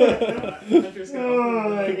 Hunter's gonna Oh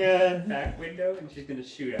open my the god. back window and she's gonna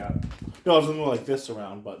shoot out. No, I was going like this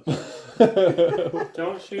around, but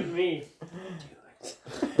Don't shoot me.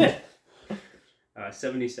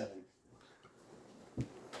 77.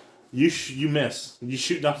 you miss. You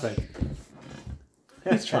shoot nothing.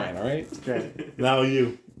 He's trying, all right? Great. Now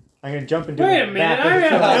you. I'm going to jump into Wait a the minute, back of the I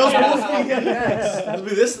truck. have- It was supposed to be yes. It'll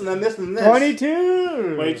be this and then this and this.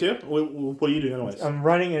 22! 22? What are you doing anyways? I'm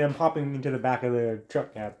running and I'm popping into the back of the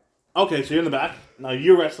truck cab. Okay, so you're in the back. Now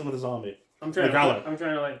you're wrestling with a zombie. I'm trying The growler.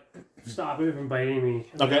 to like stop it from biting me.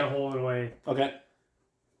 I'm Okay. trying to hold it away. Okay.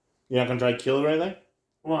 You're not going to try to kill it or anything?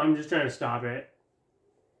 Well, I'm just trying to stop it.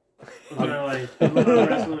 I'm trying to I'm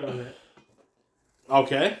wrestling with it.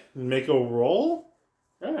 Okay. Make a roll.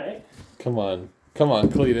 Alright. Come on,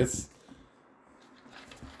 Cletus.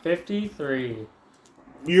 53.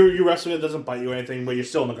 You're wrestling it, doesn't bite you or anything, but you're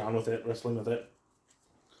still on the ground with it, wrestling with it.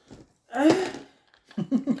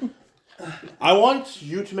 I want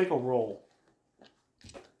you to make a roll.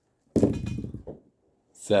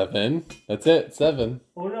 7. That's it. 7.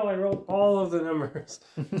 Oh no, I rolled all of the numbers.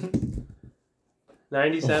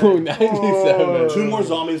 97. Oh, 97. 2 more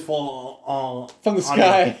zombies fall From the on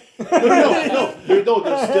sky. No,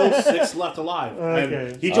 there's still 6 left alive.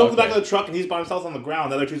 Okay. And he jumped in the Okay. back of the truck and he's by himself on the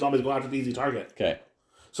ground. The other 2 zombies go after the easy target. Okay.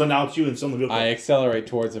 So now it's you and some of the vehicle. I accelerate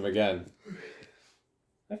towards him again.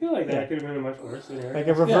 I feel like that could have been a much worse scenario. Like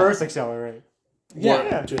a reverse accelerate.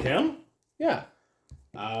 Yeah. To him? Yeah.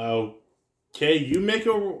 Okay, you make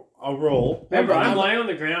a roll. Remember, I'm lying on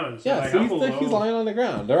the ground. So Yeah, like, see, I'm below. he's lying on the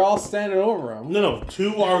ground. They're all standing over him. No,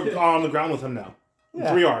 2 are on the ground with him now.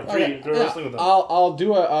 Yeah. 3 are. 3 Okay, they're yeah, wrestling with him. I'll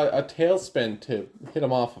do a tailspin to hit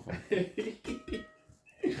him off of him.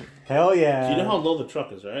 Hell yeah. Do you know how low the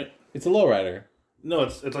truck is, right? It's a lowrider. No,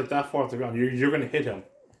 it's like that far off the ground. You're going to hit him.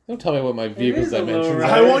 Don't tell me what my vehicle's is a dimensions lowrider.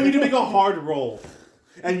 are. I want you to make a hard roll.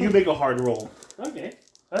 And you make a hard roll. Okay.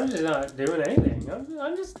 I'm just not doing anything.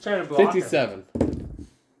 I'm just trying to block him. 57.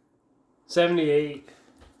 78.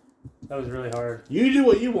 That was really hard. You do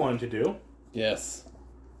what you wanted to do. Yes.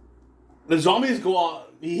 The zombies go on.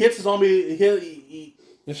 He hits the zombie.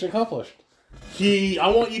 Mission accomplished.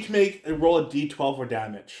 I want you to make a roll a d12 for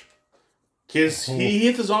damage. Because he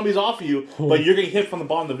hits the zombies off of you, but you're getting hit from the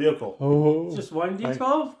bottom of the vehicle. Oh. Just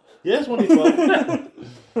 1d12? Yes, 1d12.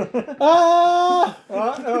 Ah!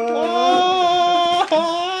 Uh-oh.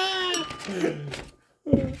 Ah!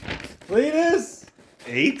 Cletus!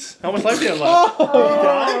 8? How much life do you have left?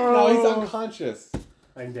 Oh, no, he's unconscious.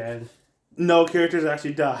 I'm dead. No characters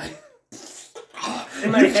actually die.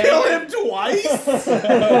 In my You head, kill him twice?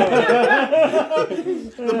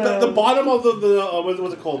 the bottom of the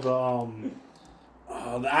what's it called?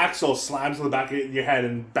 The axle slams on the back of your head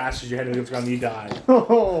and bashes your head against the ground and you die.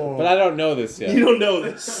 Oh. But I don't know this yet. You don't know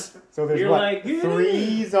this. So there's You're what? like, yeah.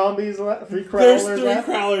 3 zombies left? 3 crawlers There's 3 left?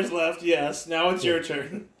 crawlers left, yes. Now it's your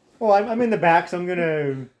turn. Well, I'm in the back, so I'm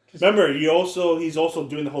gonna... Remember, he's also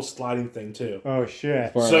doing the whole sliding thing too. Oh,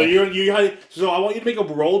 shit. For- So so I want you to make a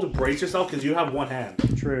roll to brace yourself because you have one hand.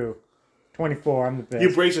 True. 24, I'm the best.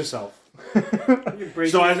 You brace yourself. you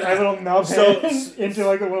break So your- as I little nub So- hand into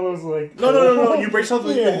like one of those like... no. You brace yourself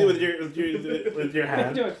Yeah. with your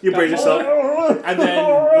hand. Do it. You brace yourself, and then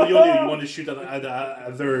what you'll do, you want to shoot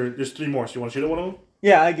at there's 3 more. So you want to shoot at one of them?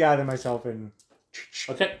 Yeah, I gather myself in...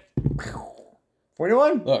 Okay.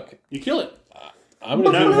 41? Look, You kill it. I'm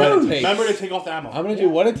gonna do what it takes. Remember to take off the ammo. I'm gonna do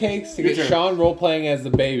what it takes to Your get turn. Sean role playing as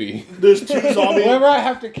the baby. There's 2 zombies. Whoever I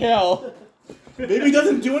have to kill. Baby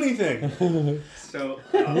doesn't do anything. So,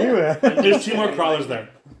 There's 2 more crawlers there.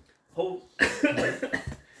 hold,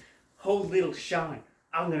 hold little Sean.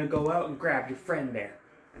 I'm gonna go out and grab your friend there.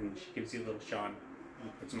 And she gives you little Sean.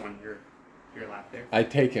 And puts him on your lap there. I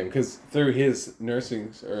take him because through his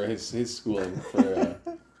nursing or his schooling for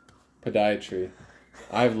podiatry,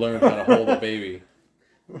 I've learned how to hold a baby.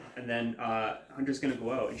 And then Hunter's gonna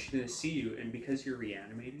go out and she's gonna see you. And because you're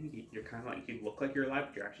reanimating, you're kind of like, you look like you're alive,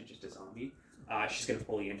 but you're actually just a zombie. She's gonna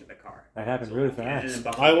pull you into the car. That happened really And fast.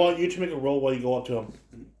 then I want you to make a roll while you go up to him.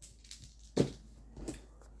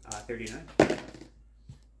 39.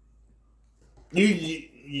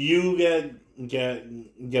 You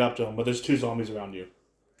get up to him, but there's 2 zombies around you.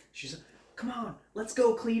 She's like, come on, let's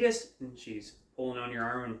go, Cletus. And she's pulling on your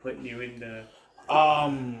arm and putting you into...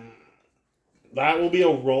 That will be a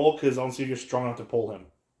roll because I'll see if you're strong enough to pull him.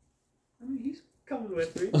 I mean, he's coming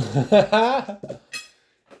with me.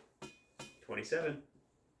 27.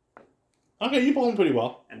 Okay, you pull him pretty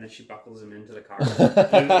well. And then she buckles him into the car.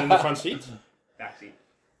 In the front seat. Backseat.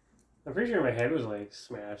 I'm pretty sure my head was like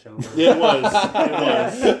smashed over. It was.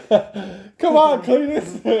 Come on,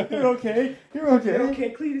 Cletus. You're okay. You're okay. You're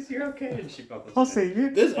okay, Cletus, you're okay. And she buckles I'll him in. save you.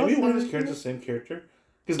 Is I'll every one of save his you. characters the same character?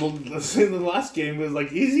 Because in the last game it was like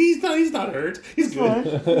he's not hurt. He's good.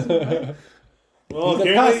 Well, He's a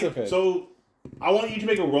apparently, pacifist. so I want you to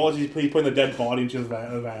make a roll as he's putting the dead body into the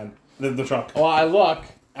van, the truck, Well, I look,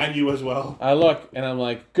 and you as well. and I'm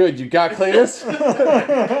like, good, you got Cletus?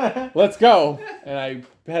 Let's go. And I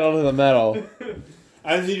pedal to the metal.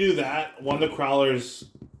 As you do that, one of the crawlers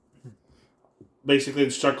basically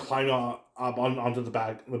start climbing up onto the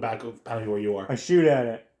back of panel where you are. I shoot at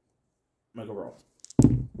it. Make a roll.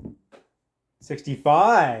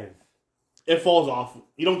 65. It falls off.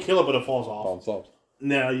 You don't kill it, but it falls off. Problem solved.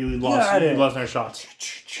 No, you Got it. lost their shots.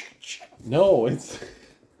 No, it's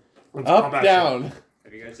It's up, combat down.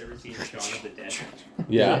 Have you guys ever seen Shaun of the Dead?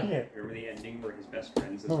 Yeah. Yeah. Remember the ending where his best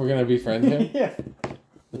friends... Oh, we're gonna befriend him? Yeah.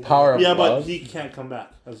 The power of Yeah, love? but he can't come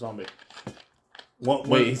back as a zombie. What?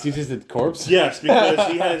 Wait, is he just a corpse? Yes,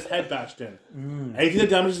 because he had his head bashed in. Mm. Anything that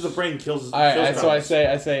damages the brain kills. Alright, so I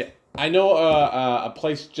zombies. say, I know a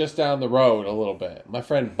place just down the road a little bit. My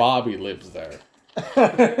friend Bobby lives there.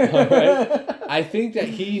 Alright? I think that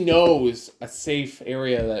he knows a safe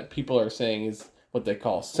area that people are saying is what they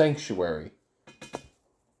call sanctuary.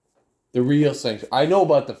 The real sanctuary. I know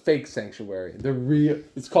about the fake sanctuary.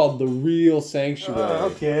 It's called the real sanctuary.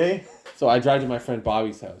 Okay. So I drive to my friend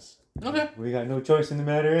Bobby's house. Okay. We got no choice in the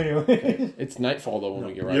matter anyway. It's nightfall though when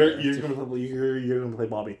we get right You're there. you're gonna play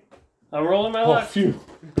Bobby. I'm rolling my Oh, luck. phew.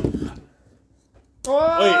 Wait,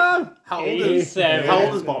 how old is 87. How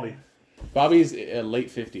old is Bobby? Bobby's late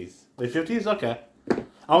 50s. Late 50s. Okay.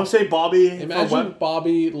 I would say Bobby. Imagine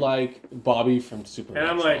Bobby like Bobby from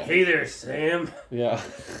Supernatural. And I'm like, hey there, Sam. Yeah.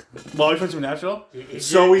 Bobby from Supernatural. Is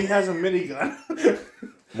So he has a minigun.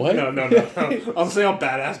 What? No. I'm saying how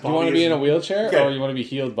badass Bobby Do you want to be in a wheelchair Okay. or you want to be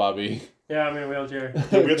healed, Bobby? Yeah, I'm in a wheelchair.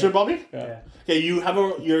 The wheelchair Bobby? Yeah. Okay, you have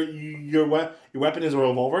your weapon is a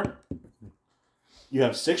revolver. You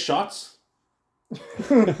have 6 shots.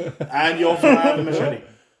 And you also have a machete.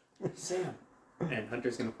 Sam. And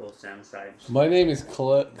Hunter's gonna pull Sam aside. My name is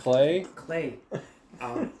Clay. Clay,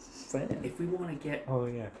 if we want to get Oh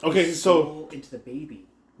yeah. Okay, his so soul into the baby,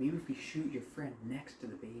 maybe if we shoot your friend next to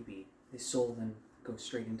the baby, his soul then goes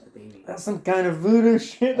straight into the baby. That's some kind of voodoo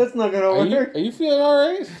shit. That's not gonna Are work. you feeling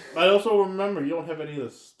alright? I also remember you don't have any of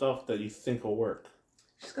the stuff that you think will work.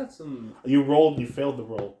 She's got some You rolled. You failed the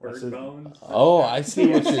roll. That's bird it. bones. Oh, I see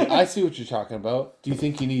what you're talking about. Do you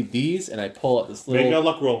think you need these? And I pull out this Make a little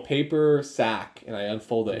luck roll. paper sack and I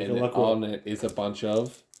unfold it, Make and a luck roll. on it is a bunch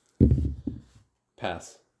of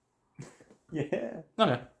pass. Yeah.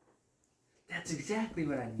 Okay. That's exactly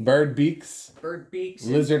what I need. Bird beaks, Bird beaks.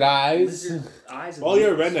 lizard eyes, Lizard eyes. and Well,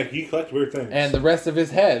 you're a lips. redneck. You collect weird things. and the rest of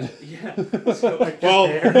his head. Yeah. So, well,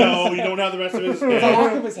 no, you don't have the rest of his It's a hair.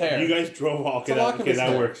 lock of his hair. You guys drove off. It's a lock of Okay, his that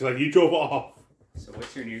hair. works. Like, you drove off. so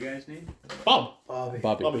what's your new guy's name? Bob. Bobby.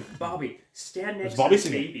 Bobby. Bobby, stand next Is Bobby to this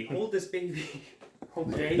singing? baby. Hold this baby.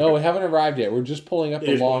 Okay. No, we haven't arrived yet. We're just pulling up Yeah,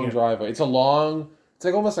 the just long pulling it. driveway. It's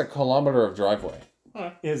like almost a kilometer of driveway.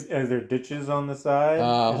 Is there ditches on the side?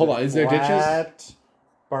 Hold on, is there ditches? ditches?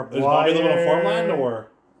 Barbed Is Bobby living on wire? farmland or?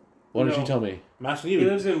 What did No. you tell me? I'm asking He you.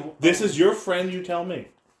 lives in. This is your friend. You tell me.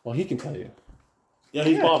 Well, he can tell you. Yeah,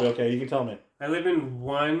 he's Bobby. Okay, you can tell me. I live in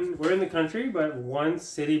one. We're in the country, but one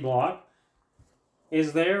city block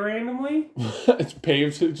is there randomly. It's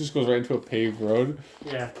paved. It just goes right into a paved road.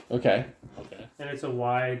 Yeah, Okay. Okay. and it's a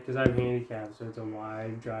wide because I'm handicapped, so it's a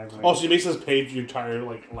wide driveway. Oh, so he makes us pay for your entire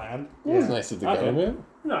like land. That was Yeah. nice of the Okay. government.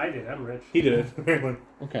 No, I did. I'm rich. He did it.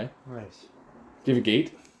 Okay. Nice. Do you have a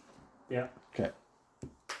gate? Yeah. Okay.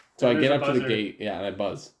 So I There's get a up to the buzzer. gate, yeah, and I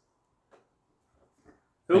buzz.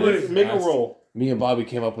 Who And lives? it's- Make a Yes. roll. Me and Bobby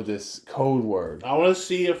came up with this code word. I want to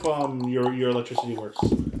see if your electricity works.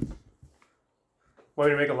 Want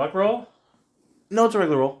me to make a luck roll? No, it's a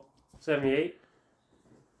regular roll. 78.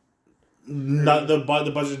 Not the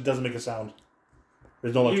buzzer doesn't make a sound.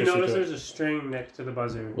 There's no You electricity notice to it. there's a string next to the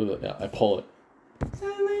buzzer, With it, yeah, I pull it.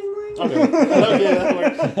 Okay. Okay, that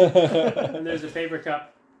works. and there's a paper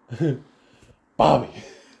cup. Bobby.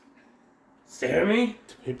 Sammy?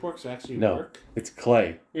 Paperwork's actually No. work. It's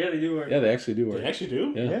clay. Yeah, they do work. Yeah, they actually do They work. actually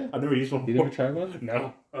do. Yeah. Yeah. I've never used one You before. never tried one?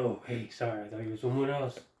 No. Oh, hey, sorry, I thought you were someone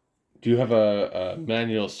else. Do you have a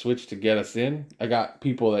manual switch to get us in? I got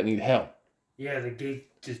people that need help. Yeah, the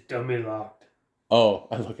gate just dummy locked. Oh,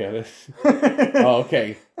 I look at it. Oh,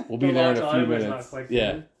 okay. We'll be The there in a lock's few on, but it's minutes. not quite Yeah,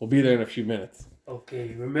 fitting. we'll be there in a few minutes.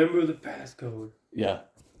 Okay, remember the passcode. Yeah.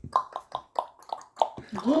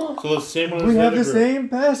 So the same one as We have other the group. same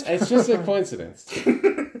pass. It's just a coincidence.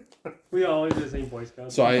 We all went to the same Boy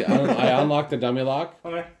Scouts. So I unlock the dummy lock,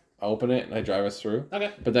 Okay. I open it, and I drive us through.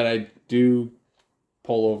 Okay. But then I do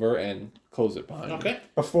pull over and close it behind me. Okay.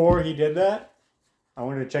 Before he did that, I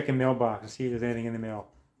wanted to check a mailbox to see if there's anything in the mail.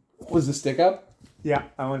 Was the stick up? Yeah,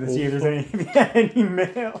 I wanted to see if there's any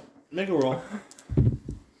mail. Make a roll.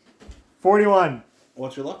 41.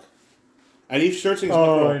 What's your luck? And each searching is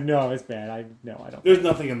Oh luck roll. no, it's bad. I don't. There's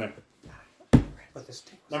nothing in there. But the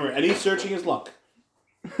stick was- Remember, any searching is luck.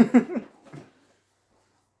 I'm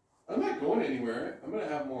not going anywhere. I'm gonna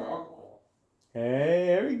have more alcohol. Hey,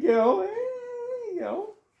 there we go. There we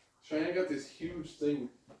go. Cheyenne got this huge thing.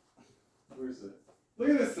 Where is it? Look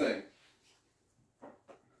at this thing.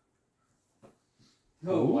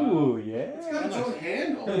 Ooh, yeah. It's got its own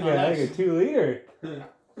handle. Look at like a 2 liter.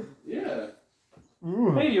 Yeah.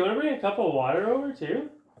 Ooh. Hey, do you want to bring a cup of water over too?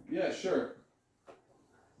 Yeah, sure.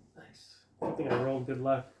 Nice. I think I rolled good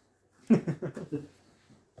luck. Okay,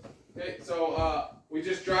 so we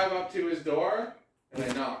just drive up to his door and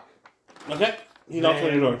I knock. Okay. He knocks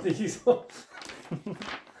on your door. door.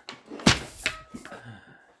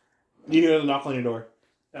 You hear the knock on your door.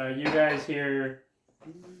 You guys hear?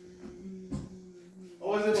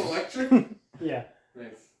 Oh, is it electric? Yeah,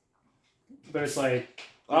 Nice. but it's like,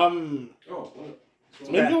 Oh, what?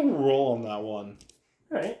 Make a roll on that one.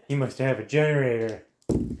 all right. He must have a generator.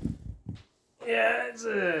 Yeah, it's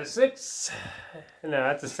a 6. No,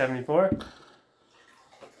 that's a 74.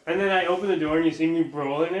 And then I open the door and you see me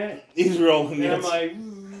rolling it. He's rolling. And I'm Yes. like,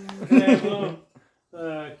 and I have little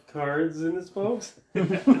cards in the spokes.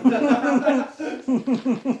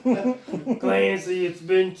 Clancy, it's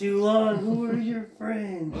been too long. Who are your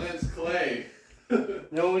friends? Well, that's Clay.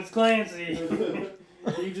 No, it's Clancy.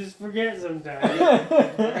 You just forget sometimes.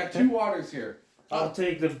 I got 2 waters here. I'll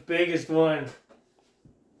take the biggest one.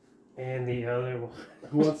 And the other one.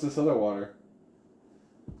 Who wants this other water?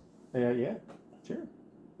 Yeah, sure.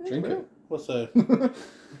 Drink it. What's that?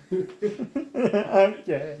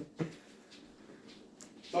 Okay.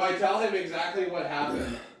 So I tell him exactly what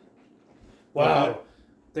happened. Wow.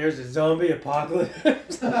 There's a zombie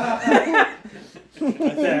apocalypse. I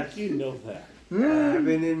think you know that. I've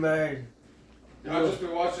been in my... I've just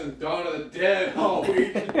been watching Dawn of the Dead all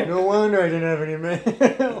week. No wonder I didn't have any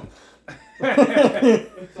mail.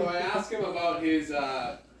 So I ask him about his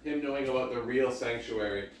him knowing about the real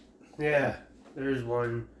sanctuary. Yeah, there's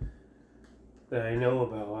one. that I know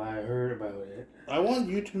about. I heard about it. I want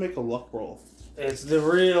you to make a luck roll. It's the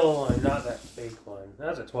real one, not that fake one.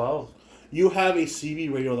 That's a 12. You have a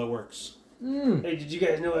CB radio that works. Hey, did you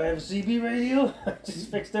guys know I have a CB radio? I just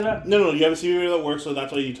fixed it up. No, you have a CB radio that works, so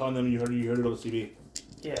that's why you telling them you heard it on the CB.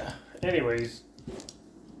 Yeah. Anyways,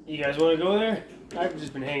 you guys want to go there? I've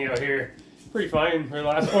just been hanging out here pretty fine for the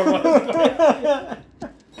last 4 months.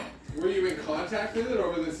 Were you in contact with it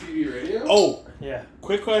over the CB radio? Oh, Yeah.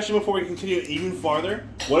 quick question before we continue even farther.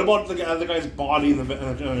 What about the guy's body in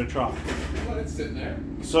the truck? Well, it's sitting there.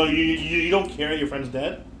 So you don't care that your friend's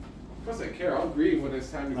dead? Of course I care. I'll grieve when it's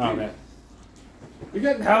time to grieve. Oh, man. We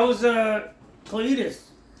got How's Cletus?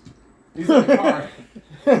 He's in the car.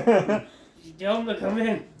 Tell him to come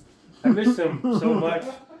in. I miss him so much.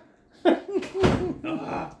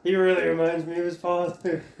 He really reminds me of his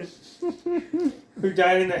father, who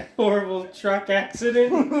died in that horrible truck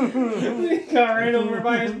accident. He got ran over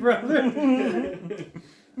by his brother.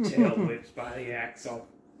 Tail whipped by the axle.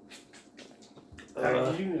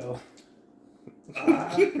 How did you know?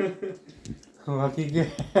 Lucky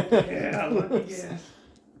guy. Yeah, lucky guess.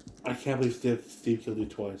 I can't believe Steve killed you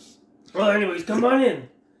twice. Well, anyways, come on in.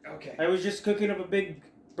 Okay. I was just cooking up a big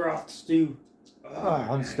broth stew. Oh,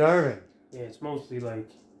 I'm starving. Yeah, it's mostly like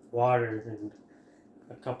water and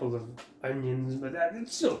a couple of onions, but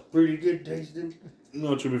it's still pretty good tasting.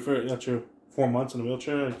 No, to be fair, not true. 4 months in a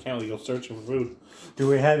wheelchair, I can't really go searching for food. Do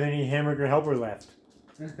we have any hamburger helper left?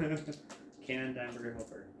 Canned hamburger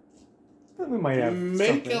helper. We might have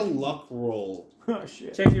Make a something. luck roll. Oh,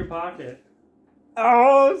 shit. Check your pocket.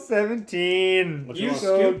 Oh, 17. What's You your luck?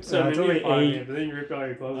 scooped some it's in your only pocket, 8. but then you ripped all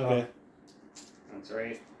your clothes Okay. off. That's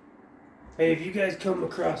right. Hey, if you guys come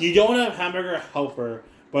across... You don't have hamburger helper,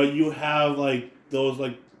 but you have like those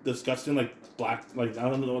like disgusting like black like I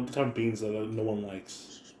don't know what type of beans that no one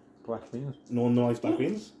likes. Black beans. No one likes black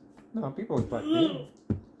beans. No, people with black beans.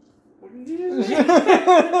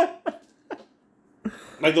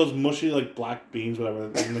 Like those mushy like black beans, whatever,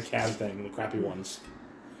 in the can thing, the crappy ones.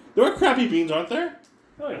 There are crappy beans, aren't there?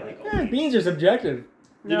 Oh, yeah. Yeah, beans are subjective.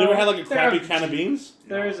 You never had like a crappy they're- can of beans?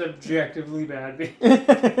 There's objectively bad beans.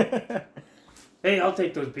 Hey, I'll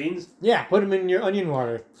take those beans. Yeah, put them in your onion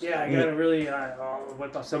water. Yeah, I gotta really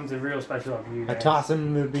whip up something real special up for you I guys. toss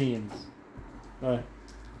them in the beans. Alright.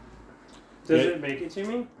 Does Yeah. it make it to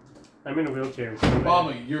me? I'm in a wheelchair.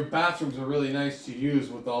 Mama, your bathrooms are really nice to use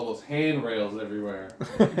with all those handrails everywhere.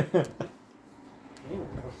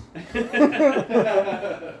 In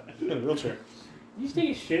a wheelchair. You just take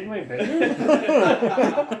a shit in my bedroom?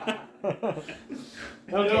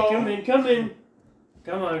 Okay, No. come in.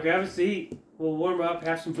 Come on, grab a seat. We'll warm up,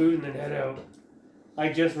 have some food, and then head out. I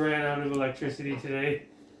just ran out of electricity today.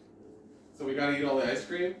 So we gotta eat all the ice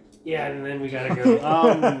cream? Yeah, and then we gotta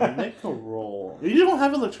go. Make a roll. You don't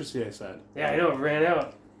have electricity, I said. Yeah, I know, it ran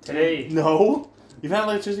out today. No. You've had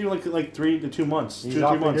electricity like 3 to 2 months. He's 2 to 3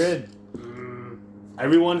 off the months. grid.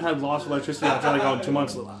 Everyone had lost electricity after like 2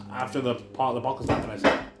 months after the apocalypse happened, I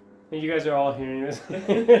said. And you guys are all hearing this.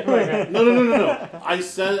 No. I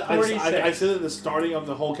said I 46. said at the starting of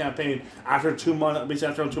the whole campaign, after 2 months, basically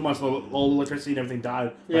after 2 months, all electricity and everything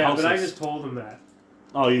died. The Yeah, but I houses- just told them that.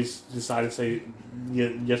 Oh, you decided to say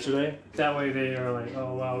yesterday? That way they are like,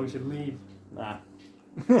 oh wow, we should leave. Nah.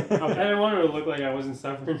 I didn't want it to look like I wasn't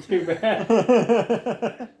suffering too bad.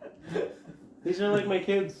 These are like my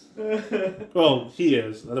kids. Well, he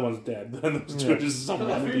is. The other one's dead. And those two are just some I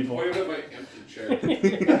random thought you people. pointed at my empty chair.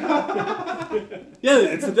 Yeah,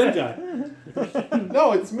 it's the dead guy.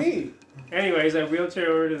 No, it's me. Anyways, I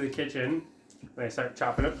wheelchair over to the kitchen and I start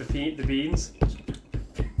chopping up the beans.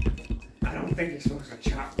 I don't think you're supposed to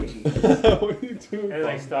chop beans. What are you doing? And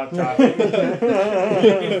I stop chopping. You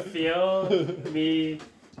can feel me.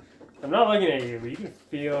 I'm not looking at you, but you can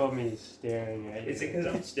feel me staring at you. Is it because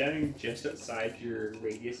I'm standing just outside your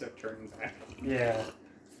radius of turning back? Yeah.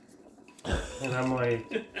 And I'm like,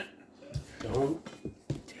 don't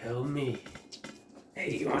tell me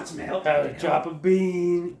Hey, you want some help? how to chop a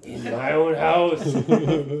bean in my own house.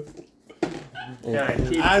 Yeah, I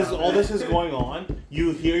keep As chopping. all this is going on,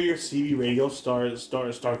 you hear your CB radio start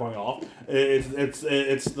going off. It's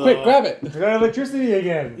the Quick, grab it. We got electricity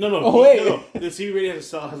again. No. Oh, wait. No. The CB radio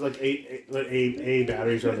has like eight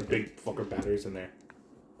batteries or the big fucker batteries in there.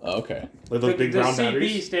 Oh, okay. Like those big the brown CB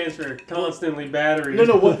batteries. stands for constantly batteries.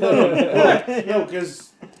 No,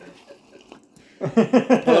 because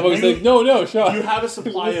He's like, no, shut You up. have a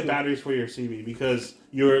supply of batteries for your CB because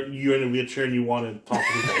you're in a wheelchair and you want to talk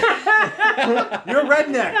to people. You're a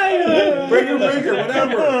redneck. Breaker,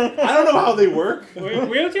 whatever. I don't know how they work.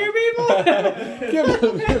 Wheelchair people?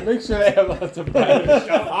 Make sure they have lots of batteries.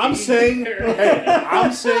 I'm saying your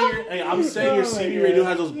CB radio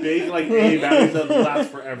has those big like AA batteries that last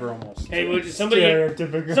forever almost. Hey, would you, somebody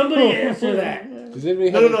Stereotypical. answer that? Does anybody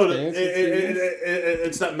have No. experience with CBs?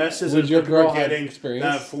 It's that message Would that your people girl are have getting experience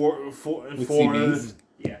that for with CBs?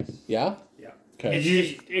 Yes. Yeah? Yeah. Okay. It's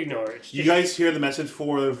just ignore it. It's You just- guys hear the message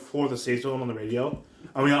for the Safe Zone on the radio?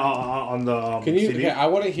 I mean, on the Can you? CD? Okay, I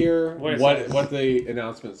want to hear What it what says. the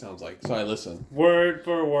announcement sounds like, so I listen. word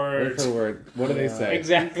for Word word. for word. What do they say?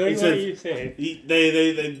 Exactly It what says- you say.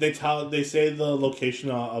 They say the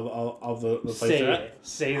location of the place. Say they're at. it.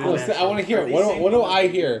 Say the I want to hear. They What say do I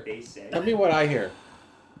hear? They said. Tell me what I hear.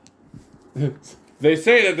 They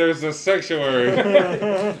say that there's a sanctuary.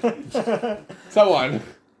 Someone.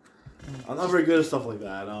 I'm not very good at stuff like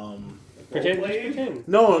that. Pretend. Just pretend.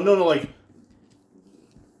 No, like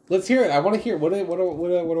Let's hear it. I want to hear. What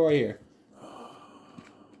do I hear?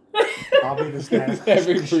 I'll be the static.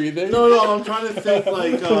 Every breathing. no. I'm trying to think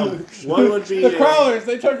like what would be The Crowlers.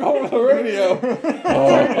 They took over the radio. Okay,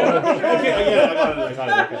 yeah, I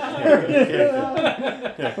got it.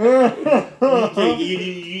 Okay.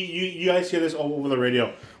 You guys hear this all over the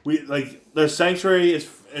radio. We like the sanctuary is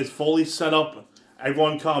fully set up.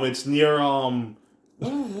 Everyone come. It's near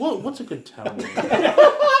what's a good town name?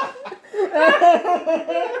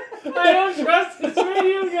 I don't trust this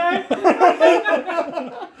radio guy.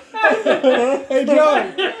 Hey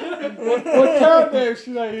John, what town name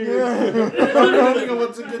should I use? I'm trying to think of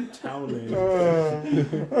what's a good town name.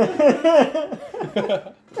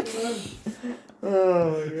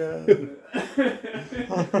 Oh my god.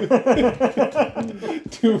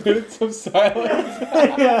 2 minutes of silence.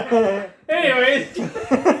 Anyways.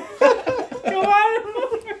 Go on.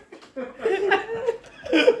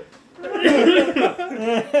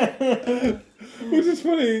 Which is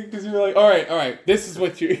funny because you're like, all right, this is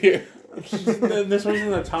what you hear. This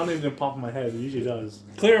wasn't a town name that popped in my head. It usually does.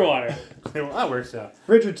 Clearwater. That works out.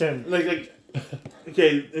 Richardson. Like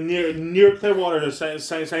okay, near Clearwater, the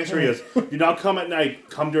sanctuary is. Do not come at night.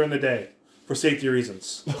 Come during the day, for safety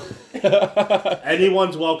reasons.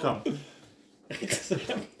 Anyone's welcome. And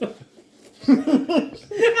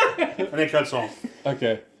it cuts off.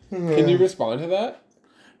 Okay. Can you respond to that?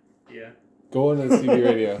 Yeah. Go on the CB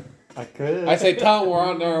radio. I could. I say, tell them we're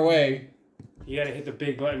on our way. You gotta hit the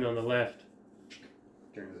big button on the left.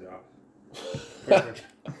 Turns it off. Perfect.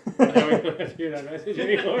 I don't want to hear that message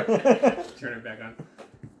anymore. Turn it back on.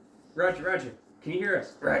 Roger. Can you hear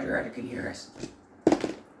us? Roger. Can you hear us?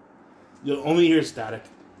 You'll only hear static.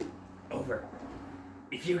 Over.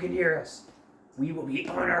 If you can hear us, we will be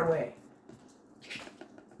on our way.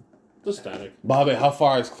 Just static. Bobby, how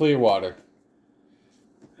far is Clearwater?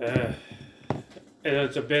 And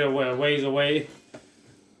it's a bit of a ways away.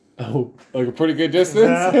 Oh, like a pretty good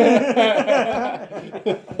distance?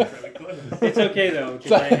 It's okay though.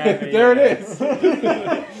 'Cause I have a, There it is.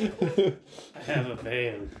 I have a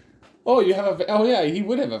van. Oh, you have a van. Oh, yeah, he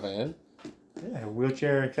would have a van. Yeah,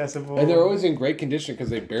 wheelchair accessible. And they're always in great condition because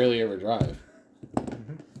they barely ever drive.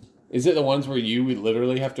 Is it the ones where you would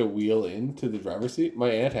literally have to wheel into the driver's seat? My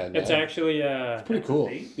aunt had that. It's actually pretty cool.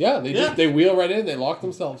 They- Yeah, they Yeah. they wheel right in. They lock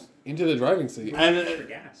themselves into the driving seat. And For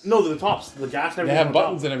gas. no, the tops, the gas. And They everything have on top.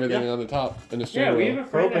 buttons and everything Yeah. on the top and the steering yeah. We wheel. have a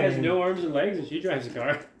friend that has Propane. no arms and legs, and she drives a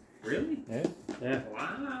car. Really? Yeah.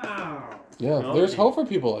 Wow. Yeah, No, there's you- hope for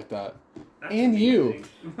people like that. That's And you. amazing.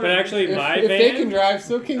 But actually, If, my if van, they can drive,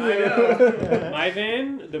 so can I you. know. my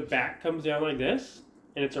van, the back comes down like this,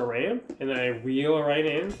 and it's a ramp, and then I wheel right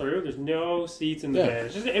in through. There's no seats in the Yeah. van.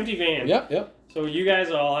 It's just an empty van. Yep. So you guys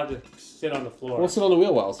all have to sit on the floor. We'll sit on the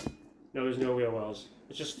wheel wells. No, there's no wheel wells.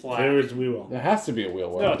 It's just flat. There is we will. There has to be a wheel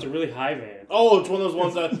well. No, it's a really high van. Oh, it's one of those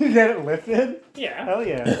ones that. You get it lifted? Yeah. Hell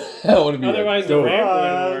yeah. That would be Otherwise, the dope. ramp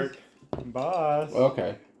Boss. wouldn't work. Boss.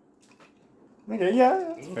 Okay. Okay,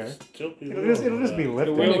 yeah, that's fair. It'll just be The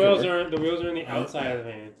lifted. make it wheels work. are on the outside of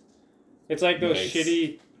the van. It's like those Nice.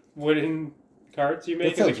 shitty wooden carts you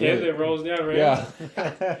make That as a sounds kid really- that rolls down ramps.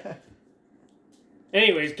 Yeah.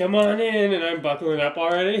 Anyways, come on in, and I'm buckling up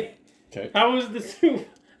already. Okay. How was the soup?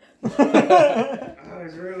 Oh, it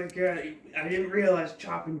was really good. I didn't realize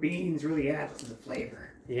chopping beans really adds to the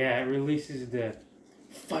flavor. Yeah, it releases the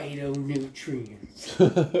phytonutrients.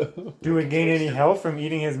 Do we gain any health from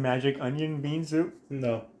eating his magic onion bean soup?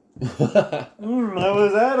 No. That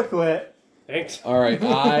was adequate. Thanks. All right.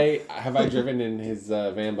 I driven in his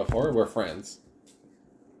van before. We're friends.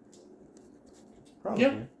 Probably.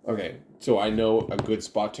 Yeah. Okay, so I know a good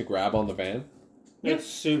spot to grab on the van. It's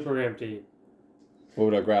super empty. What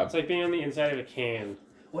would I grab? It's like being on the inside of a can.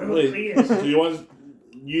 What about Wait, Cletus? do you want?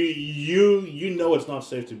 You know it's not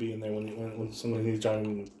safe to be in there when someone is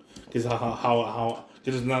driving because how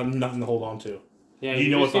because there's nothing to hold on to. Yeah, You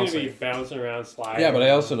you're know just it's gonna not be safe. bouncing around, sliding. Yeah, but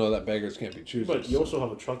I also know that beggars can't be choosers. But you also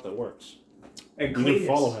have a truck that works. And You can Cletus.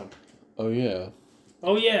 follow him. Oh yeah.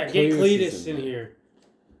 Oh yeah, get Cletus Cletus is in in there. here.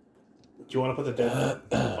 Do you want to put the dead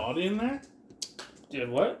body in there? Dude,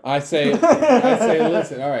 what? I say,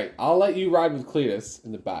 listen, all right, I'll let you ride with Cletus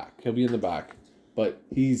in the back. He'll be in the back, but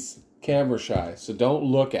he's camera shy, so don't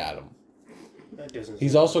look at him. That doesn't.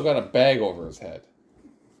 He's also got a bag over his head.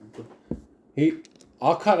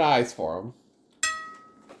 I'll cut eyes for him,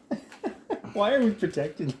 Why are we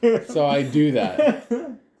protecting you? so I do that.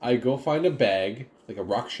 I go find a bag, like a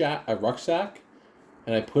rucksack,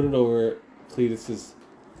 and I put it over Cletus's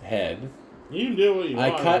head. You can do what you I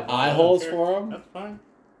want. cut I eye don't holes care. for him. That's fine.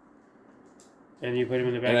 And you put him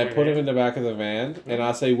in the back. And I of put the him in the back of the van, and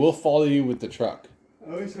I say, "We'll follow you with the truck."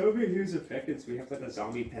 I was hoping he was affected, so we have like a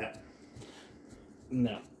zombie pet.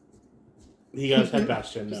 No. He got his head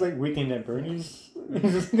bashed in. Just No. like Weekend at Bernie's.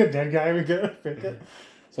 He's just like a dead guy we gotta pick it.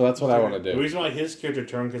 So that's what I want to The do. reason why his character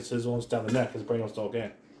turned because his one's down the neck, his brain was still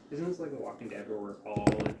okay. Isn't this like The Walking Dead where we're all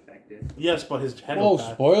infected? Yes, but his head Oh, was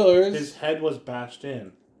bashed. spoilers! His head was bashed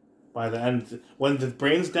in. By the end, when the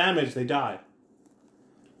brain's damaged, they die.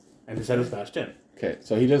 And his head was bashed in. Okay,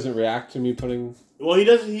 so he doesn't react to me putting. Well, he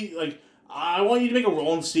doesn't. He like. I want you to make a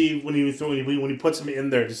roll and see when he puts him in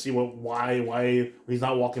there to see why he's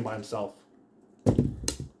not walking by himself.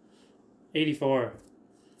 84.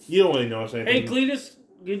 You don't really notice anything. Hey, Cletus,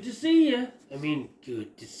 good to see you. I mean,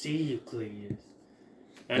 good to see you, Cletus.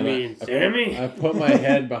 Sammy. I put my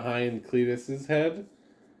head behind Cletus's head,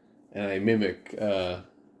 and I mimic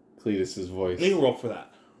Cletus's voice. Make a roll for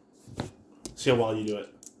that. See how well you do it.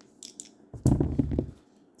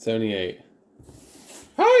 78.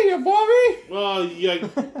 Hiya, Bobby! Well,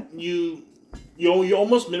 you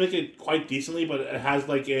almost mimic it quite decently, but it has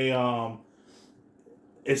like a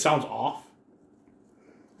it sounds off.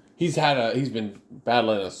 He's been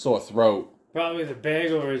battling a sore throat. Probably the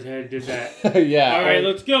bag over his head did that. Yeah. All right,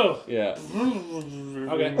 let's go. Yeah.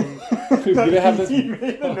 Okay. We're gonna have this. He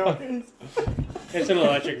made the noise. It's an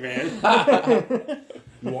electric van.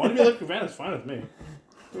 You want to be like a van? It's fine with me.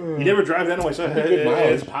 You never drive it anyway, so Good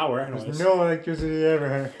mileage. it's power. Anyways. There's no electricity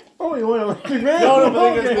ever. Oh, you want electric man? No,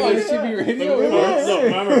 but Okay. Oh, you should be radio.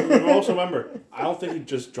 Remember, I don't think he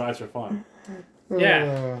just drives for fun.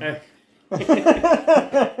 Yeah.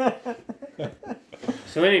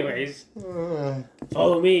 So, anyways,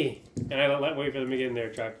 follow me, and I wait for them to get in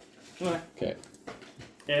their truck. Okay.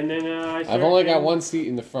 And then I've only got one seat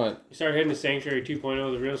in the front. Start heading to Sanctuary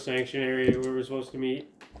 2.0, the real sanctuary where we're supposed to meet.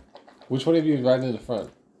 Which one of you is riding in the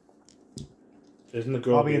front? Isn't the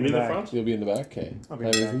girl I'll be in the back. front? You'll be in the back? Okay. I'll be in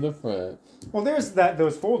I the was in the front. Well, there's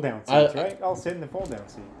those fold down seats, right? I'll sit in the fold down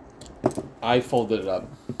seat. I folded it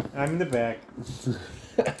up. I'm in the back.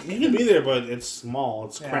 You can be there, but it's small.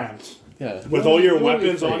 It's Yeah. cramped. Yeah. With all your You'll be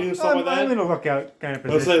weapons free. on you and stuff like I'm that. in a lookout kind of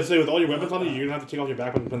Let's position. say with all your weapons on you, you're gonna have to take off your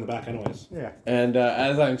back and put in the back anyways. Yeah. And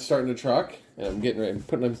as I'm starting the truck and I'm getting ready,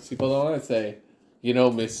 putting my seatbelt on, I say, "You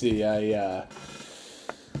know, Missy, I've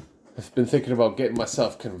been thinking about getting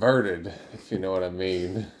myself converted, if you know what I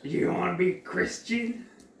mean. You want to be Christian?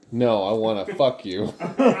 No, I want to fuck you."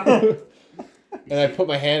 And I put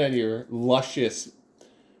my hand on your luscious,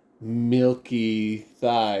 milky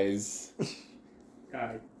thighs.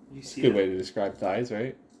 God, you see Good that? way to describe thighs,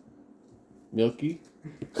 right? Milky.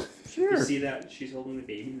 Sure. You see that? She's holding the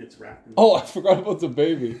baby that's wrapped in Oh, I forgot about the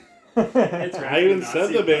baby. it's wrapped I in even a said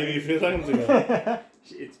Nazi the baby a flag. few seconds ago.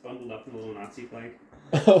 It's bundled up in a little Nazi flag.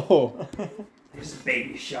 Oh, This is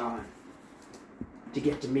baby Sean. To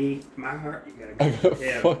get to me, my heart, you I gotta go. gotta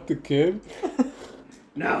Yeah. fuck the kid.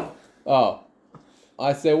 No. Oh,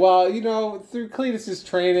 I say, well, you know, through Cletus's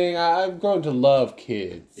training, I've grown to love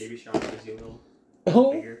kids. Baby Sean gives you a little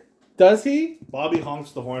Oh, bigger. does he? Bobby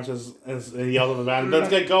honks the horn and yells at the van. Let's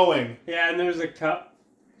get going. Yeah, and there's a cup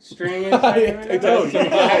string I inside. don't No, know. you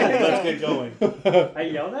yelled, let's get going. I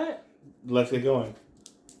yelled at? Let's get going.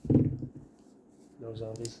 No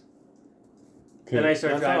zombies. Okay. Then I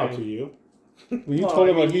start That's not up to driving. you. Well, you Oh, told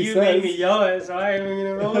him I what mean, he you says. made me yell it, so I'm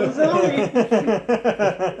gonna roll the zombie.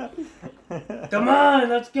 Come on,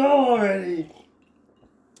 let's go already.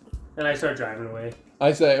 And I start driving away.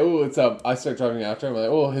 I say, oh, it's up. I start driving after him. I'm like,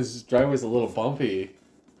 oh, his driveway's a little bumpy.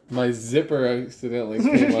 My zipper accidentally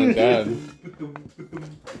came undone.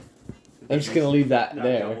 I'm just gonna leave that Not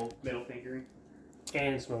there. double middle fingering.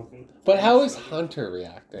 And smoking. But how is Hunter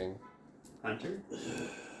reacting? Hunter?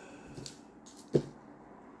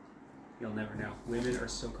 You'll never know. Women are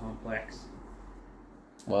so complex.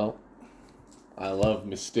 Well, I love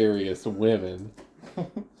mysterious women.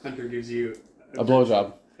 Hunter gives you A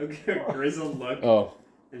blowjob. a grizzled look, Oh.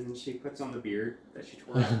 and then she puts on the beard that she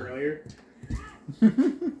tore off earlier.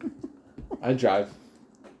 I drive.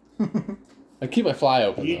 I keep my fly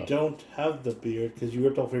open, You though. don't have the beard because you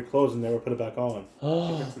ripped off your clothes and never put it back on.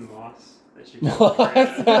 She puts in moss that she What?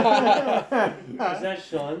 Is that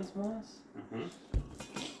Sean's moss? Uh-huh.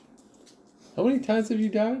 How many times have you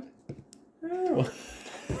died?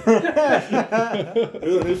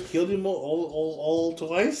 Who's killed him all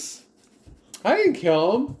twice? I didn't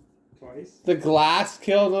kill him. Twice. The glass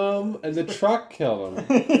killed him, and the truck killed him.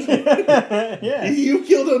 Yeah. You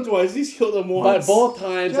killed him twice. He's killed him But once. both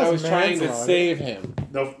times I Just was trying to manslaughter. save him.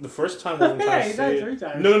 The first time wasn't Yeah, trying to he died say. 3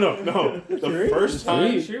 times. No. The Three? first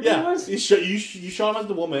time. You sure Yeah, was? you shot him as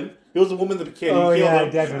the woman. It was the woman that the kid. Oh, You killed yeah,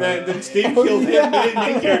 him. definitely. Then Steve killed him. The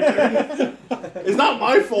main character. It's not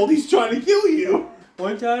my fault. He's trying to kill you.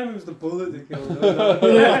 One time it was the bullet that killed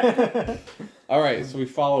him. All right, so we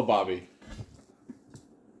follow Bobby.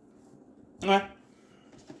 Okay.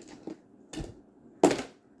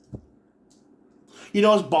 You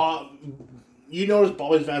notice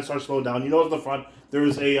Bobby's van starts to slow down. You notice in the front there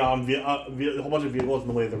was a whole bunch of vehicles in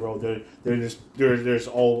the way of the road. There's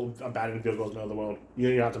all abandoned vehicles in the middle of the road.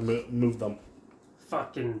 You have to move them.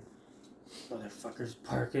 Fucking motherfuckers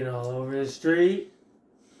parking all over the street.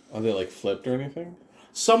 Are they like flipped or anything?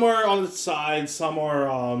 Some are on the side, some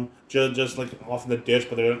are just like off in the ditch,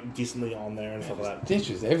 but they're decently on there and stuff like that.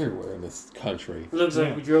 Ditches everywhere in this country. Looks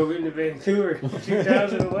like we drove into Vancouver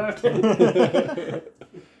 2011.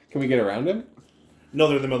 Can we get around him? No,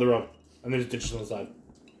 they're in the middle of the road, and there's ditches on the side.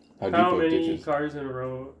 How deep How are many ditches? cars in a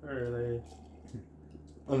row are they?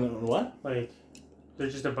 And then what? Like,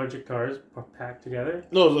 there's just a bunch of cars packed together.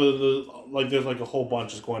 No, there's like a whole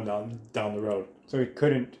bunch just going down the road. So we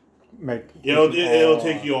couldn't make. It'll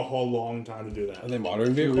take you a whole long time to do Are that. they modern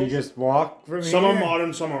Do vehicles? we just walk from Some here? are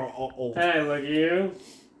modern, some are old. And I look at you,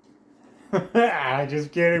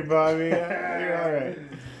 Just kidding, Bobby. You're all right.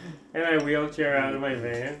 and I wheelchair out of my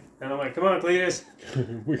van, and I'm like, "Come on, Cletus!"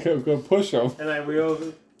 We can go push them. And I wheel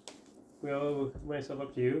myself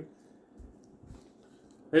up to you.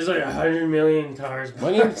 There's like 100 million cars.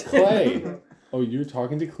 My name's Clay. Oh, you're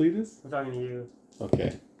talking to Cletus? I'm talking to you.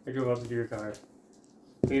 Okay. I drove up to your car.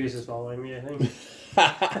 Cletus is following me, I think.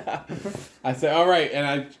 I say, all right, and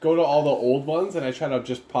I go to all the old ones, and I try to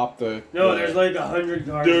just pop the... No, there's like 100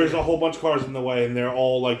 cars. There's a whole bunch of cars in the way, and they're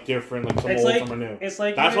all like different. Like some It's old, like some are new. it's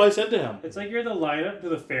like That's you're- what I said to him. It's like you're the lineup to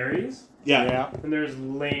the ferries, Yeah. and there's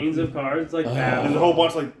lanes of cars. It's like that. There's a whole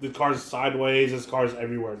bunch like the cars sideways. There's cars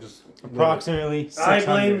everywhere. Just Approximately 600. I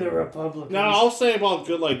blame the Republicans. No, I'll say about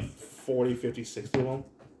good like 40, 50, 60 of them.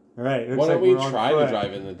 All right. looks Why don't like we we're on try to foot.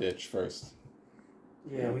 drive in the ditch first?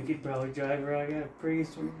 Yeah, we could probably drive where I got a pretty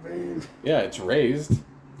sweet van. Yeah, it's raised.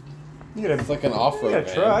 You got It's like an off-road a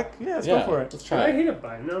van. truck. Yeah, let's go for it. Let's Can try I it. hit a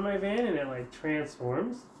button on my van and it like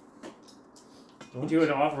transforms into an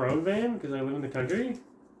off-road van because I live in the country?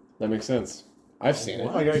 That makes sense. I've seen it.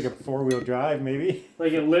 I got like a 4-wheel drive, maybe.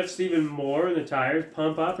 Like it lifts even more and the tires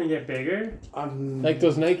pump up and get bigger? Like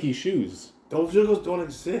those Nike shoes. Those vehicles don't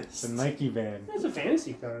It's exist. a Nike van. That's a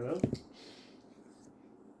fantasy car though.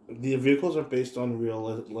 The vehicles are based on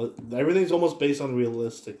everything's almost based on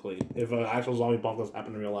realistically. If an actual zombie apocalypse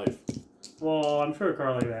happened in real life, Well, I'm sure a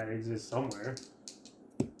car like that exists somewhere.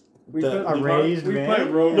 We The- A raised we van?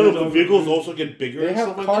 put rovers no, the over- vehicles also get bigger. They and have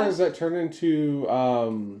stuff like cars that. that turn into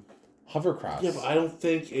hovercrafts. Yeah, but I don't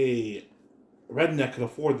think a redneck could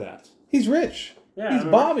afford that. He's rich. Yeah, He's I'm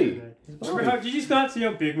a Bobby. rich guy. Remember how, did you not see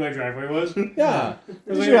how big my driveway was? Yeah. It You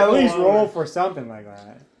was should like a at least kilometer. roll for something like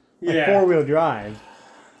that. Like Yeah. 4-wheel drive.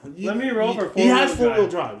 Let me roll for He has 4-wheel 4-wheel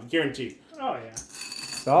drive. drive, guaranteed. Oh yeah.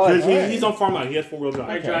 Solid. Because he's on farmland. He has 4-wheel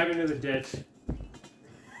I drive. drive into the ditch,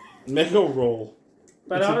 Make a roll.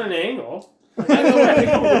 but on an angle. I know where to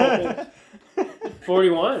go.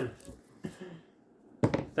 41.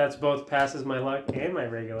 That's both passes my luck and my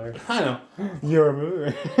regular. I know. You're a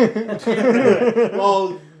mover.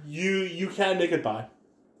 Well, you can make it by.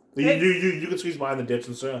 You can squeeze by in the ditch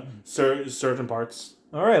in certain parts.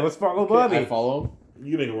 All right, let's follow Okay, Bobby. I follow him.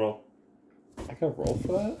 You make a roll. I can roll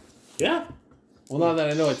for that? Yeah. Well, now that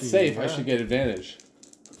I know it's safe, I yeah. should get advantage.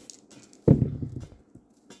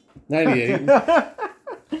 98.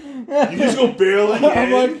 You just go barreling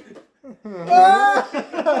I'm in. like,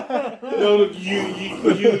 No,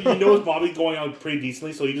 you know it's Bobby going out pretty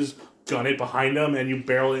decently, so you just gun it behind him and you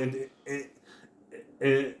barrel into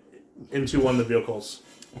one of the vehicles.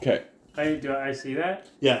 okay. I see that.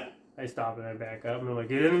 Yeah. I stop and I back up and I'm like,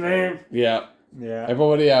 get in the van. Yeah. Yeah.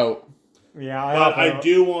 Everybody out. Yeah. But I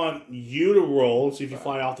do want you to roll, see if you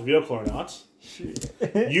fly off the vehicle or not. Shit.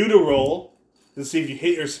 You to roll to see if you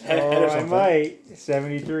hit your head or I something. might.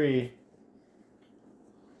 73.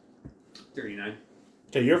 39.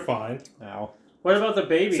 Okay, you're fine. Ow. What about the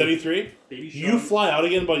baby? 73. Baby You Sean. fly out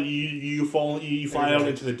again, but you fly out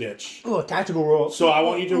into the ditch. Oh, tactical roll. So I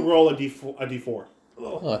want you to roll a d4.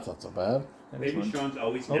 Oh, that's not so bad. Baby Sean's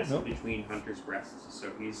always Oh, nestled no. between Hunter's breasts,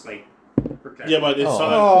 so he's like protected. Yeah, but it's Oh.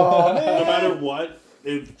 not, Oh, no man. matter what.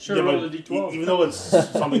 Should've yeah, rolled but a D12. Even though it's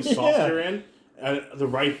something softer in, the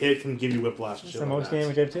right hit can give you whiplash. and That's shit the like most that.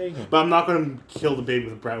 damage I've taken. But I'm not going to kill the baby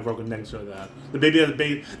with a broken neck or that.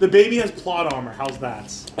 The baby has plot armor. How's that?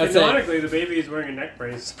 I say, Ironically, the baby is wearing a neck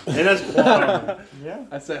brace. It has plot armor. Yeah.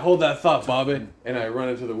 I say, hold that thought, Bobby. And I run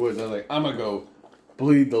into the woods. I'm like, I'm going to go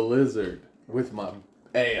bleed the lizard with my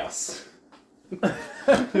ass.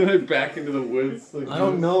 And I back into the woods. Like, I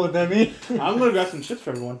don't know what that means. I'm going to grab some chips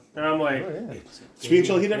for everyone. And I'm like, Oh, yeah. Sweet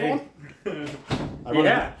chill heat, everyone.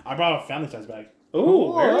 Yeah. I brought a family size bag.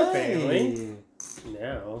 ooh, we're a hey. family.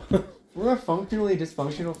 No. We're a functionally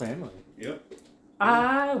dysfunctional family. Yep.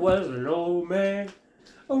 I was an old man,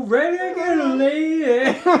 a renegade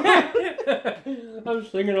lady. I'm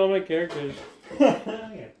singing all my characters.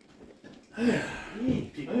 I'm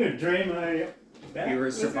gonna drain my. You were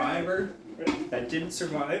a survivor that didn't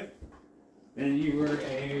survive. Then you were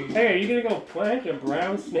a. Hey, are you gonna go plant a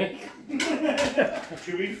brown snake?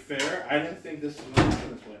 To be fair, I didn't think this was going to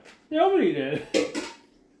happen this way. Nobody did.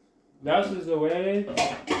 This is the way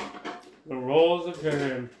the roles have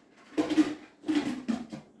turned.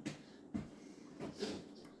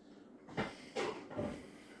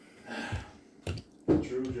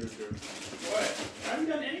 True. What? I haven't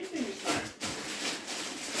done anything this time.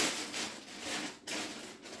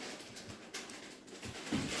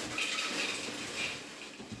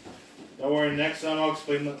 Don't worry, next time I'll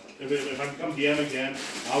explain the. If I become DM again,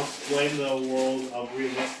 I'll explain the world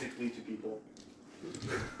realistically to people.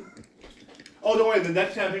 Oh, don't worry, the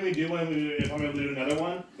next campaign we do, if I'm going to do another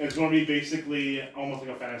one, it's going to be basically almost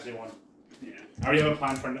like a fantasy one. Yeah. I already have a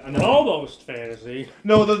plan for another. Almost fantasy.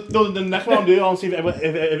 No, the next one I'll do, I'll see if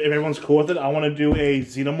everyone's cool with it. I want to do a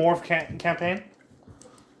xenomorph campaign.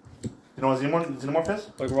 You know what xenomorph is?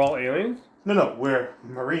 Like we're all aliens? No, we're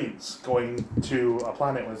Marines going to a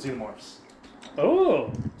planet with xenomorphs.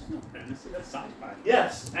 Oh. Fantasy, that's sci-fi.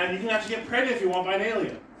 Yes, and you can actually get pregnant if you want by an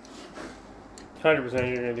alien. 100%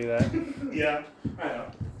 you're gonna do that. Yeah, I know.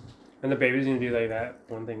 And the baby's gonna do like that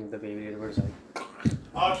one thing the baby did where it's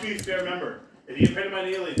like, To be fair, remember, if you get pregnant by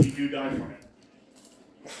an alien, you do die from it.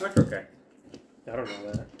 That's okay. I don't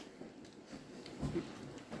know that.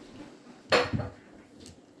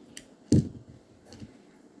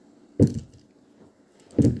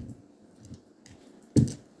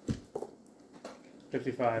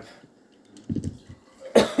 $55.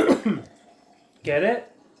 Get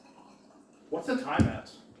it? What's the time at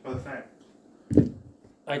for the thing?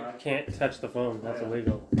 I can't touch the phone. That's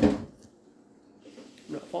illegal. I'm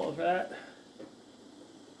not falling for that.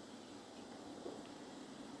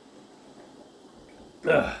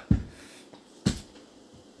 Ugh.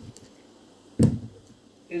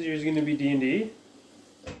 Is yours gonna be D&D?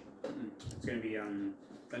 It's gonna be on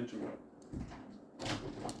Dungeon World.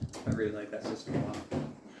 I really like that system a lot.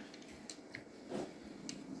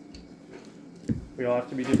 We all have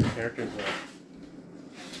to be different characters though.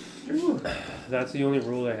 That's the only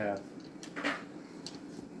rule they have.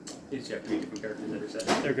 You just have to be different characters that are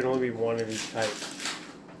set. There can only be one of each type.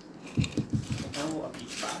 Oh, of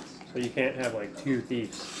each class. So you can't have like 2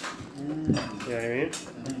 thieves. You know what I mean?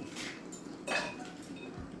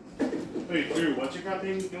 Wait, Drew, what's your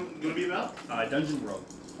campaign gonna be about? Dungeon World.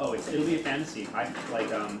 Oh, it'll be a fantasy.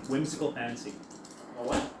 Whimsical fantasy. Oh,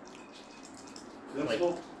 what? Like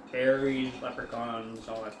fairies, leprechauns,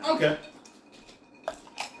 all that kind Okay.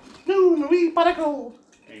 No, Marie Particle.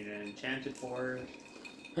 And an enchanted forest.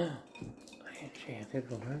 Enchanted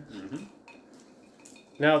one. Mm-hmm.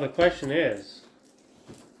 Now the question is,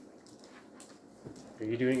 are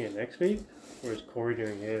you doing it next week? Or is Corey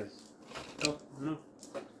doing his? Oh, no.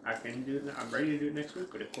 I can do it. I'm ready to do it next week,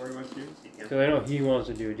 but if Corey wants to do it, he can. Because I know he wants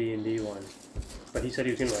to do a D&D one. But he said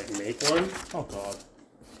he was going to like make one. Oh God.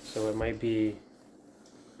 So it might be,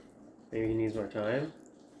 maybe he needs more time.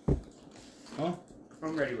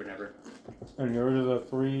 I'm ready whenever. And yours is a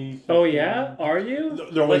 3. Oh yeah? Are you?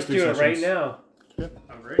 They're always Let's do it right sessions. now.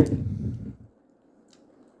 I'm ready.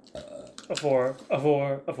 A four.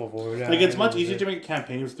 Like it's much easier to make a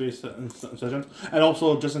campaign with 3 sessions, and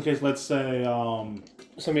also just in case, let's say,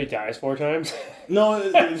 Somebody dies 4 times. no,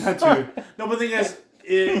 not 2. No, but the thing is,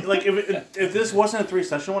 Like if this wasn't a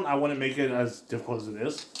 3-session one, I wouldn't make it as difficult as it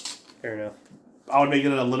is. Fair enough. I would make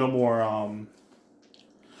it a little more.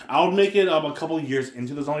 I would make it a couple of years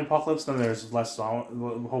into the zombie apocalypse. Then there's less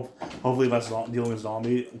hopefully less dealing with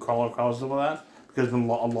zombie crawlers and stuff like that, because a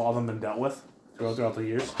lot of them been dealt with throughout the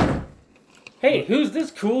years. Hey, who's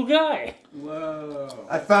this cool guy? Whoa.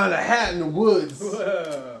 I found a hat in the woods.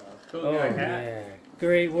 Whoa. Cool Oh, guy hat. yeah.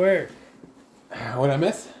 Great work. What'd I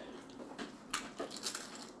miss?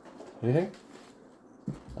 Anything?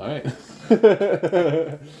 Alright.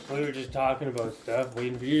 We were just talking about stuff,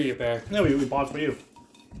 waiting for you to get back. No, we paused for you.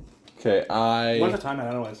 Okay, What's the time at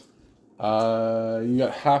otherwise? you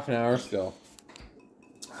got half an hour still.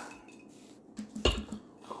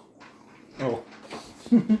 Oh.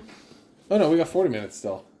 Oh no, we got 40 minutes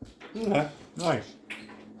still. Okay. Nice.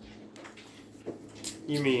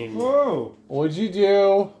 You mean Whoa. What'd you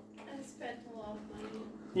do? I spent a lot of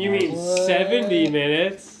money. you mean What? 70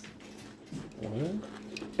 minutes? What?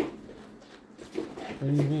 What do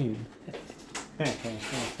you mean?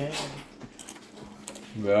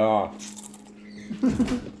 Yeah.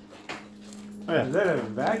 Oh yeah, is that a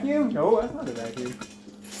vacuum? No, that's not a vacuum.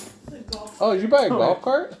 The golf Oh, did you buy a Oh, golf yeah.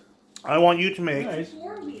 cart? I want you to make Nice.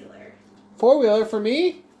 4-wheeler. 4-wheeler for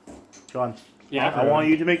me? John. Yeah, I want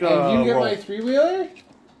you to make a And you get roll. my 3-wheeler?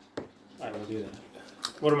 I will do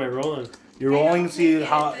that. What am I rolling? You're rolling to see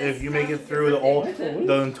how if you make it through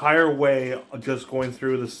the entire way, just going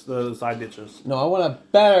through the side ditches. No, I want a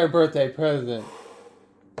better birthday present.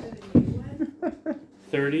 The new one.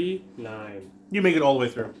 39. You make it all the way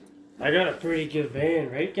through. I got a pretty good van,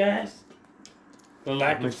 right, guys? The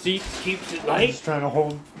lack of seats keeps it I'm light. just trying to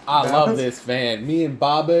hold. I love balance. this van. Me and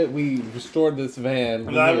Bobbit, we restored this van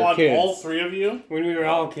when And I we were want kids. all three of you When we were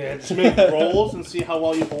all kids. to make rolls and see how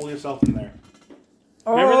well you hold yourself in there.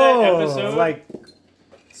 Remember that episode? Like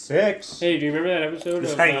 6. Hey, do you remember that episode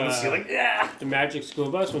Just of hang on the ceiling. Yeah. the Magic School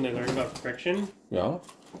Bus when they learned about friction? Yeah.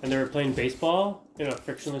 And they were playing baseball in a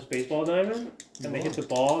frictionless baseball diamond, and they hit the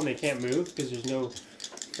ball and they can't move because there's no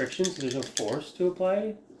friction, so there's no force to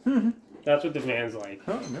apply. That's what the van's like.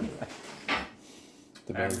 I don't remember that.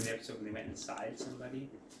 The I van. remember the episode when they went inside somebody.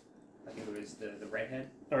 I think it was the redhead.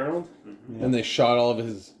 Arnold? Mm-hmm. And they shot all of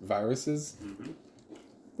his viruses. Mm-hmm.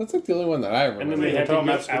 That's like the only one that I remember. And then they Wait, had to you're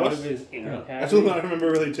talking get about out of School his inner That's what I cavity.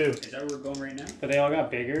 remember really too. Is that where we're going right now? But they all got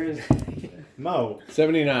bigger, No.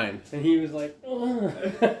 79. and he was like, "Ugh."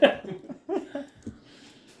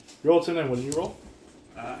 Roll 10 and what did you roll?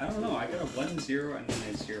 I don't know. I got a 1, 0, and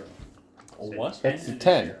then a 0. A So what? 10 That's a and a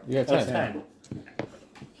 10. 0. You got That's 10. 10.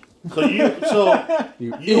 So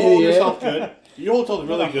You you hold idiot. yourself good. You hold yourself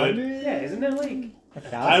really good. Yeah, isn't that like,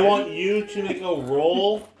 I want you to make a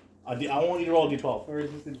roll. I want you to roll a d12. or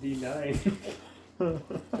is this a D9?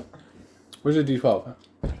 Where's your D12?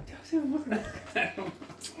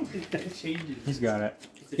 That changes. He's got it.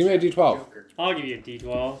 It's a Give me a trap D12. joker. I'll give you a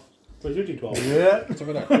D12. Where's your d12? Yeah. It's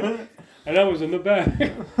over there. And that was in the back.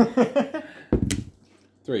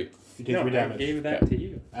 3. You take No, 3 I damage. gave that to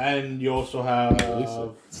you. And you also have.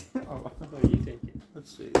 Lisa. So you take it.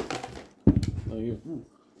 Let's see. No, you.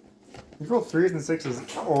 You roll 3s and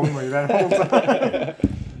 6s only that whole time.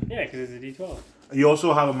 Yeah, because it's a D12. You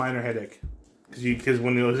also have a minor headache. Because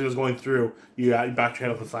when it was going through, you backed your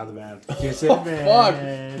head off the side of the van. Kiss Oh, it, fuck.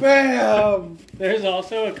 man. Bam! There's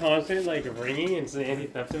also a constant like ringing. It's an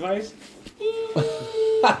anti-theft device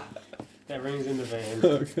that rings in the van.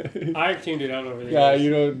 Okay. I've tuned it out over the Yeah, years.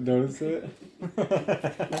 you don't notice it?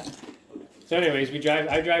 So, anyways,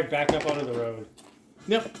 I drive back up onto the road.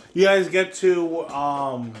 Yep. You guys get to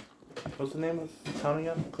what's the name of the town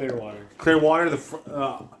again? Clearwater. Clearwater.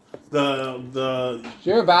 The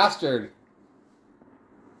You're a bastard.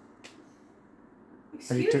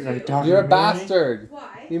 Are you, Excuse are you you. talking You're a to me? bastard.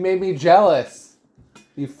 Why? You made me jealous.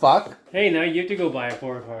 You fuck. Hey, now you have to go buy a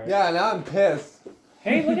 4-car. Yeah, now I'm pissed.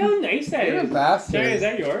 Hey, look how nice that You're a is. bastard. Sorry, is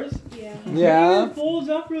that yours? Yeah. Yeah. It folds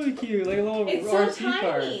up really cute, like a little It's so RC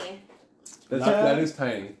car. tiny. That is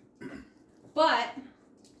tiny. But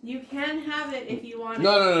you can have it if you want it.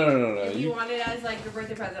 No. If you want it as like your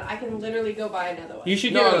birthday present, I can literally go buy another one. You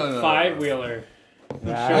should No, get no, a no, 5-wheeler.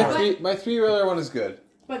 Yeah. My 3-wheeler one is good.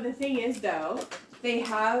 But the thing is, though, they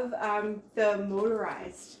have the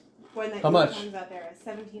motorized one that How much? comes out there at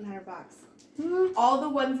 $1,700. All the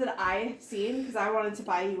ones that I have seen, because I wanted to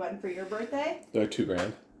buy you one for your birthday, They're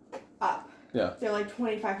 $2,000. up. Yeah. They're like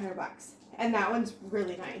 $2,500, and that one's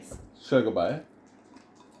really nice. Should I go buy it?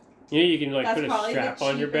 You know, you can like That's put a probably the strap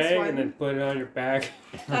on your cheapest bag one. and then put it on your back.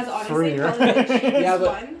 That's honestly Free, right? probably the cheapest Yeah, but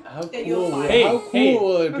one. how That you'll cool? find. Hey, how cool hey.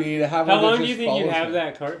 will it be to have How one that long do you just think you follows have me?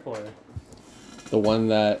 that cart for? The one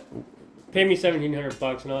that. Pay me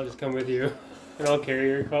 $1,700 and I'll just come with you and I'll carry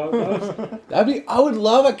your clubs. I would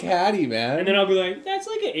love a caddy, man. And then I'll be like, that's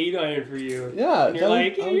like an 8 iron for you. yeah, And you're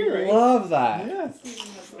like, yeah, you're right. Love that. Yes.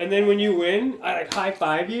 And then when you win, I like high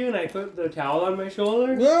five you and I put the towel on my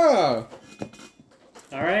shoulder. Yeah.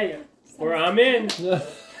 All right, or I'm in.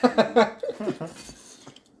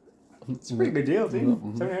 It's a pretty good deal, dude.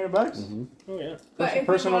 Mhm. $700. Oh yeah. But if you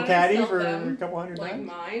Personal wanna caddy sell for them, a couple hundred like times.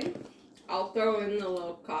 mine, I'll throw in the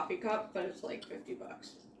little coffee cup, but it's like $50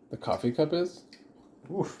 The coffee cup is?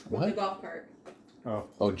 Oof. with the What? golf cart.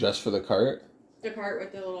 Oh, just for the cart? The cart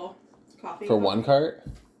with the little coffee. For cup. one cart?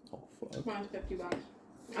 Oh, fuck. Mine's $50.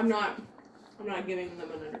 I'm not giving them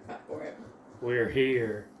an undercut for it. We're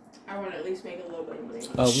here. I want to at least make a little bit of money.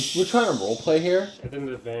 We're trying to role play here. And then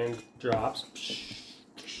the van drops,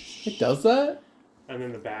 It does that? and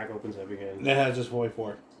then the bag opens up again. It has just way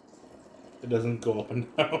for it. It doesn't go up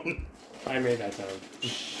and down. I made that sound.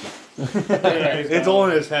 It's all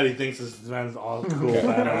in his head. He thinks this man's all cool. Okay.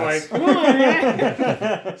 And I'm like, Badass. come on,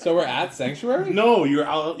 man. So we're at Sanctuary? No, you're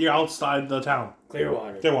out. You're outside the town.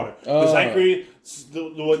 Clearwater. Clearwater. Oh. The sanctuary.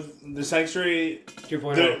 The sanctuary.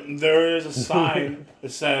 2.0. There is a sign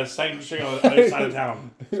that says sanctuary on the other side of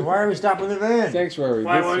town. So why are we stopping the van? Sanctuary.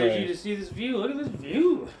 Why this wanted way. you to see this view? Look at this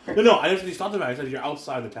view. No, I didn't say stop the man. I said you're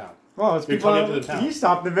outside the town. Well, let's You're keep coming on. into the town. You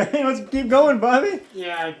stop the van. Let's keep going, Bobby.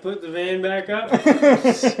 Yeah, I put the van back up.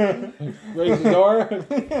 Raise the door.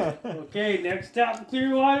 Yeah. Okay, next stop,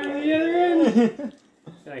 Clearwater to the other end.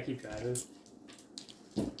 And I keep driving.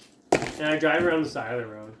 And I drive around the side of the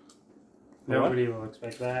road. Nobody will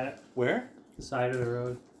expect that. Where? The side of the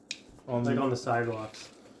road. Like on the sidewalks.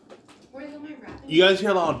 Where's my wrapping? You guys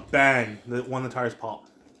hear a loud bang when the tires pop.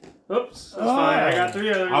 Oops, that's fine. I got 3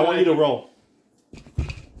 others. I want you to roll.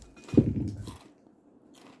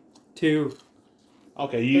 2.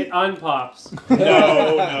 Okay, you. It unpops.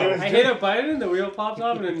 No, I no. hit a button, the wheel pops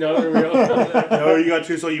off, and another wheel. No, you got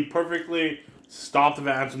 2, so you perfectly stop the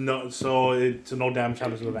van so no damage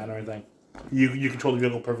happens to the van or anything. You control the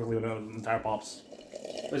vehicle perfectly when the tire pops.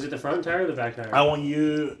 Was it the front tire or the back tire? I want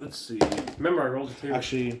you. Let's see. Remember, I rolled a 2.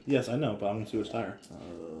 Actually, yes, I know, but I'm gonna see which tire.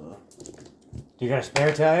 You got a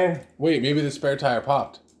spare tire? Wait, maybe the spare tire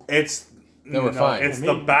popped. It's No, we're fine. It's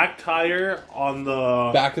the back tire on the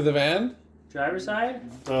Back of the van? Driver's side?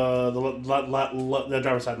 the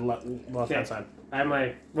driver's side, left Okay. hand side. I have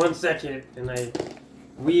my 1 second, and I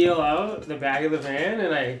wheel out the back of the van,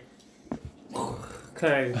 and I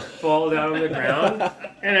kind of fall down on the ground,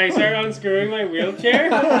 and I start unscrewing my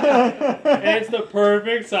wheelchair, and it's the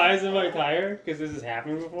perfect size of my tire, because this has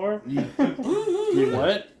happened before.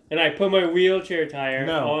 What? And I put my wheelchair tire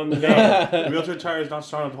No. on the van. The wheelchair tire is not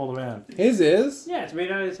strong enough to hold the van. His is? Yeah, it's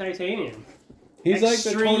made out of titanium. He's like the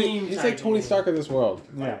Extreme Tony. He's like Tony titanium. Stark of this world.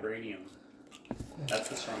 Yeah. Vibranium. That's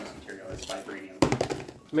the strongest material. It's vibranium.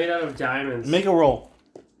 It's made out of diamonds. Make a roll.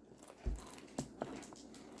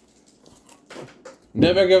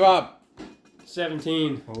 Never give up.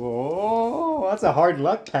 17. Oh, that's a hard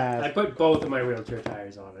luck I pass. put both of my wheelchair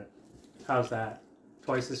tires on it. How's that?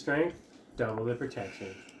 Twice the strength, double the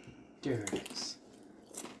protection. Durance.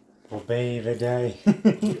 Obey the day.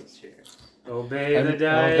 Wheelchair. Obey And- the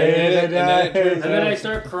die. Obey the And then it die. turns And then I out-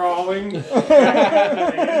 start crawling.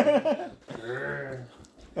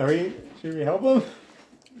 Are we? Should we help him?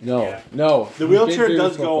 No, Yeah. no. The We've wheelchair been through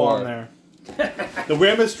does this go before. on there. The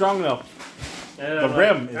rim is strong enough. And The I'm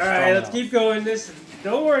rim is All right, strong let's now." keep going.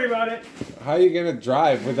 Don't worry about it. How are you gonna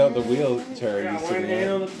drive without the wheelchair? I got You one sitting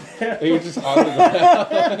hand there? on the Are you just on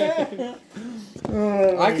the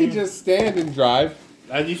ground? I could just stand and drive.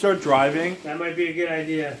 As you start driving. That might be a good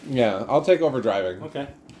idea. Yeah, I'll take over driving. Okay.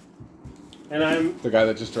 And The guy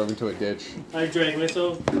that just drove into a ditch. I drag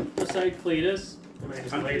myself beside Cletus, and I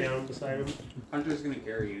just lay down beside him. Hunter's gonna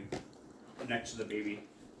carry you next to the baby.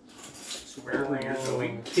 So wherever you're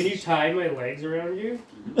going. Can you tie my legs around you?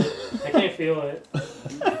 I can't feel it.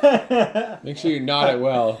 Make sure you knot it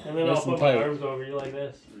well. And then I'll Nice and put my tight. arms over you like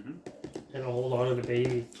this. Mhm. And I'll hold on to the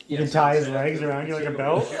baby. You can tie his legs around you like a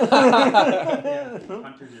belt.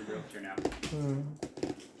 Hunter's your wheelchair now.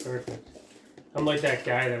 Perfect. I'm like that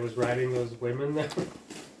guy that was riding those women. Remember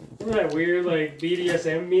that weird like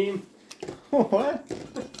BDSM meme? What?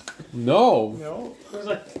 No. No. There's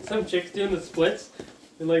like some chicks doing the splits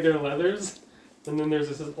in like their leathers, and then there's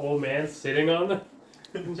this old man sitting on them.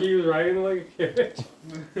 And she was riding them like a carriage.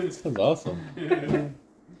 Sounds awesome. It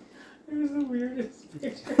was the weirdest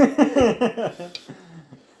picture.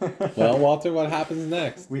 Well, Walter, what happens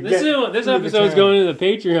next? We This get- episode's going into the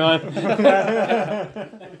Patreon.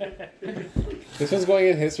 This was going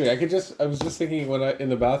in history. I was just thinking when in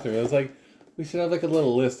the bathroom. I was like, We should have like a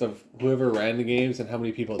little list of whoever ran the games and how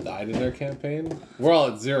many people died in their campaign. We're all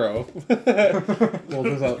at 0.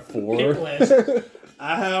 Walter's at 4. Hit list.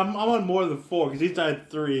 I'm on more than 4 because he died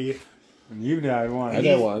 3. And you died once. I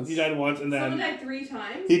died once. He died once, and Someone then died 3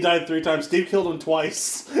 times. he died 3 times. Steve killed him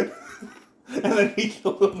twice, and then he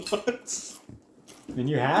killed him once, And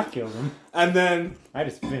you half killed him. and then I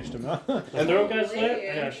just finished him up. My throat got slit,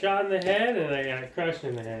 I got shot in the head, and I got crushed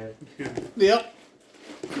in the head. yep.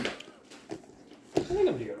 I think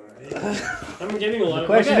I'm doing alright. I'm getting a lot The of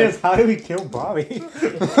question Okay. is, how do we kill Bobby?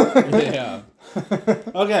 Yeah.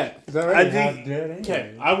 Okay. He's already I half think- dead Okay.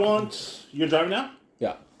 anyway. I want you're driving now.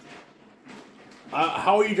 Yeah.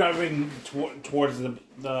 How are you driving towards the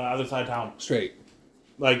other side of town? Straight.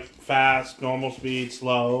 Like fast, normal speed,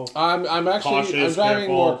 slow. I'm actually I'm Cautious, driving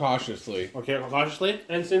careful. more cautiously. Okay, cautiously.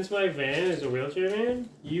 And since my van is a wheelchair van,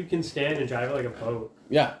 you can stand and drive it like a boat.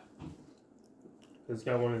 Yeah. It's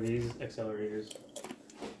got one of these accelerators.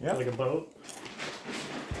 Yep. Like a boat.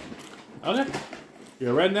 Okay.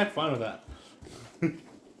 You're a redneck. Fine with that.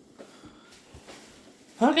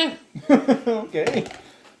 Okay. Okay.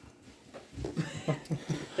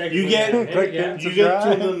 You get- Quick yeah. hits. You get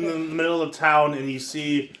to the middle of town and you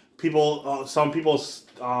see people. Some people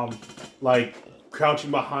like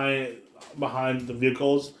crouching behind the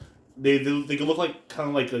vehicles. They can look like kind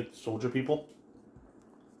of like soldier people.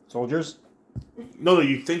 Soldiers? No,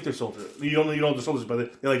 you think they're soldiers. You don't know they're soldiers,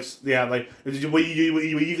 but they like what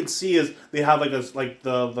you can see is they have like the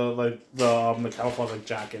camouflage like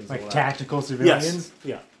jackets. Like or whatever. tactical civilians?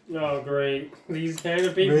 Yes. Yeah. Oh, great. These kind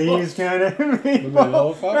of people. These kind of Did they people.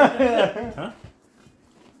 notify? Huh?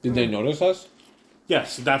 Did they notice us?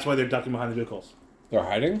 Yes, that's why they're ducking behind the vehicles. They're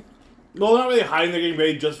hiding? No, they're not really hiding. They're getting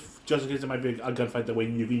ready just in case there might be a gunfight that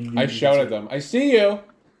way. I shout at them. I see you.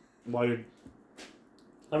 while you're.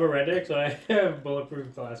 I'm a redneck, so I have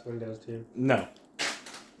bulletproof glass windows too. No.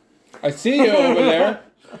 I see you over there.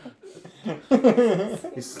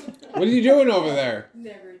 What are you doing over there?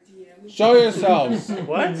 Never DM. Show yourselves.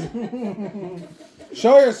 What?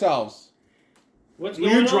 Show yourselves. What's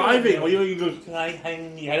going You're on? driving. Oh, you go. Can I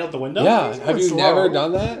hang your head out the window? Yeah. Have you Slow. never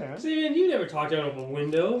done that? Yeah. Steven, you never talked out of a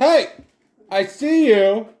window. Hey, I see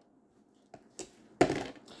you.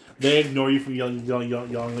 They ignore you from yelling at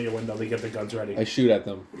your window. They get their guns ready. I shoot at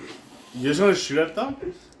them. You're just gonna shoot at them?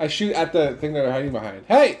 I shoot at the thing they're hiding behind.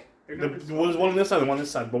 Hey. There's one on this side, and one on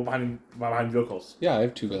this side, both behind vehicles. Yeah, I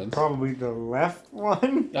have 2 guns. Probably the left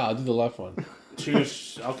one. Yeah, I'll do the left one.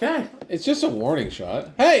 Choose. Okay. It's just a warning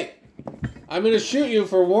shot. Hey, I'm gonna shoot you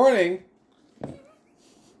for warning.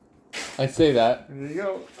 I say that. There you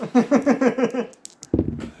go.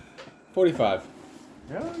 45.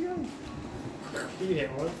 There you go. You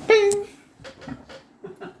hit one. Bing.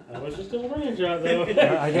 That was just a warning shot, though. I get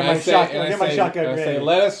And my I say, shotgun. and I I get my say, shotgun and I say, ready.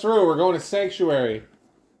 let us through. We're going to Sanctuary.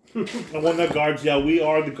 And one of the guards, yeah, we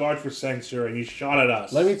are the guard for Sanctuary, and you shot at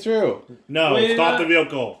us. Let me through. No, Wait, stop the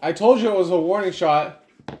vehicle. I told you it was a warning shot.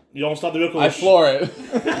 You don't stop the vehicle. I floor it.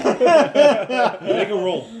 Make a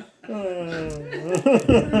roll.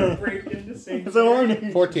 Break into sync. It's a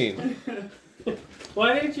warning. 14.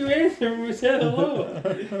 Why didn't you answer when we said hello?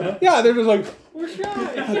 Yeah, they're just like, We're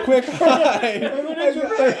shy. quick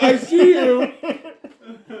hi. I see you.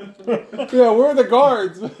 Yeah, we're the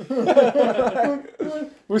guards.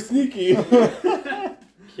 We're sneaky. Kill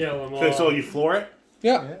them all. Okay, so you floor it.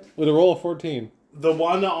 Yeah, with a roll of 14. The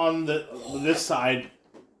one on this side,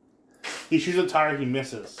 he shoots a tire, he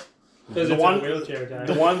misses. Because the it's one- a wheelchair time.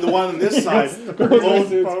 The one on this side Yes.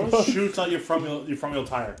 both shoots out your front wheel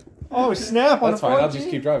tire. Oh, snap on That's the fine. I'll 14? just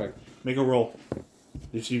keep driving. Make a roll.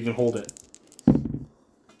 Just so you can hold it.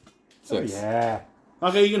 6. Yeah.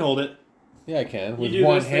 Okay, you can hold it. Yeah, I can. You With do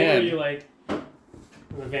one this thing where hand. you like,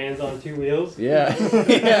 the van's on 2 wheels. Yeah.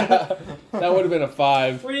 Yeah. That would have been a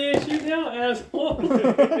 5. What are you shooting now, asshole?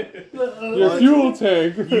 Your fuel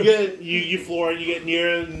tank. You get you floor it. You get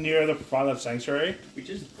near the front of Sanctuary, We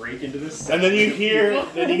just break into this. and then you hear a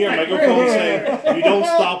microphone saying, "If you don't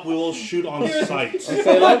stop, we will shoot on sight."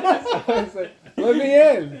 Say, let me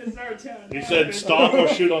in. It's our town. You said stop or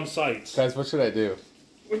shoot on sight. Guys, what should I do?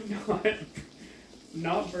 Would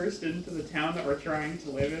not burst into the town that we're trying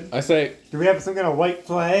to live in. I say, Do we have some kind of white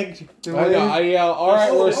flag? To I yell, all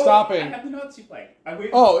right, we're I stopping. have the Nazi flag. I wait.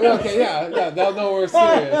 Oh, yeah, okay, yeah, they'll know we're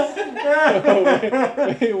serious.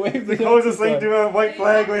 Wave The closest thing to a white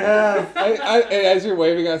flag we have. as you're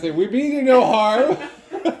waving, I say, we mean you no harm.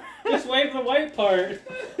 Just wave the white part.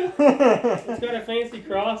 It's got a fancy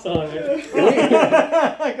cross on it.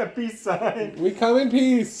 Like a peace sign. We come in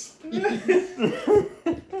peace.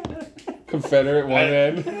 Confederate one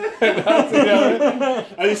end, and Nazi the other.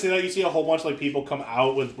 I just say that you see a whole bunch of like people come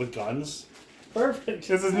out with guns, Perfect.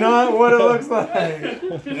 This is not what it looks like.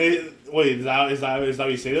 Hey, wait, is that what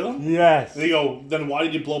you say to them? Yes. They go, then why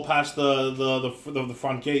did you blow past the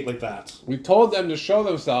front gate like that? We told them to show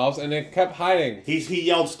themselves, and they kept hiding. He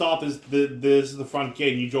yelled, "Stop! This is the front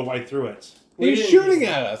gate." And you drove right through it. He's didn't- shooting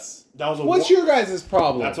at us. That was a. What's your guys'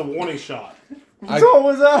 problem? That's a warning shot. So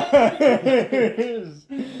was I.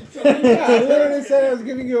 Yeah, I literally said I was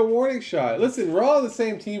giving you a warning shot. Listen, we're all on the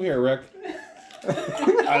same team here, Rick.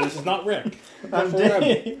 This is not Rick. I'm for them.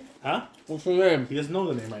 dead. Huh? What's your name? He doesn't know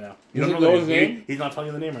the name right now. He doesn't know his name? He's not telling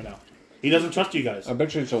you the name right now. He doesn't trust you guys. I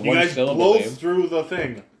bet you it's a You guys one-syllable blow name. through the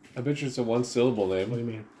thing. I bet you it's a one-syllable What do name. you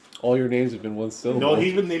mean? All your names have been one syllable. No,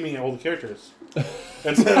 he's been naming all the characters. So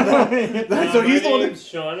he's the one. name's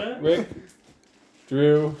Shauna. Rick,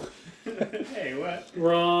 Drew, Hey, what?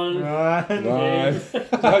 Ron. Ron, Dave.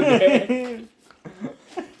 okay.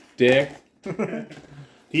 Dick.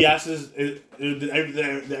 He asks, did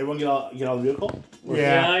everyone get out of the vehicle?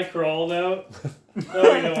 Yeah. I crawled out.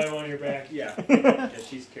 Oh, you know I want your back. Yeah. Yeah,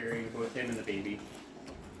 she's carrying both him and the baby.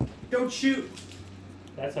 Don't shoot!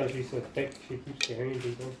 That's how she's so thick. She keeps carrying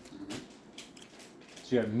people.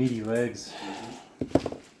 She got meaty legs.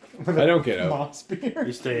 I don't get out. Moss beard.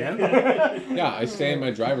 You stay in? Yeah, I stay in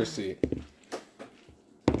my driver's seat.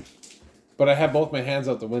 But I have both my hands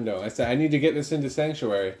out the window. I said, I need to get this into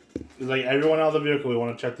Sanctuary. It's like, everyone out of the vehicle, we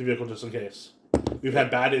want to check the vehicle just in case. We've had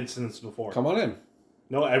bad incidents before. Come on in.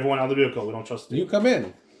 No, everyone out of the vehicle, we don't trust You you. come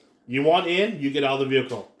in. You want in, you get out of the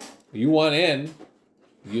vehicle. You want in.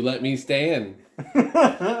 You let me stay in.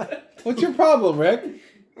 What's your problem, Rick?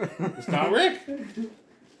 It's not Rick.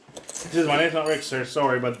 My name's not Rick, sir.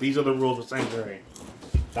 Sorry, but these are the rules of Sanctuary.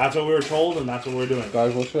 That's what we were told, and that's what we're doing.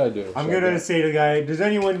 Guys, what should I do? I'm Should I gonna go? say to the guy, does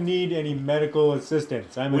anyone need any medical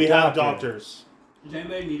assistance? I'm a We have doctor. doctors. Does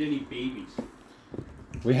anybody need any babies?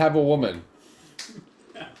 We have a woman. Is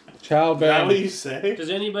that what Childbearing. you say? Does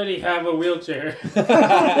anybody have a wheelchair?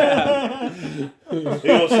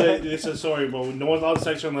 They said, sorry, but no one's allowed to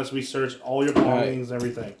section unless we search all your belongings and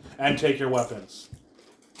everything. And take your weapons.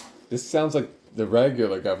 This sounds like the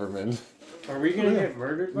regular government. Are we gonna get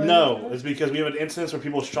murdered by No, this guy? it's because we have an instance where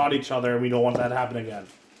people shot each other and we don't want that to happen again.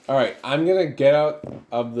 Alright, I'm gonna get out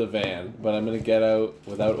of the van, but I'm gonna get out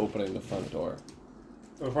without opening the front door.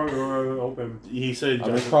 The front door is open. He said, I'm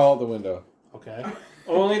gonna crawl out the window. okay.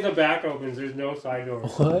 Only the back opens. There's no side door.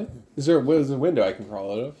 What? Is there a window I can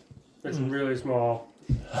crawl out of? It's really small.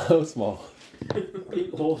 How small?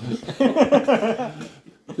 Peephole.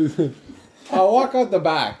 I'll walk out the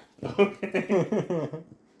back. Okay.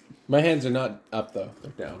 My hands are not up though;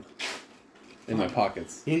 they're down in my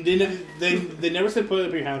pockets. They never said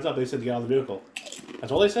put your hands up. They said to get out of the vehicle.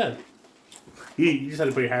 That's all they said. You just had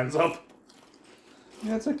to put your hands up.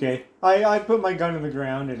 That's okay. I put my gun on the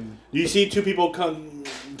ground and You see two people come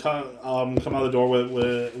out the door with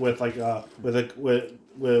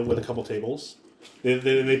a couple tables.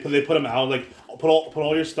 They put them out like put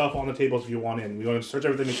all your stuff on the tables if you want in. We want to search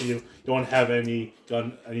everything if you don't have any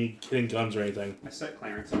hidden guns or anything. I set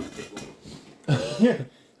Clarence on the table.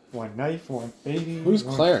 one knife, one baby. Who's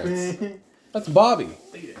one Clarence? thing. That's Bobby.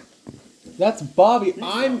 Cletus. That's Bobby.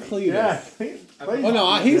 I'm Cletus. Yeah. Oh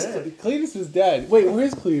no, he's Cletus is dead. Wait,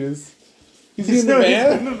 where's Cletus? He's He's in the in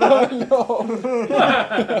van? the van. Oh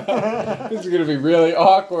no. This is gonna be really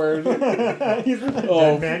awkward. He's a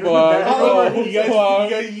Oh, dead man fuck. with a bag.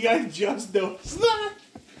 Oh, You guys just noticed that.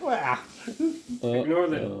 Wow. Ignore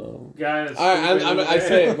the guy that's. I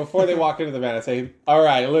say before they walk into the van, I say, "All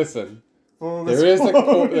right, listen. Full There is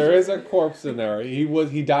disclosure. a corpse in there.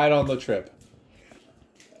 He died on the trip.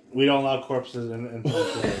 We don't allow corpses in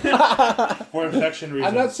for infection reasons.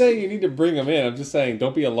 I'm not saying you need to bring him in. I'm just saying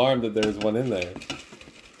don't be alarmed that there's one in there.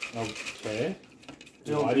 Okay.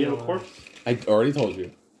 Then Don't why do you be have a corpse? I already told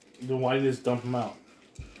you. Then why do you just dump him out?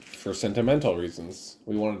 For sentimental reasons.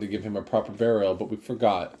 We wanted to give him a proper burial, but we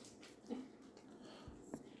forgot.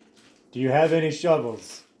 Do you have any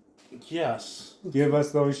shovels? Yes. Give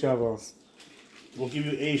us those shovels. We'll give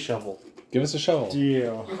you a shovel. Give us a shovel.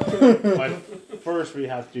 Deal. But first, we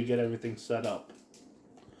have to get everything set up.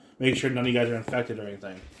 Make sure none of you guys are infected or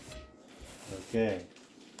anything. Okay.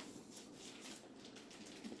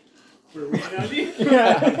 Were we Andy?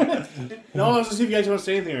 No, I was just see if you guys want to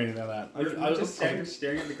say anything or anything like that. I was just standing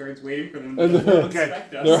staring at the guards waiting for them And to they're-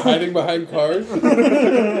 inspect us. They're hiding behind cars.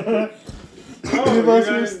 Give us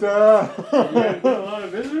your stuff. You guys got a lot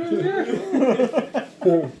of visitors here?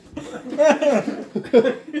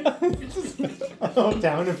 Oh,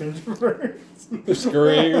 town of introverts. They're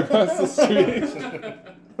scurrying across the street.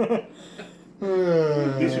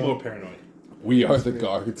 These people are paranoid. We are the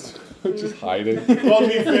guards. Just hiding. Well, to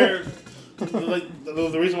be fair, like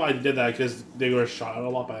the reason why I did that because they were shot at a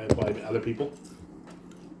lot by other people.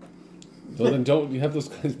 Well, then don't you have those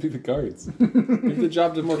guys be the guards? Give the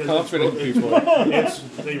job to more confident people.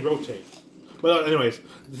 They rotate. But anyways,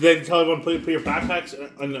 then tell everyone put your backpacks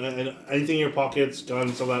and anything in your pockets,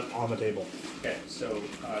 guns, all that on the table. Okay, so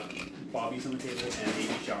Bobby's on the table and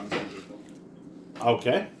maybe Sean's on the table.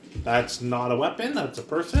 Okay, that's not a weapon. That's a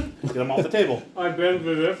person. Get them off the table. I bend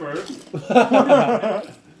the differ. I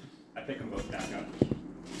pick them both back up.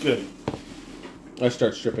 Good. I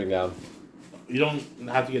start stripping down. You don't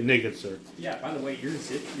have to get naked, sir. Yeah, by the way, your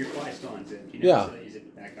fly's still unzipped. You Yeah. never said you zipped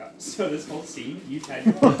it back up. So this whole scene, you tied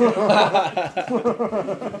your fly.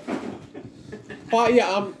 Well,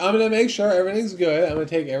 yeah, I'm gonna make sure everything's good. I'm gonna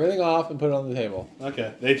take everything off and put it on the table.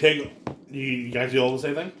 Okay. They take. You guys do all the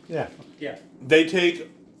same thing? Yeah. Yeah. They take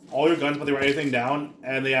all your guns, but they write everything down,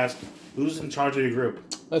 and they ask, "Who's in charge of your group?"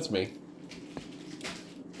 That's me.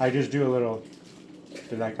 I just do a little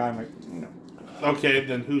to that guy. I'm like, no. Okay,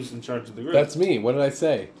 then who's in charge of the group? That's me. What did I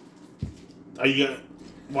say? Are you gonna?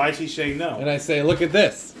 Why is he saying no? And I say, look at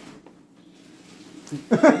this.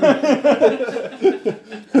 I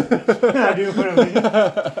do put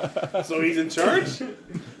him. So he's in charge?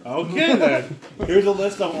 Okay then. Here's a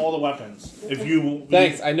list of all the weapons. If you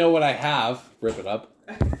Thanks. I know what I have. Rip it up.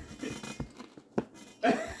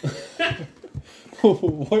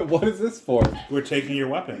 what is this for? We're taking your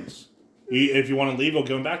weapons. If you want to leave, we'll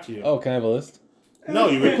give them back to you. Oh, can I have a list? No,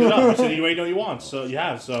 you ripped it up. You said you already know you want, so you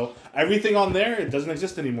have. So everything on there, it doesn't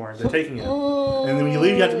exist anymore. They're taking it. And then when you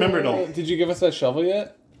leave, you have to remember it all. Did you give us that shovel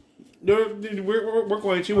yet? No, we're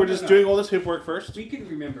going to. We're just doing all this paperwork first. We can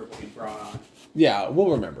remember what we brought on. Yeah,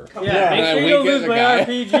 we'll remember. Yeah, And I make sure you wink don't at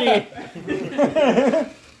lose the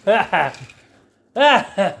my guy.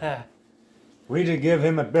 RPG. We need to give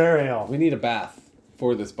him a burial. We need a bath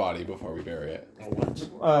for this body before we bury it. Oh, what?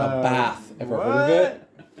 A bath. Ever heard of it?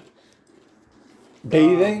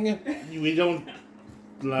 Bathing? We don't.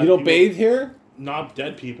 You don't bathe here? Not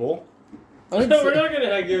dead people. I didn't No, say- we're not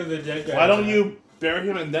gonna give the dead guy. Why don't you bury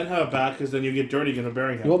him and then have a bath? Because then you get dirty gonna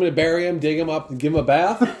bury him. You want me to bury him, dig him up, and give him a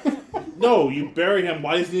bath? No, you bury him.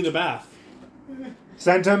 Why does he need a bath?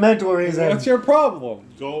 Sentimental reason. What's your problem?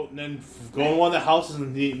 Go and then go in one of the houses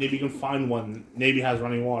and maybe you can find one. Maybe has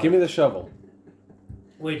running water. Give me the shovel.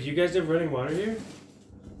 Wait, do you guys have running water here?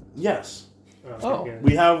 Yes. Oh. okay.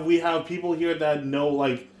 We have people here that know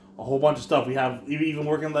like a whole bunch of stuff. We have even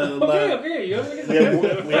working. Okay, you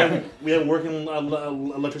have We have working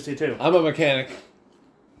electricity too. I'm a mechanic.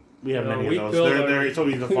 We have No, many we of build those. our- They're so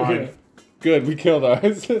easy to find. Good, we killed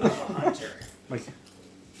ours. Like,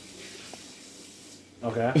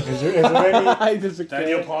 okay. Is there any? I just Then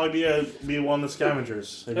you'll probably be one of the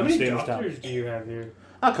scavengers if How you many stay in this town. doctors do you have here?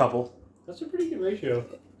 A couple. That's a pretty good ratio.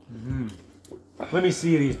 Let me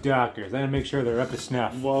see these doctors. I gotta make sure they're up to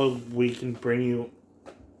snuff. Well, we can bring you.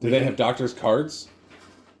 Do they have doctor's cards?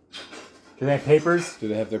 Do they have papers? Do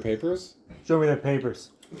they have their papers? Show me their papers.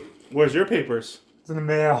 Where's your papers? It's in the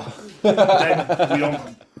mail. Then we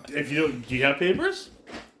don't. If you don't, do you have papers?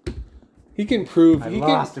 He can prove. I he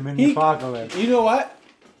lost can, him in the he- apocalypse. You know what?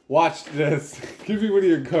 Watch this. Give me one of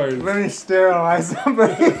your cards. Let me sterilize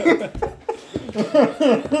somebody.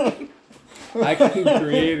 I can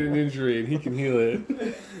create an injury and he can heal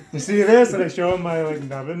it. You see this? And I show him my like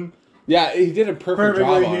nubbin. Yeah, he did a perfect job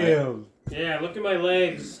Perfectly on it. healed. Yeah, look at my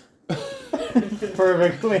legs.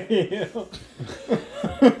 Perfectly healed.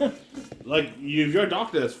 Like, if you're a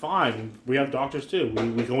doctor, that's fine. We have doctors too.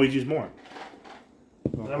 We can always use more.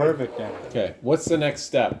 Well, perfect then. Okay, what's the next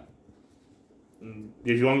step?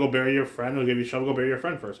 If you want to go bury your friend, we'll give you a shovel. Go bury your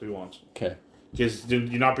friend first if he wants. Okay. Because you're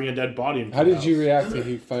not bringing a dead body into How the did you house. react to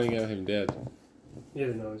he finding out him dead? He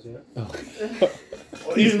doesn't know us yet.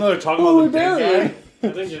 Well, even though they're talking Oh, about the dead bury guy.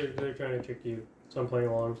 I think they're trying to trick you, so I'm playing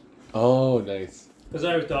along. Oh, nice. Because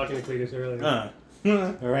I was talking to Cletus earlier.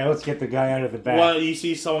 All right, let's get the guy out of the back. Well, you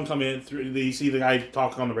see someone come in through. You see the guy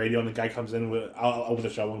talking on the radio, and the guy comes in with a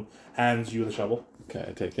shovel, hands you the shovel, Okay,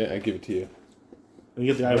 I take it. I give it to you. and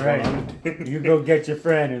you get the guy. All right. with one You go get your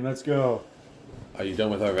friend and let's go. Are you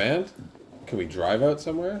done with our van? Can we drive out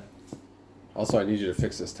somewhere? Also, I need you to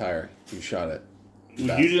fix this tire. You shot it. You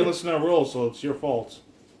didn't listen to our rules, so it's your fault.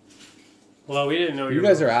 Well, we didn't know You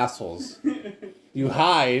guys are assholes. You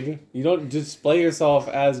hide. You don't display yourself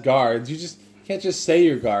as guards. You just can't just say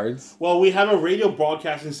your guards. Well, we have a radio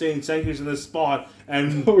broadcasting saying sentries in this spot,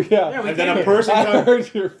 and Oh yeah. and then a person I comes.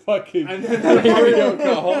 heard your fucking And then radio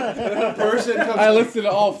call. and then a person comes. I listened to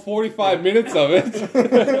all 45 minutes of it.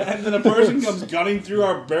 And then a person comes gunning through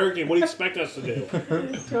our barricade. What do you expect us to do?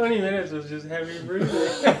 20 minutes was just heavy breathing.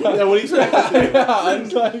 Yeah, what do you expect us to do? Yeah, I'm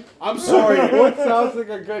like, I'm sorry. what sounds like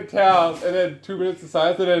a good town, and then 2 minutes of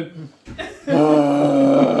silence, and then.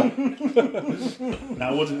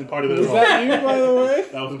 That wasn't part of it at Was all. that you, by the way?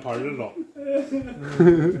 That wasn't part of it at all.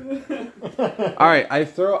 All right, I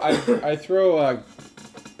throw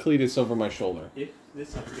Cletus over my shoulder. If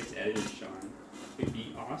this ever gets edited, Sean, it'd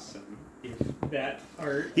be awesome if that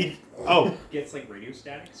part gets like radio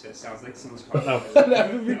static, so it sounds like someone's calling. No.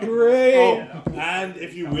 That would be great. Oh, and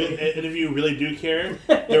if you really do care,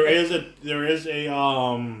 there is a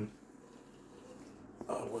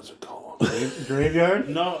what's it called? Graveyard?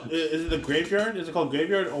 No, is it the graveyard? Is it called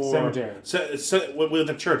graveyard or Cemetery. With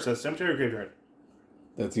the church, that's cemetery or graveyard?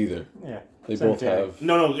 That's either. Yeah. They both Cemetery. have.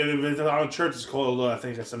 No. If it's on a church, it's called I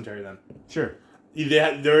think it's a cemetery. Then Sure.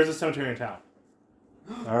 there is a cemetery in town.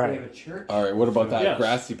 All They have right. a church. All right, what about that Yes.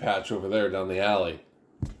 grassy patch over there down the alley?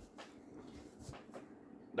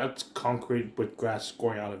 That's concrete with grass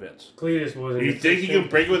growing out of it. Cletus wasn't. You think you can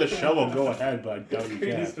break it with a shovel? Go ahead, but I doubt you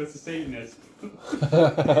He's can. supposed to Satanist.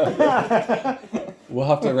 We'll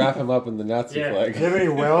have to wrap him up in the Nazi Yeah. flag. Do you have any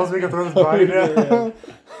wells we can throw his body down?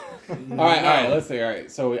 All right, let's see. All right,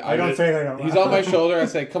 so I don't say that. he's on my shoulder. I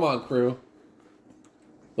say, "Come on, crew.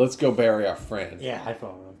 Let's go bury our friend." Yeah, I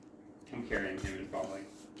follow I'm carrying him and falling.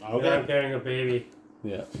 I'm Okay. carrying a baby.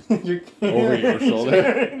 Yeah. him. You're Over your shoulder.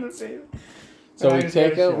 carrying the same- So I we just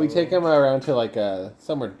take got a him. We shovel. take him around to like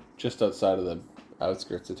somewhere just outside of the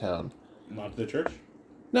outskirts of town. Not the church.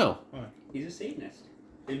 No, He's a Satanist.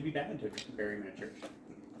 It'd be bad to bury him in a church.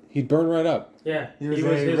 he'd burn right up. Yeah, He was a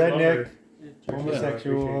his redneck, lover.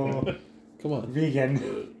 homosexual, Come on.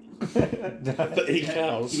 vegan. The 8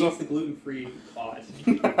 cows. He eats the gluten-free pot.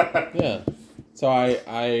 Yeah. So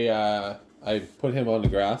I put him on the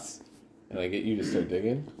grass, and I get you to start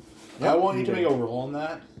digging. I want you to make a roll on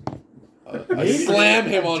that. I slam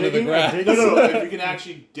him onto the Digging? grass. Digging? No. If you can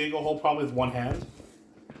actually dig a hole, probably with one hand.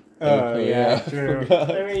 Oh, Okay, yeah, true.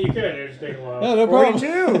 I mean, you could. It'd just take a while. Yeah, no problem.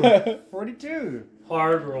 42. 42.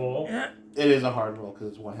 Hard roll. It is a hard roll because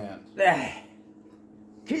it's one hand.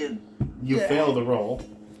 You fail the roll.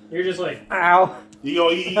 You're just like, Ow. You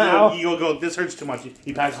go. This hurts too much.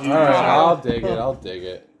 He passes you. All right, I'll dig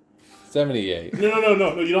it. 78. No.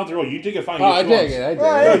 You don't have to roll. You dig it fine. Oh, I dig it.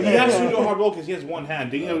 No, he has to do a hard roll because he has one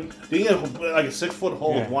hand. Digging like a 6-foot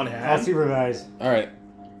hole with one I'll hand. supervise. All right.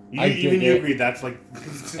 I Even dig you it. agree that's like.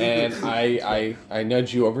 And I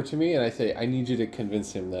nudge you over to me, and I say, I need you to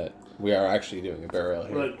convince him that we are actually doing a burial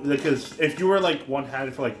here. Because if you were like one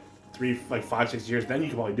handed for like 5-6 years, then you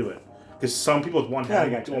could probably do it. Because some people with one Yeah, I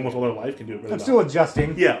hand got you. almost all their life can do it really I'm well. still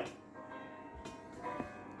adjusting. Yeah.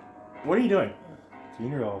 What are you doing?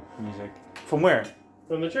 Funeral music. From where?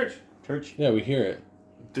 from the church. Church. Yeah, we hear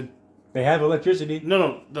it. They have electricity.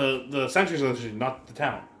 No. The sanctuary's electricity, not the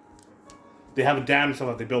town. They have a dam and stuff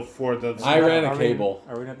that they built for the. I ran Are a we- cable,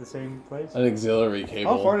 Are we not the same place? an auxiliary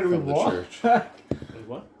cable How far did we from the walk? church.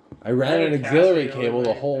 What? I ran I an had a auxiliary casket cable the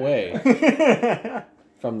over whole there. way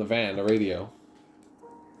from the van, the radio.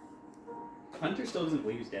 Hunter still doesn't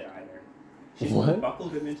believe he's dead either. She What?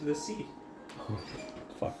 buckled him into the seat.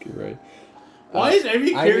 Fuck, you're right. Why is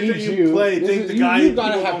every I character need you play this think is- the guy you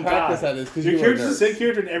gotta people have don't practice die? at this because Your you were character's the same nerds.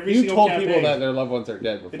 character in every You single told campaign. people that their loved ones are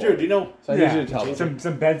dead before. Drew, do you know? So I need you to tell them.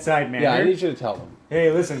 Some bedside manner. Yeah, I need you to tell them. Hey,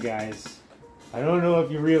 listen, guys. I don't know if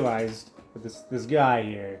you realized, but this guy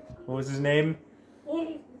here, what was his name?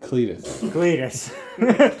 Cletus. Cletus.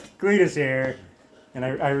 Cletus here, and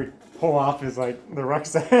I pull off his the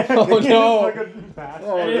rucksack. Oh, His no. fucking pack.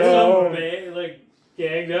 Oh, And it's no. some like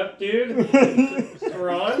gagged up dude.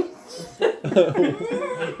 Ron.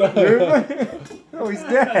 Oh, he's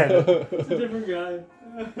dead. It's a different guy.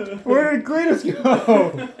 Where did Cletus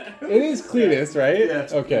go? It is Cletus, right? Yeah,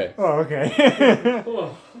 it's- Okay. Oh, okay.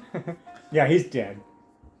 Oh, Yeah, he's dead.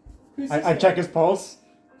 I check his pulse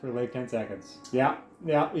for like 10 seconds. Yeah,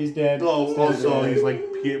 he's dead. Oh, Still also, dead. he's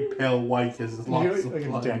like pale white because his lots of Like a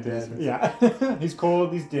blood and dentist. dead. Yeah. He's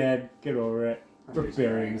cold, he's dead. Get over it. We're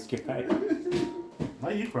burying this guy. Why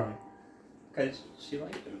are you crying? Because she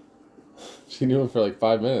liked him. She knew him for like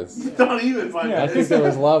 5 minutes. Not even 5 Yeah. I minutes. think there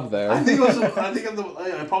was love there. I think it was. I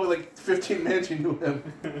think probably like 15 minutes you knew him.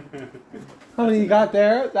 How many you got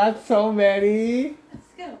there? That's so many.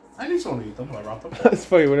 Skills. I knew someone eat them when I brought them. That's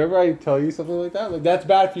funny. Whenever I tell you something like that, like that's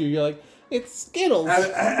bad for you, you're like, it's Skittles.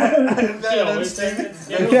 And Still, then it's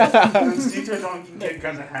Steve, like- Yeah. and Steve turns on and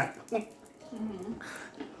grabs a hat.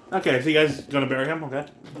 Okay, so you guys gonna bury him? Okay.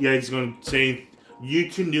 You guys gonna say you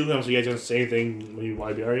two knew him, so you guys gonna say anything when you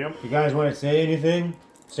want to bury him? You guys want to say anything?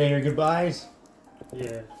 Say your goodbyes?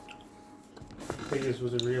 Yeah. I think this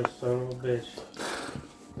was a real son of a bitch.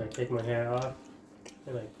 I take my hat off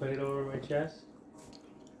and I put it over my chest.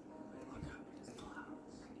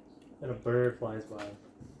 And a bird flies by.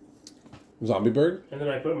 Zombie bird? And then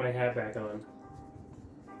I put my hat back on.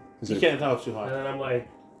 Is You it, can't tell it's too And hot. then I'm like,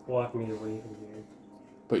 walk me away from here.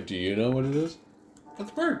 but do you know what it is? That's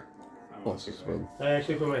a bird. Oh, it's just bird. I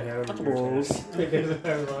actually put my hat over your chest because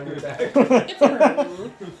I was on your back.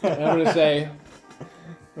 I'm gonna say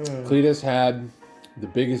Cletus had the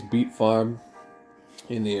biggest beet farm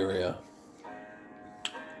in the area.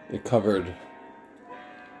 It covered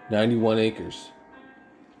 91 acres.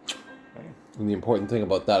 And the important thing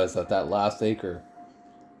about that is that last acre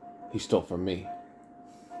he stole from me,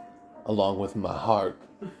 along with my heart.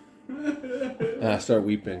 And I start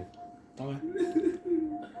weeping.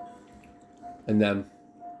 And then,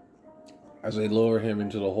 as I lower him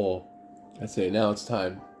into the hole, I say, now it's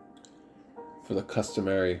time for the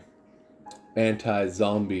customary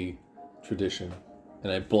anti-zombie tradition.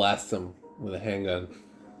 And I blast him with a handgun.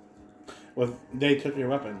 Well, they took your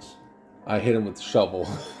weapons. I hit him with the shovel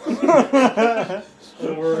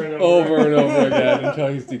Over and over and over again until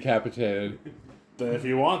he's decapitated. Then if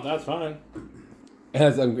you want, that's fine.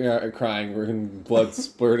 As I'm crying, and blood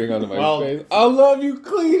splurting onto my Well- face. I love you,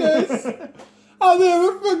 Cletus! I'll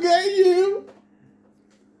never forget you!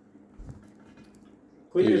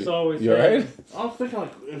 Cletus always You said, alright? I was thinking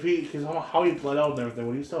like if he, because how he bled out and everything,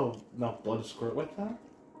 would he still have enough blood to squirt like that?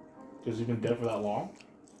 Because he's been dead for that long.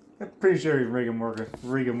 I'm pretty sure rigor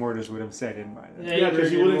mortis would have set in by then. Hey, Yeah,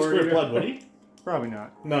 because he Rick and wouldn't squirt Morty. blood, would he? Probably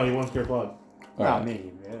not. No, he won't squirt blood. Well, Alright.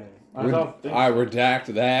 maybe. Yeah. I thought. I redact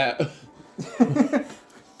that.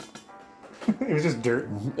 It was just dirt.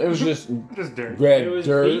 It was just Just dirt. red It was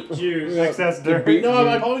dirt. beet juice. Excess dirt. beat- No,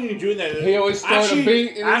 I probably need doing that. He always stored a beat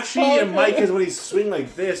in his Actually, it pocket. might, because when he's swinging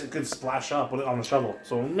like this, it could splash up on the shovel.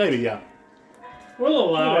 So maybe, yeah. We'll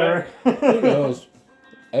allow it. Who knows?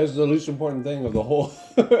 That's the least important thing of the whole.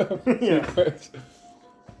 Yeah.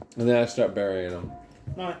 And then I start burying him.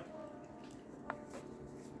 No.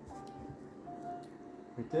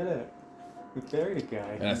 We did it. We buried a guy.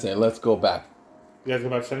 And I say, let's go back. You guys go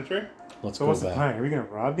back to cemetery? Let's So go what's the back. plan? Are we gonna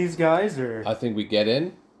rob these guys or I think we get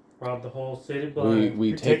in. Rob the whole city We blind.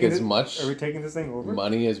 we We're take taking as it- much Are we taking this thing over?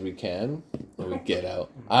 money as we can, and we get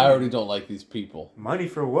out. I already don't like these people. Money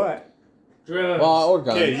for what? Drugs. Well, or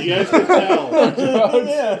guns. Okay, you guys can tell.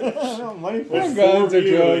 Yeah, no, money for There's Or 4 guns of or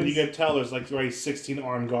you, drugs. and you can tell there's like already 16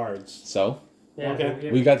 armed guards. So yeah,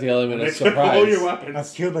 okay. we got the element They of took all your surprise. weapons.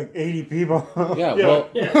 I've killed like 80 people. Yeah, Yeah. well,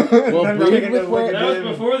 Yeah. we'll I'm breed taking with a where look That at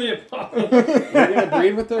was before the Apollo. we're gonna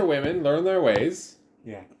breed with their women, learn their ways,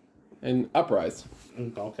 Yeah. and uprise.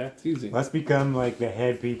 Okay. It's easy. Let's become like the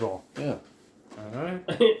head people. Yeah. Alright.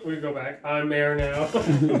 We go back. I'm mayor now.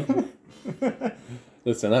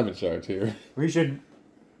 Listen, I'm in charge here. We should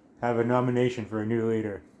have a nomination for a new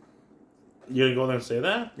leader. You gonna go there and say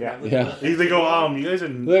that? Yeah. Yeah. You go, you guys are.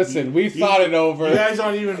 Listen, we you- thought it over. You guys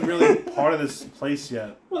aren't even really part of this place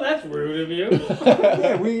yet. Well, that's rude of you.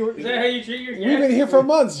 Yeah, we were. Is that how you treat your We've been guests? here for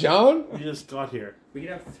months, John. You just got here. We could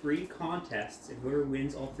have 3 contests, and whoever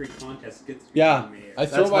wins all 3 contests gets to be Yeah. mayor. I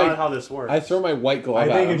throw That's not my how this works. I ththrow my white glove I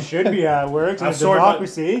at think him. it should be how it works in I'm a sorry, but-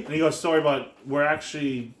 democracy. And he goes, sorry, but we're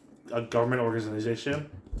actually a government organization.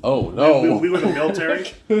 Oh no! We were the military,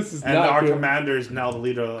 This is and not our good. commander is now the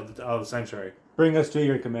leader of the sanctuary. Bring us to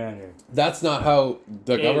your commander. That's not how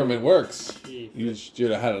the Yeah. government works. Gee. You should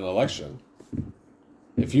have had an election.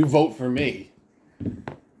 If you vote for me,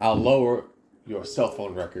 I'll lower your cell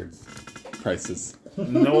phone records prices.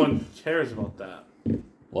 No one cares about that.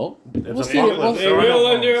 Well, It's we'll a see. public- We'll They see. There are will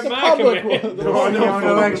no under phones. a The my public command. will- There are no on phones.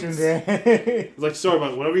 election day. It's like, sorry,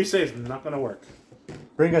 but whatever you say is not gonna work.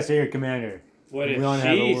 Bring us to your commander. What We if don't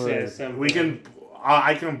have she a word. says something? We can.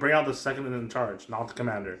 I can bring out the second in charge, not the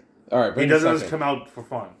commander. All right, He bring the doesn't just second. come out for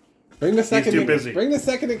fun. Bring the second. too in, busy. Bring the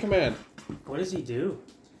second in command. What does he do?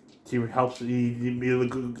 He helps. He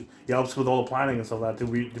helps with all the planning and stuff like that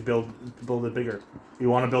to build it bigger. You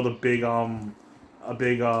want to build a big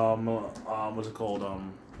what's it called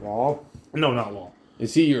Wall. No, not wall.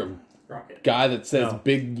 Is he your Rocket. guy that says No.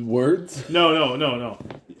 big words? No.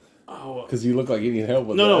 Oh, Because you look like you need help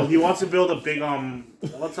with no. that. He wants to build a big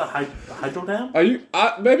What's a hydro dam? Are you?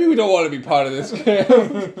 Maybe we don't want to be part of this game.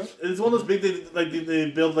 It's one of those big. They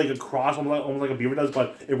build like a cross, almost like a beaver does,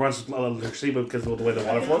 but it runs electricity because of the way the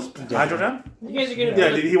water flows. Hydro dam. You guys are gonna Yeah,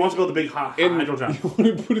 build he wants to build a big hydro dam. You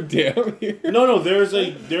want to put a dam here? No, there's a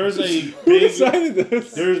Who big. decided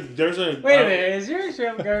this? There's a. Wait a minute, is your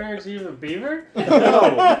chef governor chief a beaver?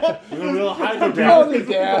 No, we're gonna build a hydro Oh, dam. the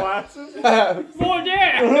dam. More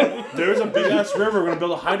dam! There's a big ass river. We're gonna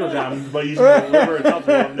build a hydro dam by using the river itself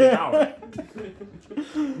to make power.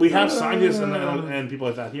 We have scientists and people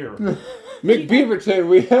like that here.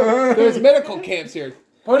 McBeaverton, there's medical camps here.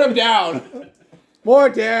 Put them down. More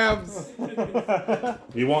dams.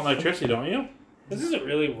 You want electricity, don't you? This is a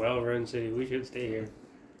really well-run city. We should stay here.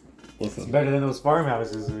 It's better than those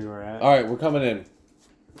farmhouses we were at. All right, we're coming in.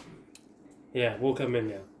 Yeah, we'll come in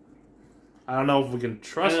now. I don't know if we can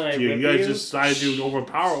trust I you. whip You guys you. just decided to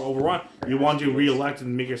overrun. You want to re-elect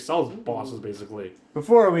and make yourselves bosses, basically.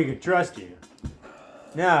 Before we could trust you.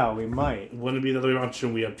 Now we might. Wouldn't it be the other way around?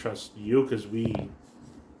 Shouldn't we have trust you? Because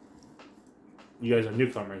you guys are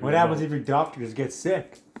newcomers. What happens if your doctors get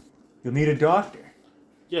sick? You'll need a doctor.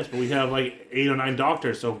 Yes, but we have like 8 or 9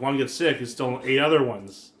 doctors, so if one gets sick, it's still 8 other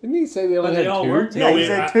ones. Didn't he say they only But had they all 2? work Yeah, he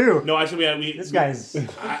said 2. No, I said we had. This guy's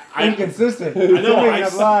I inconsistent. know. Making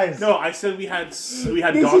up lies. No, I said we had This doctors. is We the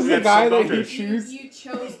had guy some that he doctors. choose. You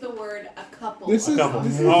chose the word a couple. This is couple.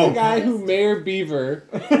 the Oh. guy who Mayor Beaver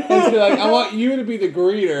has been like, I want you to be the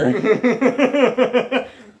greeter.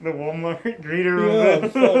 The Walmart greeter. Yeah,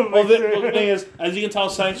 of Well, the thing is, as you can tell,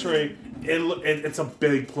 Sanctuary, it's a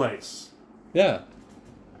big place. Yeah.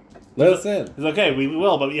 Let us in. It's okay, we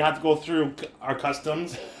will, but we have to go through our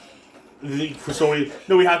customs. So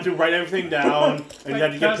we have to write everything down, and you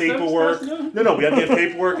have to get Customs paperwork. customs? No, we have to get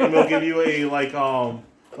paperwork, and we'll give you a like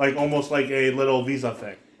almost like a little visa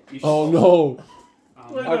thing, You should Oh also- no.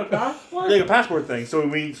 What, no passport? like a passport thing. So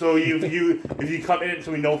if you come in,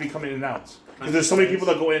 so we know if you come in and out. Because there's so many people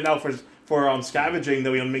that go in and out for scavenging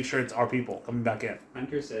that we want to make sure it's our people coming back in.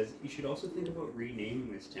 Hunter says you should also think about renaming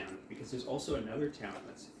this town because there's also another town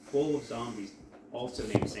that's full of zombies, also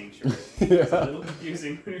named Sanctuary. It's a little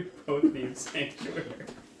confusing when you're both named Sanctuary.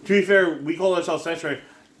 To be fair, we call ourselves Sanctuary.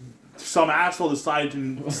 Some asshole decided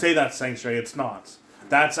to say that's Sanctuary. It's not.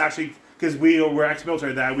 That's actually because we're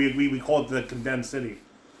ex-military. That we call it the Condemned City.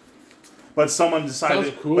 But someone decided.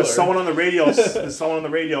 Sounds cooler. But someone on the radio. Someone on the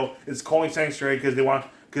radio is calling Sanctuary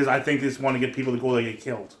because I think they just want to get people to go there get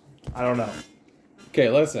killed. I don't know. Okay,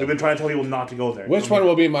 They've listen. been trying to tell people not to go there. Which one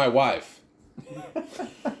will be my wife?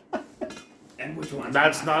 And which one's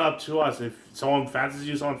That's mine? not up to us. If someone fancies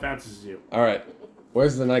you, someone fancies you. All right.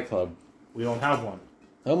 Where's the nightclub? We don't have one.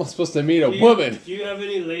 How am I supposed to meet a Do you- woman? Do you have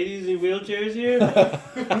any ladies in wheelchairs here?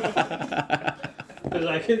 Because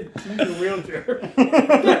I could use a wheelchair.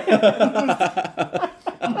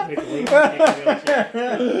 Take a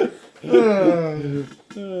wheelchair.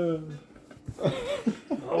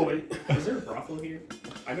 Oh, wait. Is there a brothel here?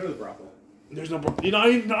 I go to the brothel. There's no. You're not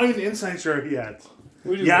even in Sanctuary yet.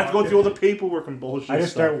 We just You have to go walk through all the paperwork and bullshit. I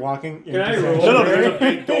just stuff. start walking. Can I into roll? No, Sanctuary. there's a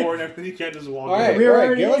big door and everything. You can't just walk All right, in. We all were right.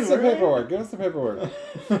 already Give us in, the right? paperwork. Give us the paperwork.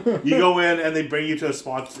 You go in and they bring you to a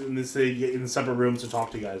spot and they say you get in separate rooms to talk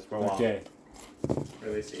to you guys for a while. Okay. What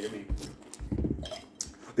do they say to me?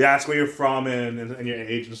 They ask where you're from and your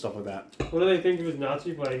age and stuff like that. What do they think of his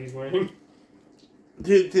Nazi flag he's wearing?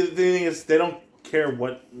 The thing is, they don't care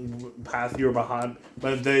what path you're behind,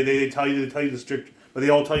 but they tell you the strict. But they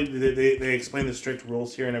all tell you they explain the strict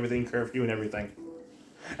rules here and everything, curfew and everything.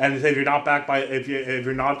 And if you're not back if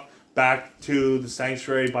you're not back to the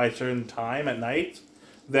sanctuary by a certain time at night,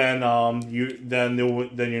 then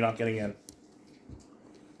you're not getting in.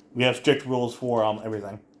 We have strict rules for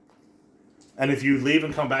everything. And if you leave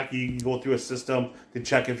and come back, you go through a system to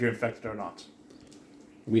check if you're infected or not.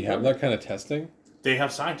 We have that kind of testing They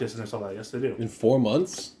have scientists and stuff like that. Yes, they do. in 4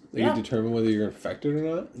 months. They Yeah. can determine whether you're infected or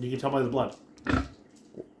not. You can tell by the blood.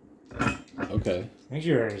 Okay.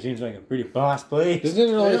 Sanctuary seems like a pretty boss place. Doesn't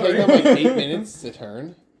it only take them like 8 minutes to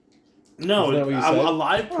turn? No, Isn't that what you a said?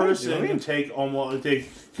 live person really? can take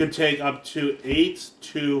could take up to 8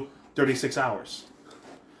 to 36 hours.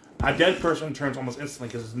 A dead person turns almost instantly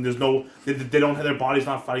because they don't have their body's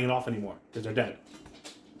not fighting it off anymore because they're dead.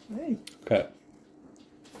 Hey. Okay.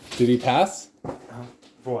 Did he pass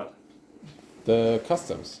For what? the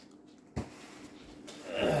customs?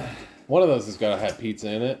 One of those has got to have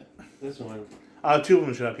pizza in it. This one. 2 of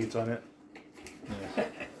them should have pizza on it.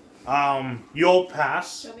 You'll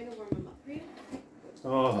pass. Do you want me to warm them up for you?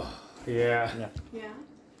 Oh, yeah. Yeah.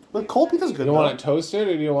 But cold pizza's You good. don't though. want it toasted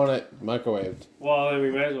or do you want it microwaved? Well, then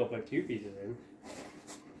we might as well put 2 pizzas in.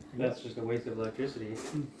 That's just a waste of electricity.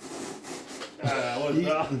 You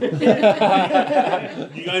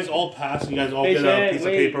guys all pass. You guys all Hey, get a Chad, piece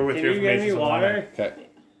wait, of paper with can your you get me information on it. water? Okay.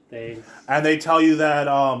 Thanks. And they tell you that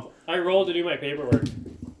I rolled to do my paperwork.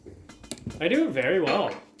 I do it very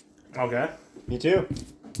well. okay. Me too.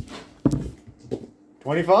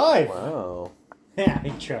 25. Wow. Yeah, they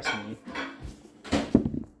trust me.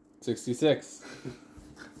 66.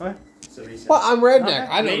 So he said, Well, I'm redneck.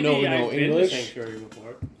 I don't Maybe know I've no been to English. Sanctuary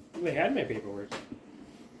before. They had my paperwork.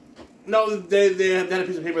 No, they had a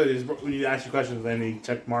piece of paper that is when you ask you questions, and then they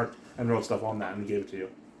checked mark and wrote stuff on that and gave it to you.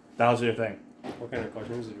 That was your thing. What kind of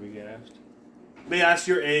questions did we get asked? They asked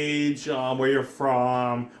your age, where you're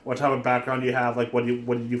from, what type of background you have, like what do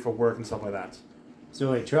you do for work and stuff like that.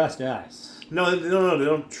 So they trust us. No, they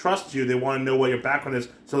don't trust you. They want to know what your background is,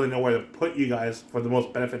 so they know where to put you guys for the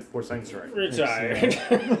most benefit for Sanctuary. Retired.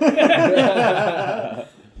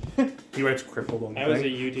 He writes crippled on the I was a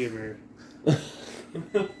thing. YouTuber.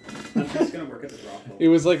 I'm just gonna work at the brothel. It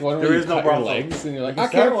was like one of There you is no cut your brothel. legs and you're like, You I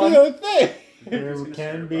can can't start feel a thing. There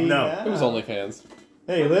can be. No. that. It was OnlyFans.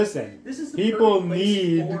 Hey, listen. This is the People perfect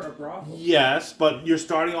place need. for a brothel. Yes, but you're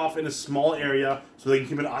starting off in a small area, so they can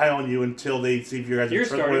keep an eye on you until they see if you guys You're are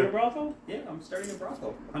starting a trustworthy. brothel? Yeah, I'm starting a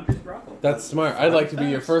brothel. Hunter's brothel. That's smart. I'd like to be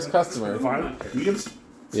your first customer. Fine. You can.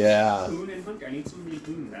 Yeah. Boone and Hunter. I need somebody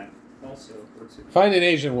Boone that also works with Find an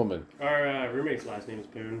Asian woman. Our roommate's last name is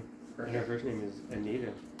Boone, and her first name is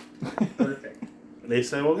Anita. Perfect. They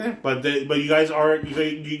say okay, but you guys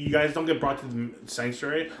guys don't get brought to the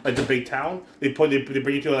sanctuary like the big town. They bring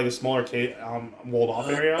you to like a smaller walled off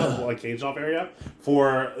area, like caged off area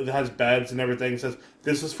it has beds and everything. It says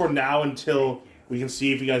this is for now until we can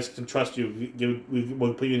see if you guys can trust you.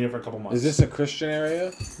 We'll put you in here for a couple months. Is this a Christian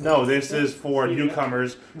area? No, this is for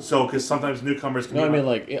newcomers. So because sometimes newcomers can. No, I be mean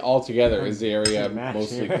like altogether. Is the area Match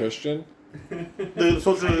mostly here. Christian? The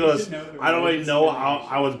social was, I don't really know how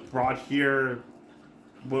I was brought here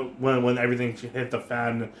when everything hit the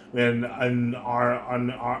fan and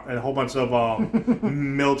a whole bunch of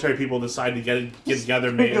military people decided to get together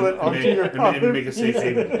and make a safe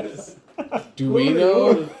haven. Do we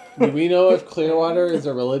know? Do we know if Clearwater is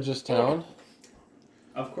a religious town?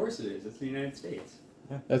 Of course it is. It's the United States.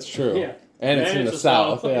 That's true. Yeah. And it's in the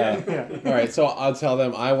south. Yeah. Yeah. All right. So I'll tell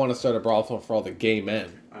them I want to start a brothel for all the gay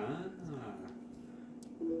men. Ah.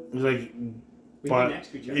 It's like, We but be next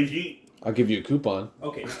to each other. if you I'll give you a coupon.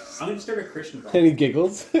 Okay, I'm gonna start a Christian brothel. And he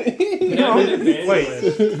giggles. No, wait,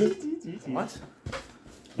 what?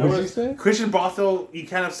 What did you say? Christian brothel, you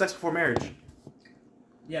can't have sex before marriage.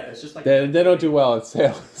 Yeah, it's just like They don't do well at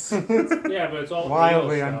sales. Yeah, but it's all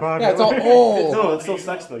Wildly anal stuff. unpopular. Yeah, it's all oh. No, it's still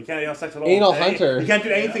sex though. You can't have sex at all. Anal hunter. You can't do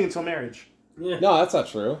anything until marriage. Yeah. No, that's not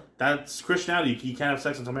true. That's Christianity. You can't have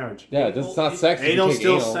sex until marriage. Yeah, it's not sex. if you Anal's take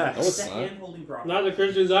still anal. sex. No, it's it's a not. hand-holding brothel. Not the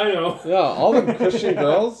Christians I know. Yeah, all the Christian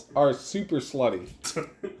girls are super slutty.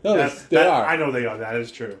 No, they are. I know they are. That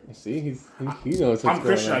is true. See, he knows what's I'm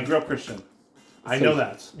Christian. I going grew up Christian. I know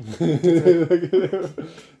that. on.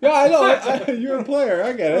 Yeah, I know. You're a player.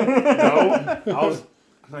 I get it. No,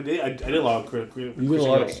 I did a lot of Christian You did a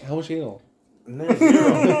lot girls. of. How much anal? No,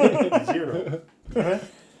 zero.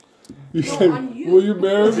 You No, said, on you. will you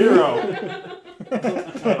marry me? Zero.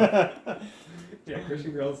 Yeah,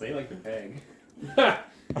 Christian girls, they like to peg.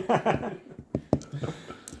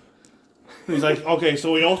 He's like, okay,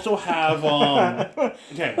 so we also have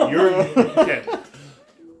okay, okay.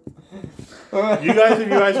 You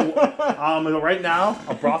guys, right now,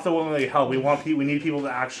 a brothel won't really help. We need people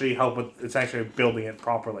to actually help with it's actually building it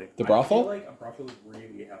properly. The I feel brothel? like a brothel would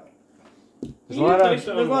really help. There's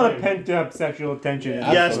a lot of pent up sexual tension.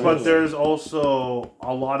 Yeah. Yes, Absolutely. but there's also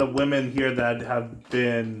a lot of women here that have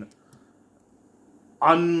been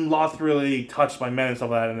unlawfully touched by men and stuff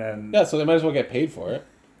like that, and then Yeah, so they might as well get paid for it.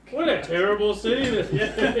 What a terrible city this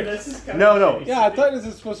This is kind No. Yeah, I thought this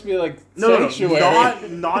was supposed to be like No, sanctuary.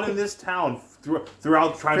 not in this town.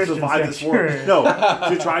 Throughout trying to Christian survive this war. sanctuary. No,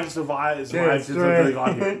 to trying to survive since they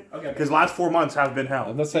got here. Okay, Because last 4 months have been hell.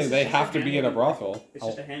 I'm not saying they have to be in a brothel. It's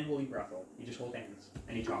just a hand-holding brothel. You just hold hands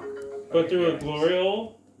and you talk. But through a glory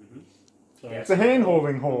hole. Mhm. So, Yeah, It's a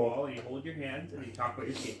hand-holding hole. Wall, and you hold your hands and you talk about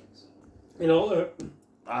your feelings. you know, Holds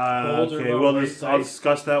are Okay, about I'll waist height.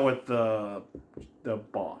 discuss that with the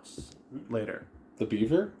boss later. The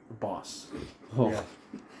beaver? The boss. Oh. Yeah.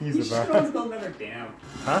 You He's should the go best. and build another dam.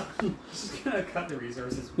 Huh? Just gonna cut the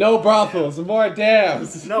resources. No brothels, more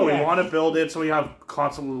dams. No, Yeah. we want to build it so we have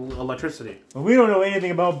constant electricity. Well, we don't know anything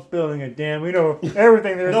about building a dam. We know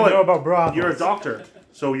everything there is No, to know about brothels. You're a doctor,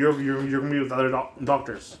 so you're gonna be with other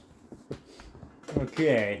doctors.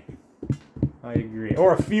 Okay. I agree.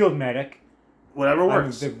 Or a field medic. Whatever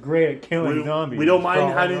works. They're great at killing zombies. We don't mind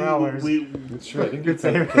for having hours. It's true. I think Good it's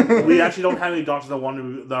save. we actually don't have any doctors that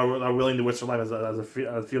are willing to risk their life as a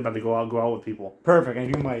field man to go out with people. Perfect. I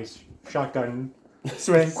do my shotgun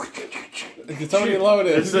swing. It's already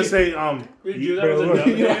loaded. Let's just say We you, do that with a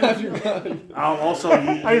You don't dumb have your gun. also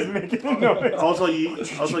I was making a noise. also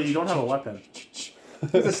you don't have a weapon.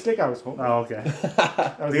 There's a stick I was holding. Oh, okay.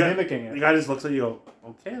 I was The guy- mimicking The it. guy just looks at you. And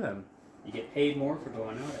goes, okay then. You get paid more for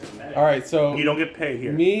going out as a medic. All right, so You don't get paid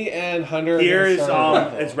here. me and Hunter. are Here gonna is start a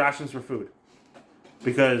battle. it's rations for food,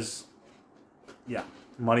 because yeah,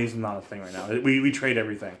 money's not a thing right now. We trade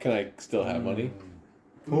everything. Can I still have money?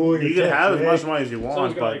 Ooh, You can have as much money as you Someone's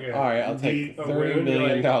want, got but like a, All right, I'll take A $30 wound,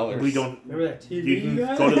 million. like- we don't. remember that TV You can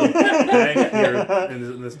guy? go to the bank here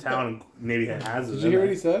in this town and maybe it has it. Did you hear what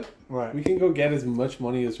he said? What? We can go get as much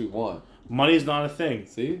money as we want. Money's not a thing.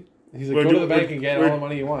 See? He's like, We're go to do- the bank we're- and get we're- all the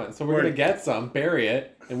money you want. So we're we're- gonna get some, bury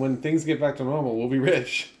it, and when things get back to normal, we'll be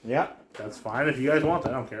rich. Yeah. That's fine if you guys want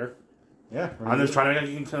that. I don't care. Yeah. I'm just trying to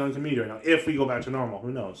make a community right now. If we go back to normal,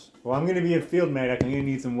 who knows? Well, I'm gonna be a field medic. I'm gonna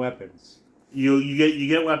need some weapons. You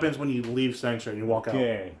get weapons when you leave sanctuary and you walk out.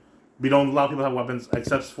 Okay. We don't allow people to have weapons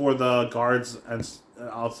except for the guards and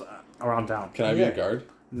around town. Can I be a guard?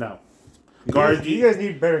 No. You Guards, guys, you guys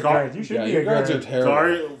need better guard- guards. You should Yeah, be your a guards guard. are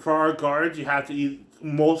terrible. for our guards, you have to eat.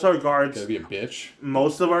 Most of our guards, Gotta be a bitch.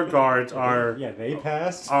 most of our guards are Yeah, they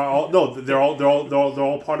passed. all no. They're all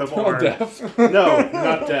part of They're all our. deaf. No,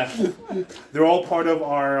 not deaf. They're all part of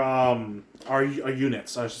our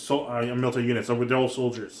units, our military units. So they're all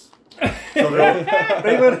soldiers. So they're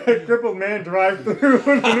They let a crippled man drive through with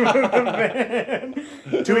a van.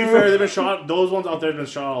 all, to be fair, they've been shot. Those ones out there have been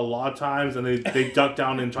shot a lot of times, and they duck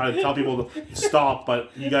down and try to tell people to stop, but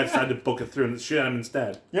you guys decided to book it through and shoot at them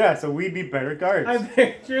instead. Yeah, so we'd be better guards. I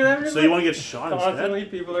picture them. So you want to get shot instead? Constantly,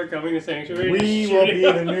 people are coming to sanctuary. We and will be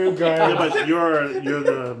shooting the new Yeah, guards. but you're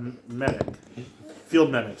the medic, field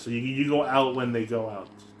medic. So you go out when they go out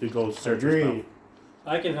to go search. for stuff. Agreed.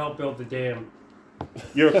 I can help build the dam.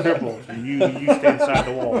 You're a cripple. So you stay inside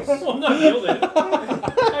the walls. Well, not build it.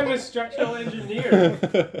 I'm a structural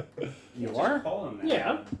engineer. You are? Call him that.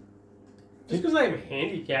 Yeah. Just because I'm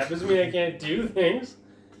handicapped doesn't mean I can't do things.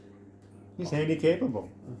 He's handy capable.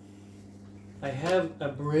 I have a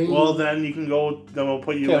brain. Well, then you can go. Then we'll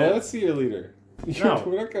put you Okay, in. let's see your leader. No.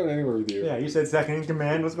 We're not going anywhere with you. Yeah, you said second in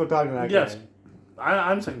command. Let's go talk to that Yes. guy.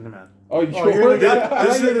 I'm second command. Oh, Oh, you're the guy. I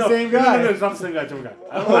thought you were the same guy. No, it's not the same guy. Different guy.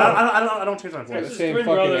 I don't change my Got voice. the same Twin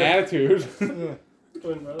fucking brother. attitude.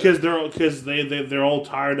 Twin brother. Because they're all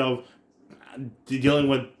tired of dealing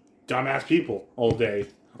with dumbass people all day,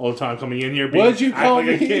 all the time, coming in here being What'd you act call like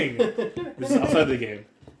me? a king. This is outside the game.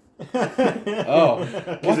 Oh,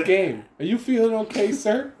 what it- game? Are you feeling okay,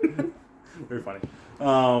 sir? Very funny.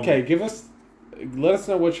 Okay, let us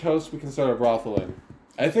know which host we can start a brothel in.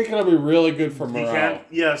 I think it'll be really good for You morale. can't.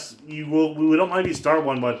 Yes, you will. We don't mind if you start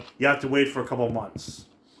one, but you have to wait for a couple of months.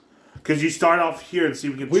 Because you start off here and see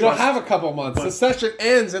if we can. We don't trust- have a couple months. The session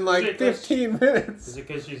ends in like Is it 15 Is minutes. it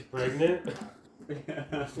because she's pregnant?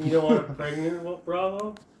 You don't want a pregnant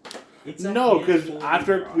Bravo? It's a No, because handful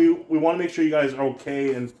after of we want to make sure you guys are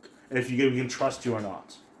okay and if we can trust you or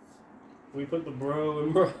not. We put the bro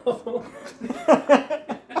in Bravo.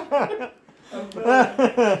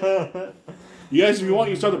 You guys, if you want,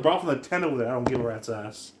 you can start the brothel in the tent over there. I don't give a rat's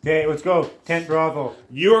ass. Okay, let's go. Tent brothel.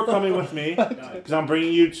 You are coming with me because I'm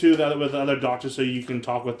bringing you to with the other doctors so you can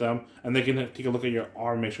talk with them and they can take a look at your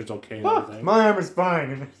arm, make sure it's okay and everything. My arm is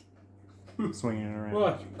fine. Swinging it around.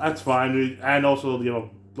 What? That's fine. And also,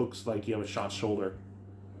 looks like you have a shot shoulder.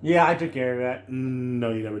 Yeah, I took care of that.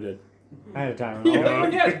 No, you never did. I had a time. Yeah,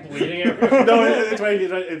 when he has bleeding everywhere. No, it's right.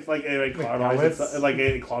 It's like it clogged pellets? itself, like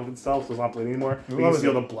it clogged itself, so it's not bleeding anymore. You What can was see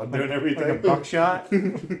all it? the blood there and Like a everything. buckshot?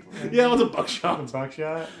 Yeah, it was a A buckshot.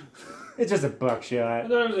 buckshot? It's just a I buckshot.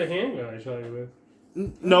 thought it was a handgun I shot you with.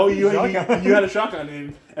 No, you Shotgun. had a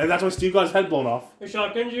shotgun, and that's why Steve got his head blown off. I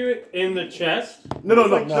shotgunned you in the chest. No,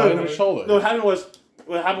 No, in the shoulder. No, what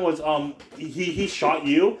happened was he shot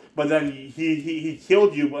you, but then he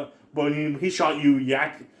killed you, but when he shot you,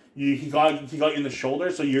 he got you in the shoulder,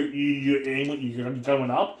 so your aim you're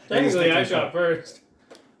going up. and he's Technically, I taking a shot first.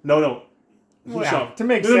 No. He Well, shot. to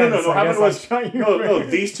make no, sense, No. I What happened guess I was shot you no.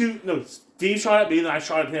 first. These two. No, Steve shot at me, then I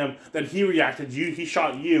shot at him. Then he reacted. He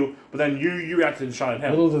shot you, but then you reacted and shot at him.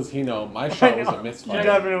 Little does he know, my shot was a You misfire.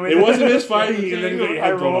 definitely It was a misfire. You then got your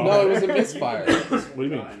head blown No, off. it was a misfire. What do you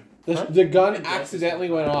mean? The gun accidentally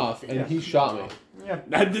went off, and he shot me.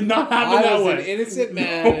 That did not happen I that was way. an innocent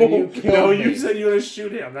man, and you killed No, me. you said you were gonna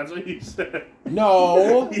shoot him. That's what you said.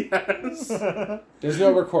 No, Yes. there's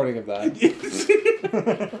no recording of that.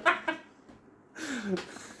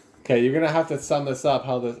 Okay, you're gonna have to sum this up.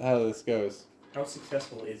 How this goes. How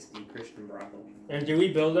successful is the Christian brothel? And do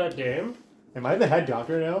we build that dam? Am I the head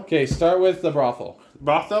doctor now? Okay, start with the brothel.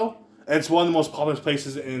 Brothel. It's one of the most popular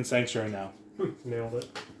places in Sanctuary now. Nailed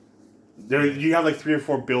it. There, you have like 3 or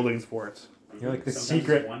 4 buildings for it. You're like the Sometimes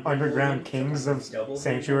secret it's one underground building, kings of sometimes double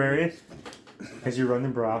Sanctuary. Because you run the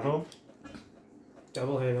brothel.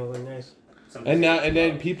 Double handling, nice. And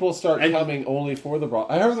then people start And- coming only for the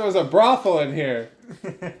brothel. I heard there was a brothel in here.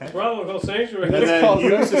 Bravo, called Sanctuary. And then called you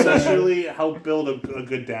Sanctuary. successfully help build a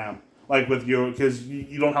good dam. Like with your, because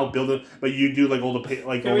you don't help build it, but you do like all the Can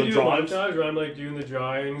all we the do a drawings. montage where I'm like doing the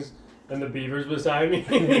drawings and the beavers beside me?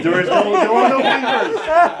 There are no beavers.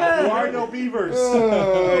 There are no beavers.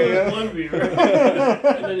 There's one beaver.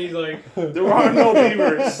 And then he's like, There are no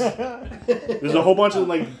beavers. There's a whole bunch of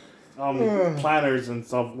like planners and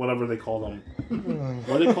stuff, whatever they call them.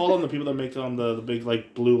 What do they call them? The people that make the big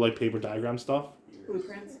like blue like paper diagram stuff.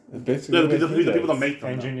 Blueprints. Basically, The people that make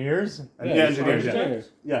them. Engineers? Yeah, engineers. Yeah. engineers.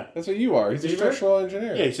 Yeah. That's what you are. He's a Beaver? structural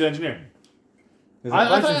engineer. Yeah, he's an engineer. There's a I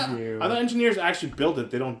bunch thought of you. engineers actually build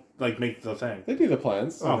it. They don't like make the thing. They do the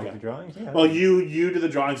plans. Oh, Okay. like the drawings? Yeah. Well, you do the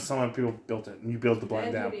drawings, and some other people built it, and you build the The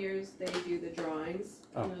blind dam. engineers, they do the drawings,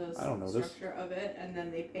 Oh, and the I don't know this. structure of it, and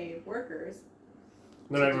then they pay workers.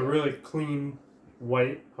 then I have a really clean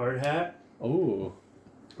white hard hat. Oh.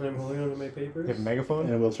 And I'm holding onto my papers. You have a megaphone?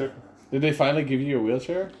 In a wheelchair. Did they finally give you a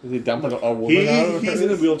wheelchair? Did they dump a woman out of He's in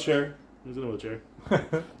a hers? wheelchair. He's in a wheelchair.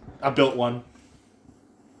 I built one.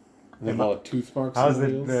 They have all the tooth marks How's on the,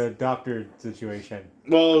 the wheels? the doctor situation?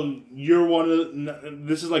 Well, you're one of the,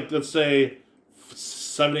 this is like, let's say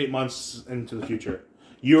 7, 8 months into the future.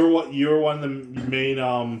 You're one of the main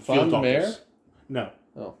From field the doctors. mayor? No.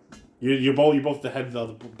 Oh. You're both the head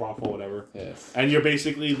of the brothel, whatever. Yes. And you're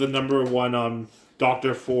basically the number one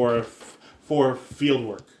doctor for field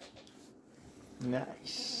work.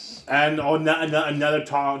 Nice. And another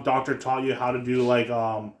doctor taught you how to do like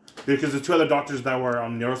because the 2 other doctors that were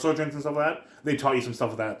neurosurgeons and stuff like that, they taught you some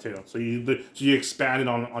stuff of that too. So you expanded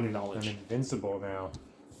on your I'm knowledge invincible now.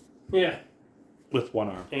 Yeah. with one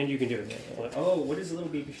arm. And you can do it. Oh, what is little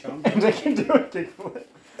baby Sean? And I can do a kickflip.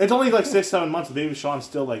 It's only like 6, 7 months. Baby Sean's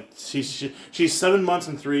still like she's 7 months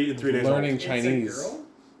and 3 days Learning old. Chinese. It's a girl?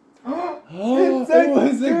 Oh, It's a it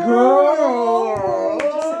was a girl.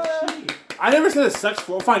 I never said it's sex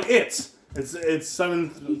for. Fine, it's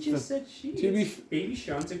 7. He just said she. To be is. Baby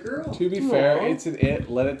Sean's a girl. To be fair, it's an it.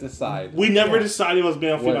 Let it decide. We never decided it was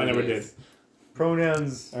male or female. What I it never is. did.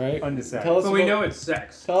 Pronouns All right. undecided. Tell us But we about- know it's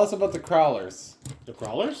sex, Tell us about the crawlers. The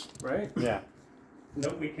crawlers? right? Yeah. No,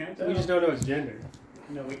 we can't tell. We just don't know its gender.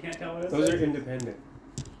 No, we can't tell what it Those is. are independent.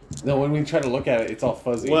 No, when we try to look at it, it's all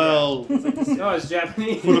fuzzy. Well, No, it's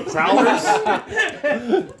Japanese. for the prowlers,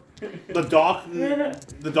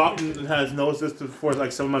 the doc has noticed this for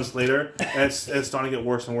like 7 months later, and it's starting to get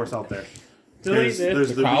worse and worse out there. Delete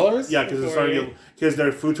this. The prowlers? Yeah, because it's starting to get, because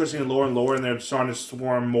their food sourcing lower and lower, and they're starting to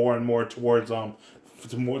swarm more and more towards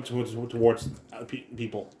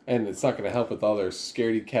people. And it's not going to help with all their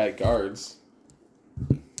scaredy cat guards.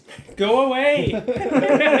 Go away.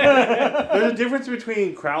 There's a difference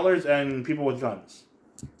between crowlers and people with guns.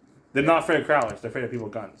 They're not afraid of crowlers; they're afraid of people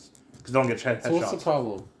with guns because they don't get headshots. So what's the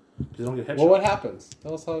problem? They don't get headshots. Well, what happens?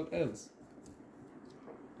 Tell us how it ends.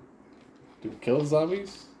 Do we kill the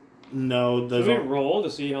zombies? No, Does there's we roll to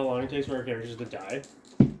see how long it takes for our characters to die?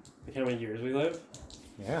 Like how many years we live?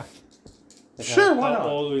 Yeah. Like Sure, how, why how not?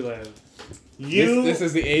 old we live? This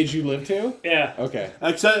is the age you live to? Yeah. Okay.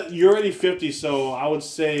 Except you're already 50, so I would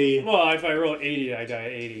say. Well, if I roll 80, I die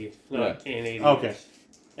at 80, not in 80. Okay.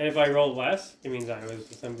 And if I roll less, it means I was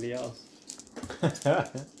somebody else.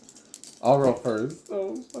 I'll roll first.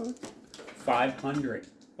 Oh, fuck. 500.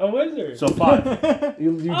 A wizard. So 5.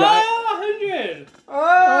 You die. Oh, 100!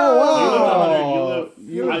 Oh,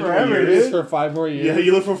 You live 100. You live forever, You dude. live for 5 more years. Yeah,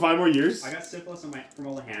 you live for 5 more years. I got syphilis from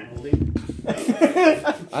all the hand holding.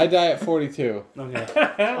 I die at 42. Okay.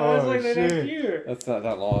 That's like the next shit. year. That's not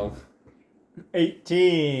that long.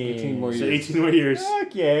 18. 18 more So years. 18 more years.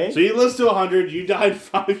 Okay. So you lived to 100. You died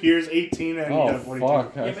 5 years, 18, and you Oh, died 42.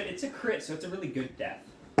 fuck. Yeah, but it's a crit, so it's a really good death.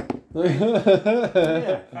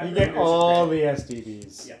 Yeah. You get all the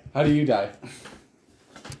STDs. Yeah. How do you die?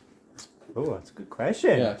 Oh, that's a good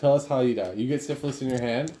question. Yeah, tell us how you die. You get syphilis in your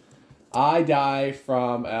hand. I die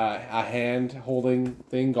from a hand holding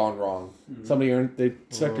thing gone wrong. Somebody they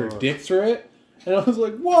stuck their Oh. dick through it, and I was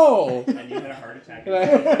like, "Whoa!" And you had a heart attack. And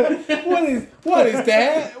I, what is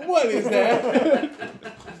that? What is that?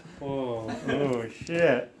 Whoa. Oh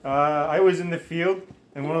shit! I was in the field,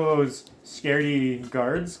 and one of those scaredy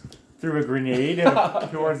guards threw a grenade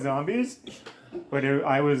towards zombies, But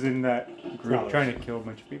I was in that group Crowlers. trying to kill a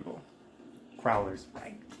bunch of people. Crowlers.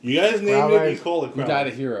 You guys named it. Crowlers. You call it You Crowlers. died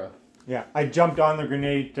a hero Yeah, I jumped on the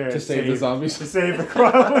grenade to save the zombies. To save the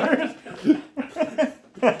crawlers.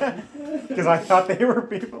 Because I thought they were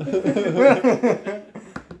people. How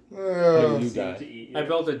did you Seemed die? to eat I you.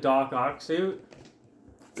 built a Doc Ock suit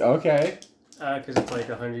Okay. because it's like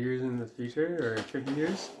 100 years in the future or 50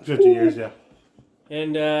 years. 50 years, yeah.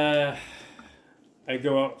 And I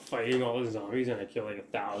go out fighting all the zombies and I kill like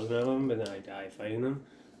 1,000 of them, but then I die fighting them.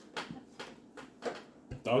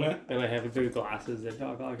 Okay. And I have the glasses that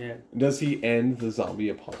Doc Ock had. Does he end the zombie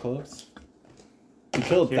apocalypse? He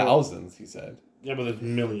killed Kill. thousands, he said. Yeah, but there's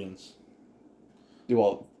millions.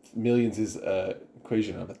 Well, millions is a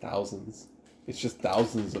equation of thousands. It's just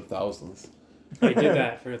thousands of thousands, I did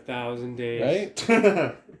that for 1,000 days. right?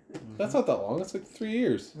 That's not that long. It's like 3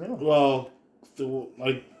 years. Well, the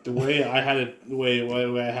way I had it, the way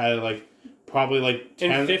I had it, like probably like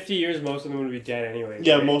 10. In 50 years, most of them would be dead anyway.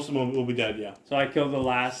 Yeah, most of them will be dead. Yeah, So I killed the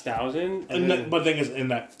last 1,000. And then, but the thing is, in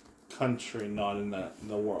that country, not in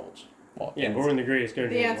the world. Well, yeah, and- but we're in the greatest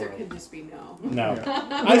country The in the answer world. could just be no. No,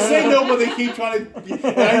 I say no, but they keep trying to.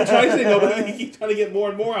 I try to say no, but they keep trying to get more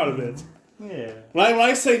and more out of it. Yeah. When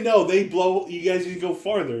I say no, they blow. You guys need to go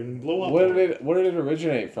farther and blow up. Where did it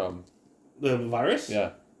originate from? The virus? Yeah.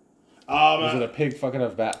 Was it Um. a pig fucking a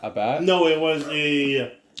bat? No, it was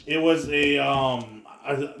a. They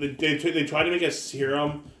tried to make a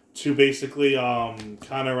serum to basically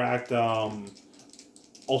counteract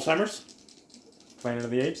Alzheimer's. Planet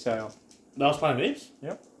of the Apes style. That was Planet of the Apes?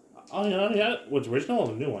 Yep. Oh, yeah. What's original or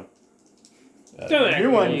the new one? Don't The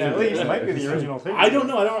new one, at least, might be the original thing. I don't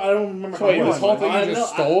know. I don't remember. So wait, how it this was. whole thing I you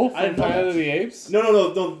just know- stole I from know Planet that. of the Apes?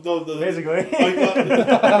 No. The Basically. like,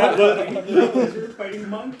 You're fighting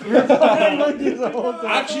monkeys. Monkeys the whole time.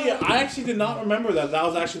 actually, I actually did not remember that. That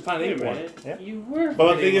was actually Planet Wait a Ape one. minute. Yeah. You were.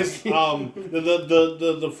 But the thing fighting is, monkeys.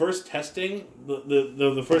 the first testing,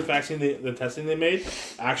 the first vaccine, the testing they made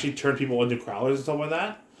actually turned people into crawlers and stuff like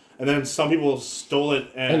that. And then some people stole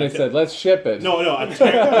it And they said, let's ship it. no,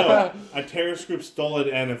 a terrorist group stole it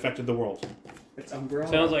and infected the world. It's umbrella.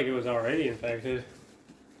 Sounds like it was already infected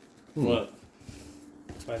What?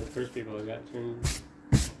 by the first people that got turned.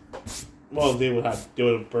 Well, they would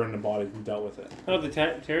have burned the bodies and dealt with it. How did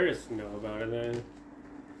the terrorists know about it then?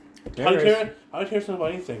 How do terrorists know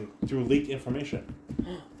about anything through leaked information?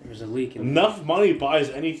 There was a leak in Enough money buys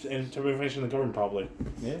any information in the government, probably.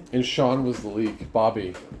 Yeah. And Sean was the leak.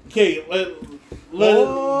 Bobby. Okay,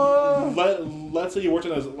 let's say you worked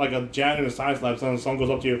in a janitor in a science lab. Someone goes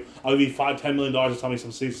up to you, I'll give you $5-10 million to tell me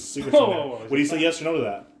some secrets. in there. Whoa. Would you say yes or no to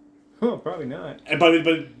that? Oh, probably not. And but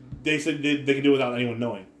they said they can do it without anyone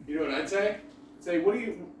knowing. You know what I'd say? Say, what do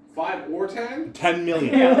you, 5 or 10? 10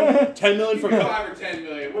 million. 10 million for a couple. or 10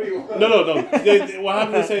 million. What do you want? No. What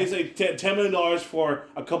happens? They say $10 million for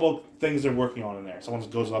a couple things they're working on in there. Someone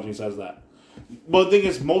goes up and says that. But the thing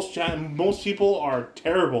is, most people are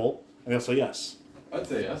terrible, and they'll say yes. I'd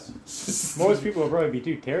say yes. Most people will probably be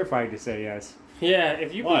too terrified to say yes. Yeah,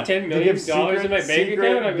 if you Why? put $10 They million give in my bank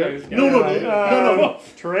account, I'd be like, No.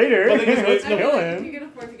 Traitor. But the thing is, Let's no. kill If him. you can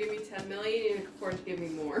afford to give me 10 million, you can afford to give me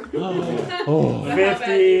more. Oh.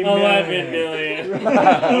 50 11 million. million.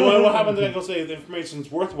 What happens if I go say the information's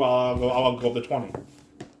worthwhile? I'll go up to 20.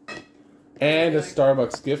 And a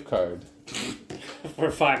Starbucks gift card For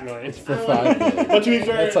 $5 million. for I don't 5 know. million. But to be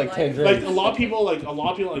fair, That's like 10 like drinks. a lot of people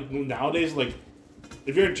nowadays, like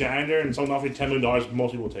if you're a janitor and someone offers you $10 million,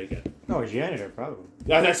 most people will take it. Oh, janitor, probably.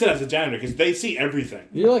 I said as a janitor because they see everything.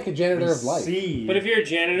 You're like a janitor of life. See. But if you're a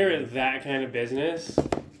janitor at that kind of business,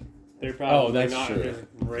 they're probably that's not true. just Hey,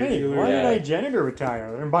 regular. why Yeah. did I janitor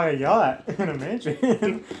retire and buy a yacht and a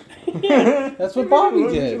mansion? That's what Bobby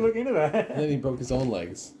Look- did. Look into that. And then he broke his own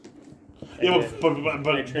legs. Yeah, but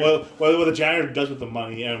I tripped. what the janitor does with the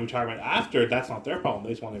money and retirement after, that's not their problem. They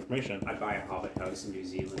just want the information. I'd buy a hobbit house in New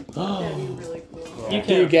Zealand That'd be really cool. You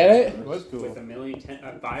Do you get it? It was cool. with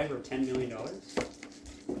 $5 or $10 million.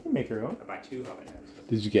 You can make your own. I'd buy 2 hobbit houses.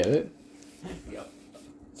 Did you get it? Yep,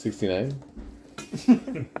 69?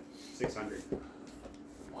 600.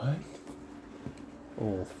 What?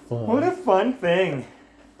 Oh, fun. What a fun thing.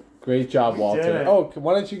 Great job, We did Walter. it. Oh,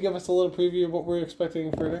 why don't you give us a little preview of what we're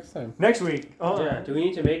expecting for next time? Next week. Oh, Yeah, do we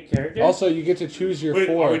need to make characters? Also, you get to choose your Wait,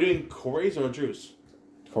 4. are we doing Corey's or Drew's?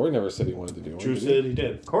 Corey never said he wanted to do one. Drew did he? said he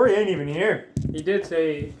did. Corey ain't even here. He did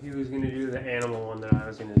say he was going to do the animal one that I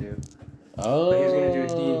was going to do. Oh. But he was gonna do a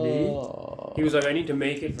D&D. He was like, I need to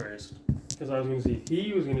make it first. Because I was going to see if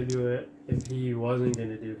he was going to do it, if he wasn't going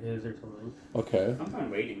to do his or something. Okay. I'm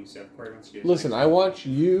fine waiting, so if Corey wants to do his Listen, next I want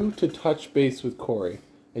you to touch base with Corey,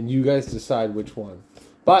 and you guys decide which one.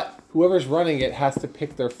 But whoever's running it has to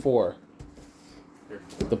pick their 4.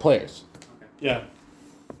 The players. Yeah.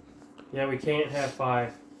 Yeah, we can't have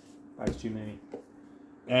 5. 5's too many.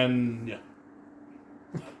 And yeah.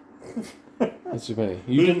 That's too many.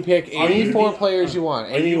 You can pick Are any you 4 the- players you want.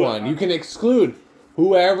 are you- Anyone. You can exclude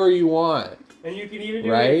whoever you want. And you can even do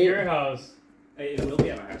it Right? at your house. It will be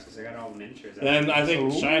at my house because I got all the miniatures. Then I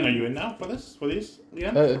think Cheyenne, are you in now for this? For these?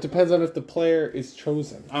 Yeah. It depends on if the player is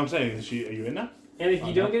chosen. I'm saying, are you in now? And if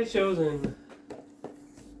you don't get chosen,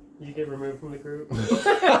 you get removed from the group.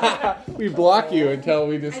 We block you until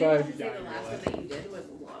we I just decide. want to say the last one that you did was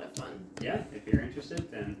a lot of fun. Yeah, if you're interested,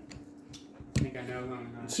 then I think I know who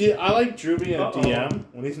I'm gonna. See, I like Drew being a Uh-oh. DM.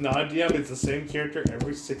 When he's not a DM, it's the same character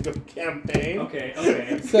every single campaign.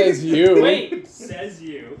 Okay. Says you. Wait, Says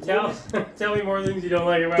you. tell me more things you don't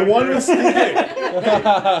like about The one her. with Steve.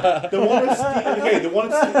 The one with Steve. Okay, the one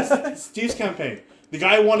with Steve's campaign. The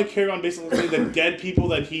guy wanted to carry on basically the dead people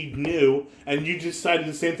that he knew, and you decided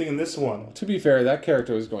the same thing in this one. To be fair, that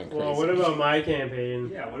character was going crazy. Well, what about my campaign?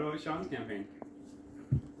 Yeah. What about Sean's campaign?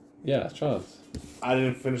 Yeah, Sean's. I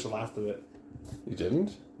didn't finish the last of it. You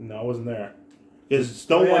didn't? No, I wasn't there. Because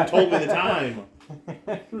no one told me the time. Yeah,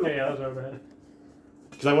 that was my bad.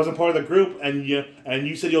 Because I wasn't part of the group, and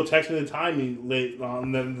you said you'll text me the time late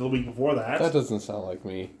on the week before that. That doesn't sound like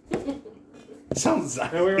me. It sounds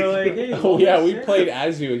And we were like, hey, Oh yeah, we shit. played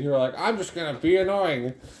as you, and you were like, "I'm just gonna be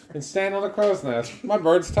annoying and stand on the crow's nest. My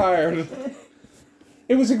bird's tired."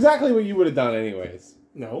 It was exactly what you would have done, anyways.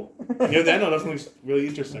 No. Yeah, then no, that's something really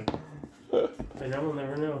interesting. And now we'll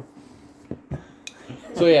never know.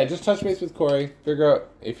 So yeah, just touch base with Corey. Figure out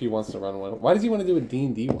if he wants to run one. Why does he want to do a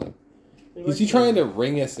D&D one? Is he trying to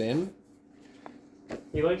ring us in?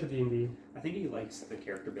 He likes D&D. I think he likes the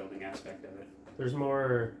character building aspect of it. There's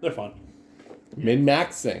more. They're fun.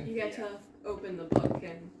 Min-maxing. You get to open the book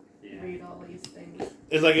and Yeah. read all these things.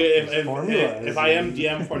 It's like if I am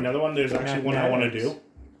DM for another one, there's actually one I want to do.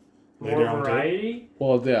 More Later on, too. variety?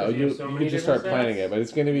 Well, yeah, Does he you have so can many just start different planning sets? it, but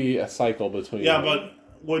it's going to be a cycle between Yeah, but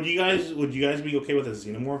would you guys be okay with a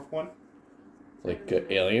xenomorph one? like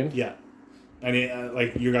alien. Yeah. And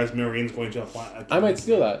like your guys Marines going to a planet. I might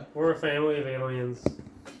steal that. We're a family of aliens.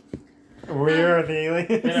 We're the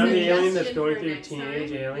alien. And I'm the alien that's Suggestion going for through next teenage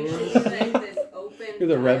time, we aliens. should leave this open You're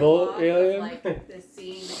the rebel dialogue of, alien? like the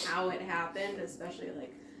scene, how it happened, especially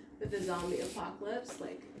like with the zombie apocalypse.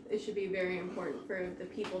 Like it should be very important for the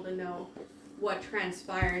people to know what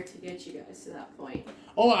transpired to get you guys to that point.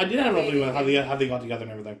 Oh, I did have a feeling how they got together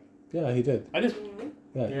and everything. Yeah, he did. I did.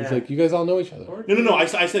 Yeah, Yeah. he's like, you guys all know each other. No. I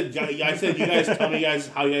said you guys tell me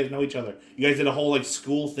how you guys know each other. You guys did a whole like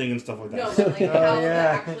school thing and stuff like No, that. but like how the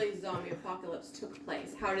yeah. actually zombie apocalypse took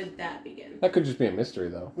place. How did that begin? That could just be a mystery,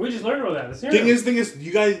 though. We just learned about that. It's Thing is,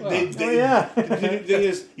 you guys. The thing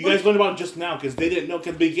is, you guys learned about it just now because they didn't know.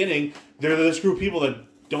 Because at the beginning, they're this group of people that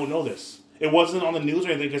don't know this. It wasn't on the news or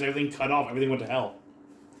anything because everything cut off. Everything went to hell.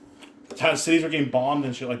 Cities were getting bombed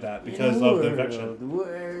and shit like that because of the infection.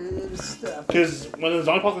 Because when the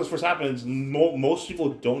zombie apocalypse first happens, most people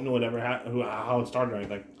don't know it ever how it started or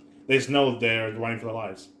anything. They just know they're running for their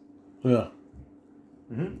lives. Yeah.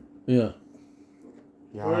 Mhm. Yeah.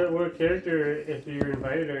 Yeah. What character, if you're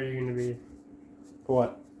invited, are you going to be? For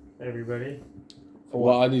what? Everybody.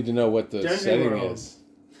 Well, I need to know what the Dungeon setting World. is.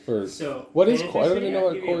 For So what is Fantasy? I don't even know what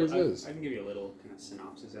I'll give you Corey's a- is. I can give you a little kind of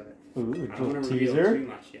synopsis of it. Ooh, I don't little want to reveal too teaser.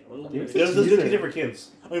 much yet. A little Yeah. bit. There's Teaser. a teaser for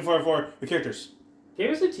kids. I mean, for the characters. Give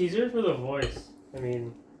us a teaser for the voice. I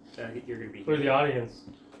mean, You're gonna be for the audience.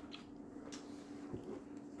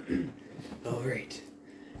 All right.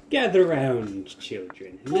 Gather round,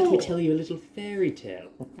 children, and let me tell you a little fairy tale.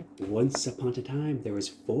 Once upon a time, there was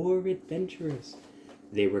 4 adventurers.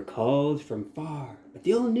 They were called from far, but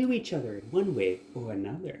they all knew each other in one way or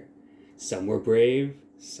another. Some were brave,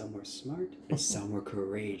 some were smart, and some were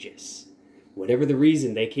courageous. Whatever the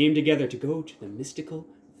reason, they came together to go to the mystical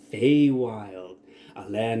Feywild, a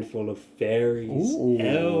land full of fairies, Ooh.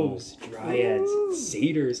 elves, dryads,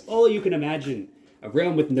 satyrs, all you can imagine. A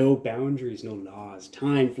realm with no boundaries, no laws.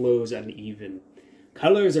 Time flows uneven.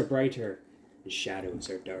 Colors are brighter, and shadows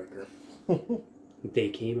are darker. They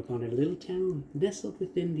came upon a little town nestled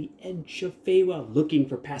within the edge of Feywild, looking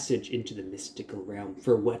for passage into the mystical realm.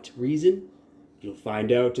 For what reason? You'll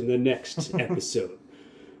find out in the next episode.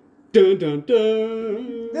 Dun dun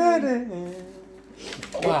dun!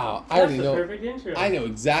 Wow, I That's already the know. perfect intro. I know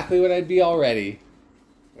exactly what I'd be already.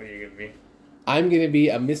 What are you gonna be? I'm gonna be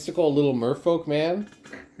a mystical little merfolk man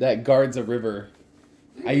that guards a river.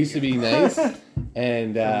 I used to be nice,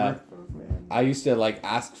 and I used to like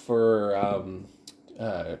ask for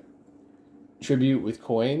tribute with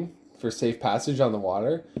coin for safe passage on the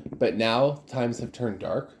water, but now times have turned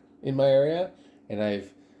dark in my area, and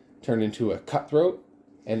I've turned into a cutthroat,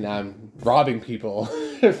 and I'm robbing people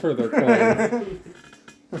for their coins.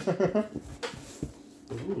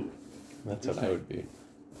 Ooh. That's what I would be.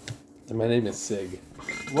 And my name is Sig.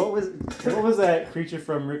 What was that creature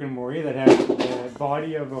from Rick and Morty that had the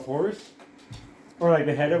body of a horse? Or like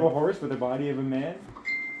the head of a horse with the body of a man?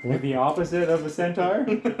 Like the opposite of a centaur?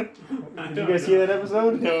 Did you guys see that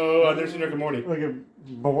episode? No, I've never seen Rick and Morty. Like a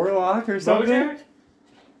Borlock or something? Bojack?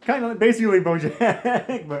 Kind of basically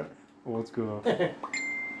Bojack, but old school.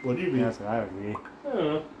 What do you mean? That's what I would be. I don't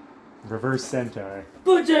know. Reverse centaur.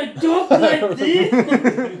 But I don't like this!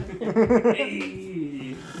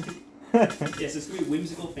 Hey. Yes, it's gonna be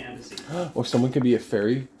whimsical fantasy. Or someone could be a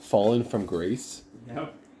fairy fallen from grace. No, well,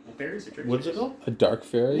 fairies are tricky. What's it called? A dark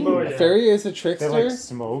fairy. Oh, A yeah. fairy is a That trickster. like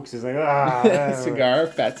smokes. It's like, Cigar,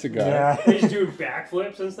 fat cigar. Yeah. He's doing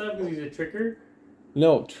backflips and stuff because he's a tricker.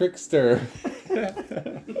 No, trickster.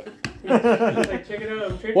 He's like, check it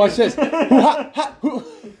out, I'm tricking. Watch this. Ooh.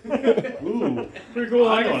 Pretty cool.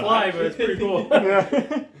 I I can know fly, that. but it's pretty cool.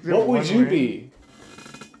 What would you be?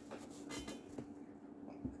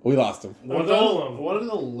 We lost him. What golem. what are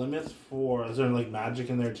the limits for? Is there like magic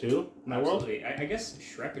in there too? In that world? Absolutely. I guess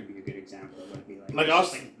Shrek would be a good example of what it'd be like. Like, It's I'll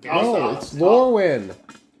just, s- very I'll No, stop. it's Lorwyn.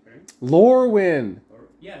 Lorwyn.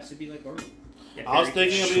 yes, it'd be like Orwell. Yeah, I was very-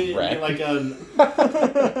 thinking of being Shrek. like an.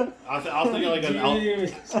 I was thinking like an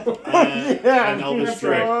Yeah, Elvis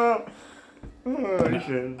Druid. Oh,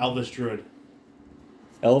 shit. Elvis Druid.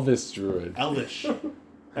 Elvis Druid. Elvish.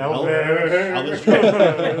 Elvis.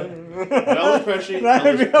 Elvis Presley.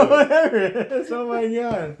 That'd be Elvis Druid. hilarious. Oh my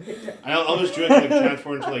god. Elvis Druid can like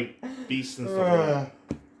transform into like beasts and stuff like that.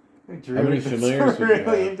 How many familiars would you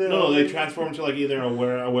have? No, they transform into like either a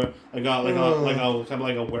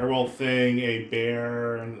werewolf thing, a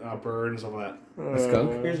bear, and a bird, and stuff like A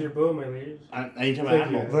skunk? Here's your bow, my ladies. that. Any type of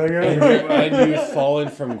Thank you. animal. And you've fallen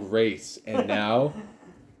from grace, and now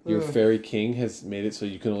your fairy king has made it so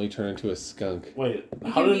you can only turn into a skunk. Wait,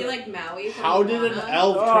 You how can be did like Maui. From how did an Moana.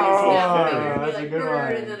 elf Oh, turn into a Snap fairy? finger, that's be a like good bird,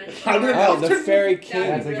 one. and then a How did shark. an Oh, elf the turn? fairy That's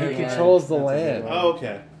king. a good He one. controls the That's a good land. one. Oh,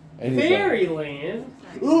 okay. And he's like, Fairyland?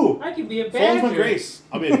 Ooh, I could be a fallen badger. from grace.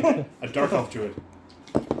 I'll be a dark elf druid.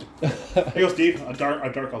 Here you go, Steve. A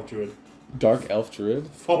dark elf druid. dark elf druid?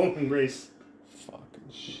 Fallen from grace.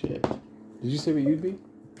 Fucking shit. Did you say what you'd be?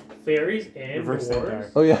 Fairies and Reverse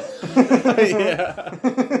dwarves. centaur. Oh, yeah.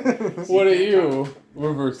 Yeah. What are you?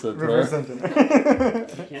 Reverse it. Reverse centaur.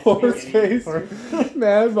 Can't Horse speak any- face.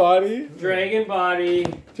 Man body. Dragon body.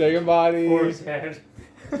 Dragon body. Horse head.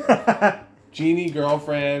 Genie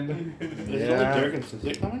girlfriend. Is Yeah. only Derek and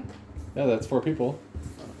Cynthia coming? Yeah, that's 4 people.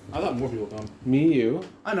 I thought more people come. Me, you,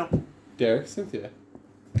 I know. Derek, Cynthia.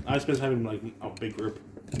 I was supposed to having like a big group.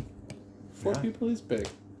 4 people is big.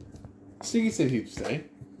 Siggy said he'd stay.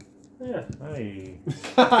 Yeah.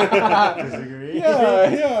 I disagree.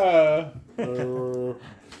 Yeah.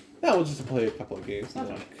 Yeah, we'll just play a couple of games and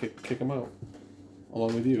then kick them out.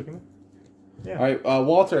 Along with you. Yeah. Alright,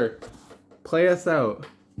 Walter, play us out.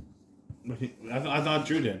 I thought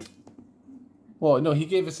Drew did. Well, no, he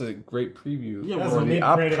gave us a great preview Yeah, That's for what the made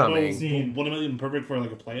Credit upcoming. scene. Wouldn't it be perfect for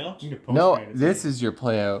like a playout? No, this is your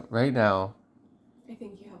play out right now. I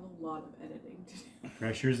think you have a lot of editing to do.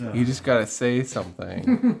 Pressure's up. You just gotta say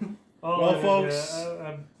something. Oh, Well, and, folks,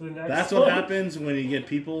 the next That's what happens when you get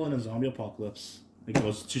people in a zombie apocalypse. It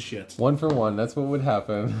goes to shit. 1 for 1, that's what would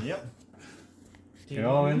happen. Yep. It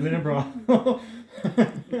all ends in a brawl.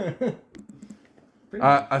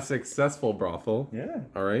 A successful brothel. Yeah.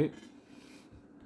 Alright.